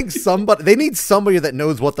 I think they need somebody that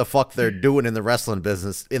knows what the fuck they're doing in the wrestling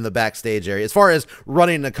business in the backstage area. As far as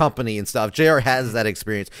running a company and stuff, JR has that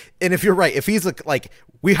experience. And if you're right, if he's like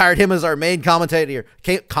we hired him as our main commentator,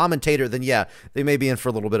 then yeah, they may be in for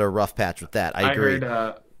a little bit of a rough patch with that. I agree.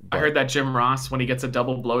 I heard that Jim Ross, when he gets a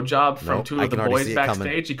double blowjob from Nope, two I of the can already boys see it coming.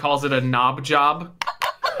 backstage, he calls it a knob job.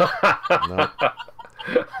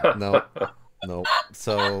 No.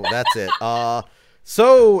 So that's it.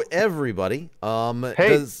 So everybody,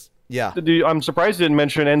 yeah. Dude, I'm surprised you didn't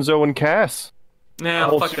mention Enzo and Cass. Nah,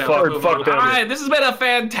 Oh, fuck that. fuck Move on. them. All right, this has been a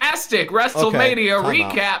fantastic WrestleMania Okay,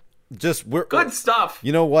 time out. recap. just we're Good stuff.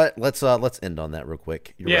 You know what? Let's end on that real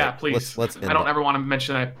quick. You're Yeah, right. please. Let's end I don't on- ever want to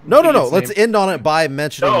mention that. No. Idiot's Let's name. end on it by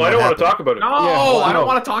mentioning. No, I what don't want to happened. talk about it. No, Yeah, I don't no.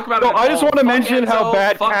 want to talk about it. No, at I just all. want to Fuck mention how Enzo,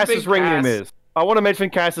 bad fuck Cass's Big ring Cass. name is. I want to mention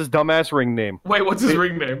Cass's dumbass ring name. Wait, what's his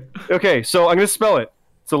ring name? Okay, so I'm going to spell it.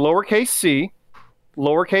 It's a lowercase c,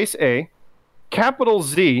 lowercase a, capital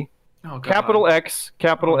Z, Oh, God. capital X,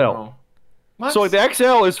 capital L. Oh. What? So like the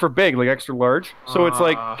XL is for big, like extra large. So it's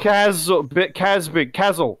like Cazzle.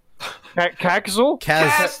 Kaz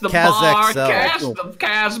Cass the Kaz bar, XL. Cass the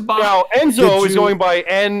Cass bar. Now Enzo Did is you- going by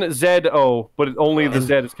NZO, but only the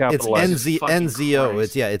Z is It's capitalized. NZO.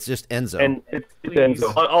 Christ. It's just Enzo. And it's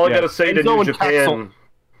Enzo. All I Yeah. gotta say to Enzo New and Japan, Caxel.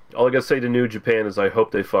 all I gotta say to New Japan is I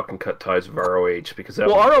hope they fucking cut ties with ROH because that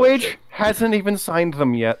Well, was ROH bullshit. hasn't even signed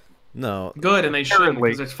them yet. No. Good, and they shouldn't Apparently.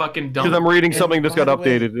 because it's fucking dumb. Because I'm reading something just by got the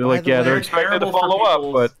way- updated. They're by like, the yeah, way- they're They're expected to terrible for follow up,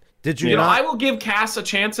 people's- but Did you You know, not? I will give Cass a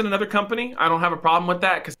chance in another company. I don't have a problem with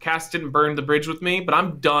that because Cass didn't burn the bridge with me. But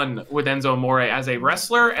I'm done with Enzo Amore as a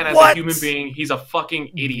wrestler and as What? a human being. He's a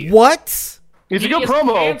fucking idiot. What? he's a He good is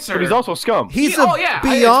promo, cancer. but he's also scum. He's Oh yeah, it's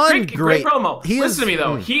beyond great promo. He Listen is, to me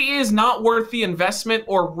though. He is not worth the investment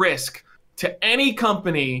or risk to any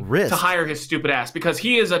company Risk? to hire his stupid ass because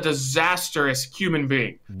he is a disastrous human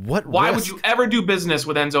being. What? Why risk? would you ever do business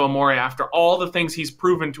with Enzo Amore after all the things he's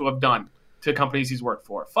proven to have done to companies he's worked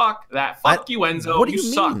for? Fuck that. Fuck you, Enzo. What do you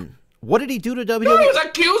suck. mean? What did he do to He WWE? was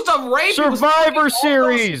accused of rape. He was Survivor fucking all those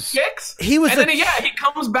Series. chicks. He was and a- then he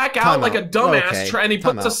comes back out Time like out. a dumbass, Okay. and he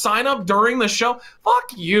Time puts a out. sign up during the show. Fuck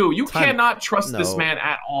you. You Time- cannot trust this No. man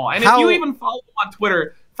at all. And How- if you even follow him on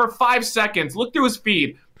Twitter for 5 seconds, look through his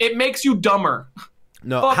feed. It makes you dumber.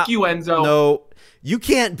 No. Fuck how- you, Enzo. No. You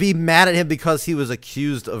can't be mad at him because he was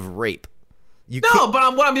accused of rape. You No, can't.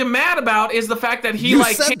 but what I'm mad about is the fact that he You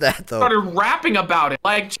like said that, though. started rapping about it.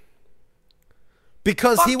 Like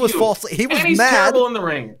Because fuck he was you. falsely. He was and he's mad. terrible in the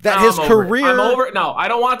ring. that No, his I'm over it. career- I'm over it. No, I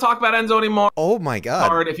don't want to talk about Enzo anymore. Oh my god.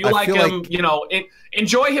 Hard. If you I like feel him, like-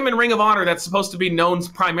 enjoy him in Ring of Honor. That's supposed to be known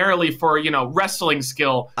primarily for wrestling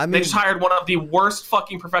skill. I mean- They just hired one of the worst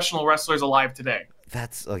fucking professional wrestlers alive today.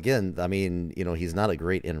 that's again. I mean, he's not a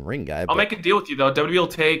great in-ring guy. I'll But, make a deal with you though. WWE will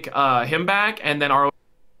take him back, and then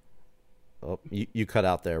oh, you cut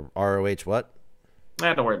out there. ROH what?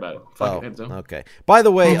 don't worry about it. Fuck it, Enzo. Okay. By the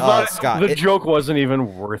way, But Scott. the joke wasn't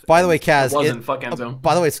even worth it. By the way, Kaz. It wasn't. Fuck Enzo.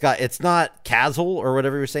 By the way, Scott, it's not Kazle or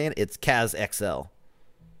whatever you're saying. It's Kaz XL.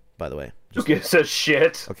 By the way. Who gives a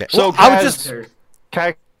shit? Okay. So Well, I was Kaz- just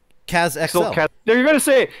Ca- Kaz XL. still Ca- You're gonna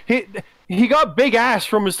say he got big ass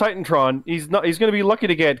from his Titantron. He's gonna be lucky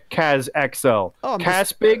to get Kaz XL. Oh, I'm Kaz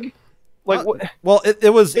just- big. Like what? Well,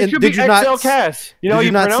 it was. It should did be you not? XL Cass. You know did how you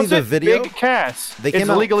you not see pronounce the it? video? Big Cass. They It's came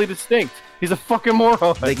out- legally distinct. He's a fucking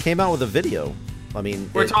moron. They came out with a video. I mean,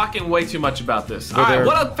 We're talking way too much about this. Well, All right, they're-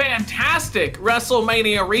 what a fantastic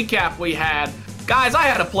WrestleMania recap we had. Guys, I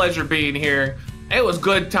had a pleasure being here. It was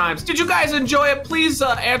good times. Did you guys enjoy it? Please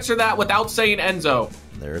answer that without saying Enzo.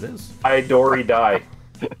 there it is. I Dory die.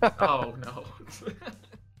 Oh, no.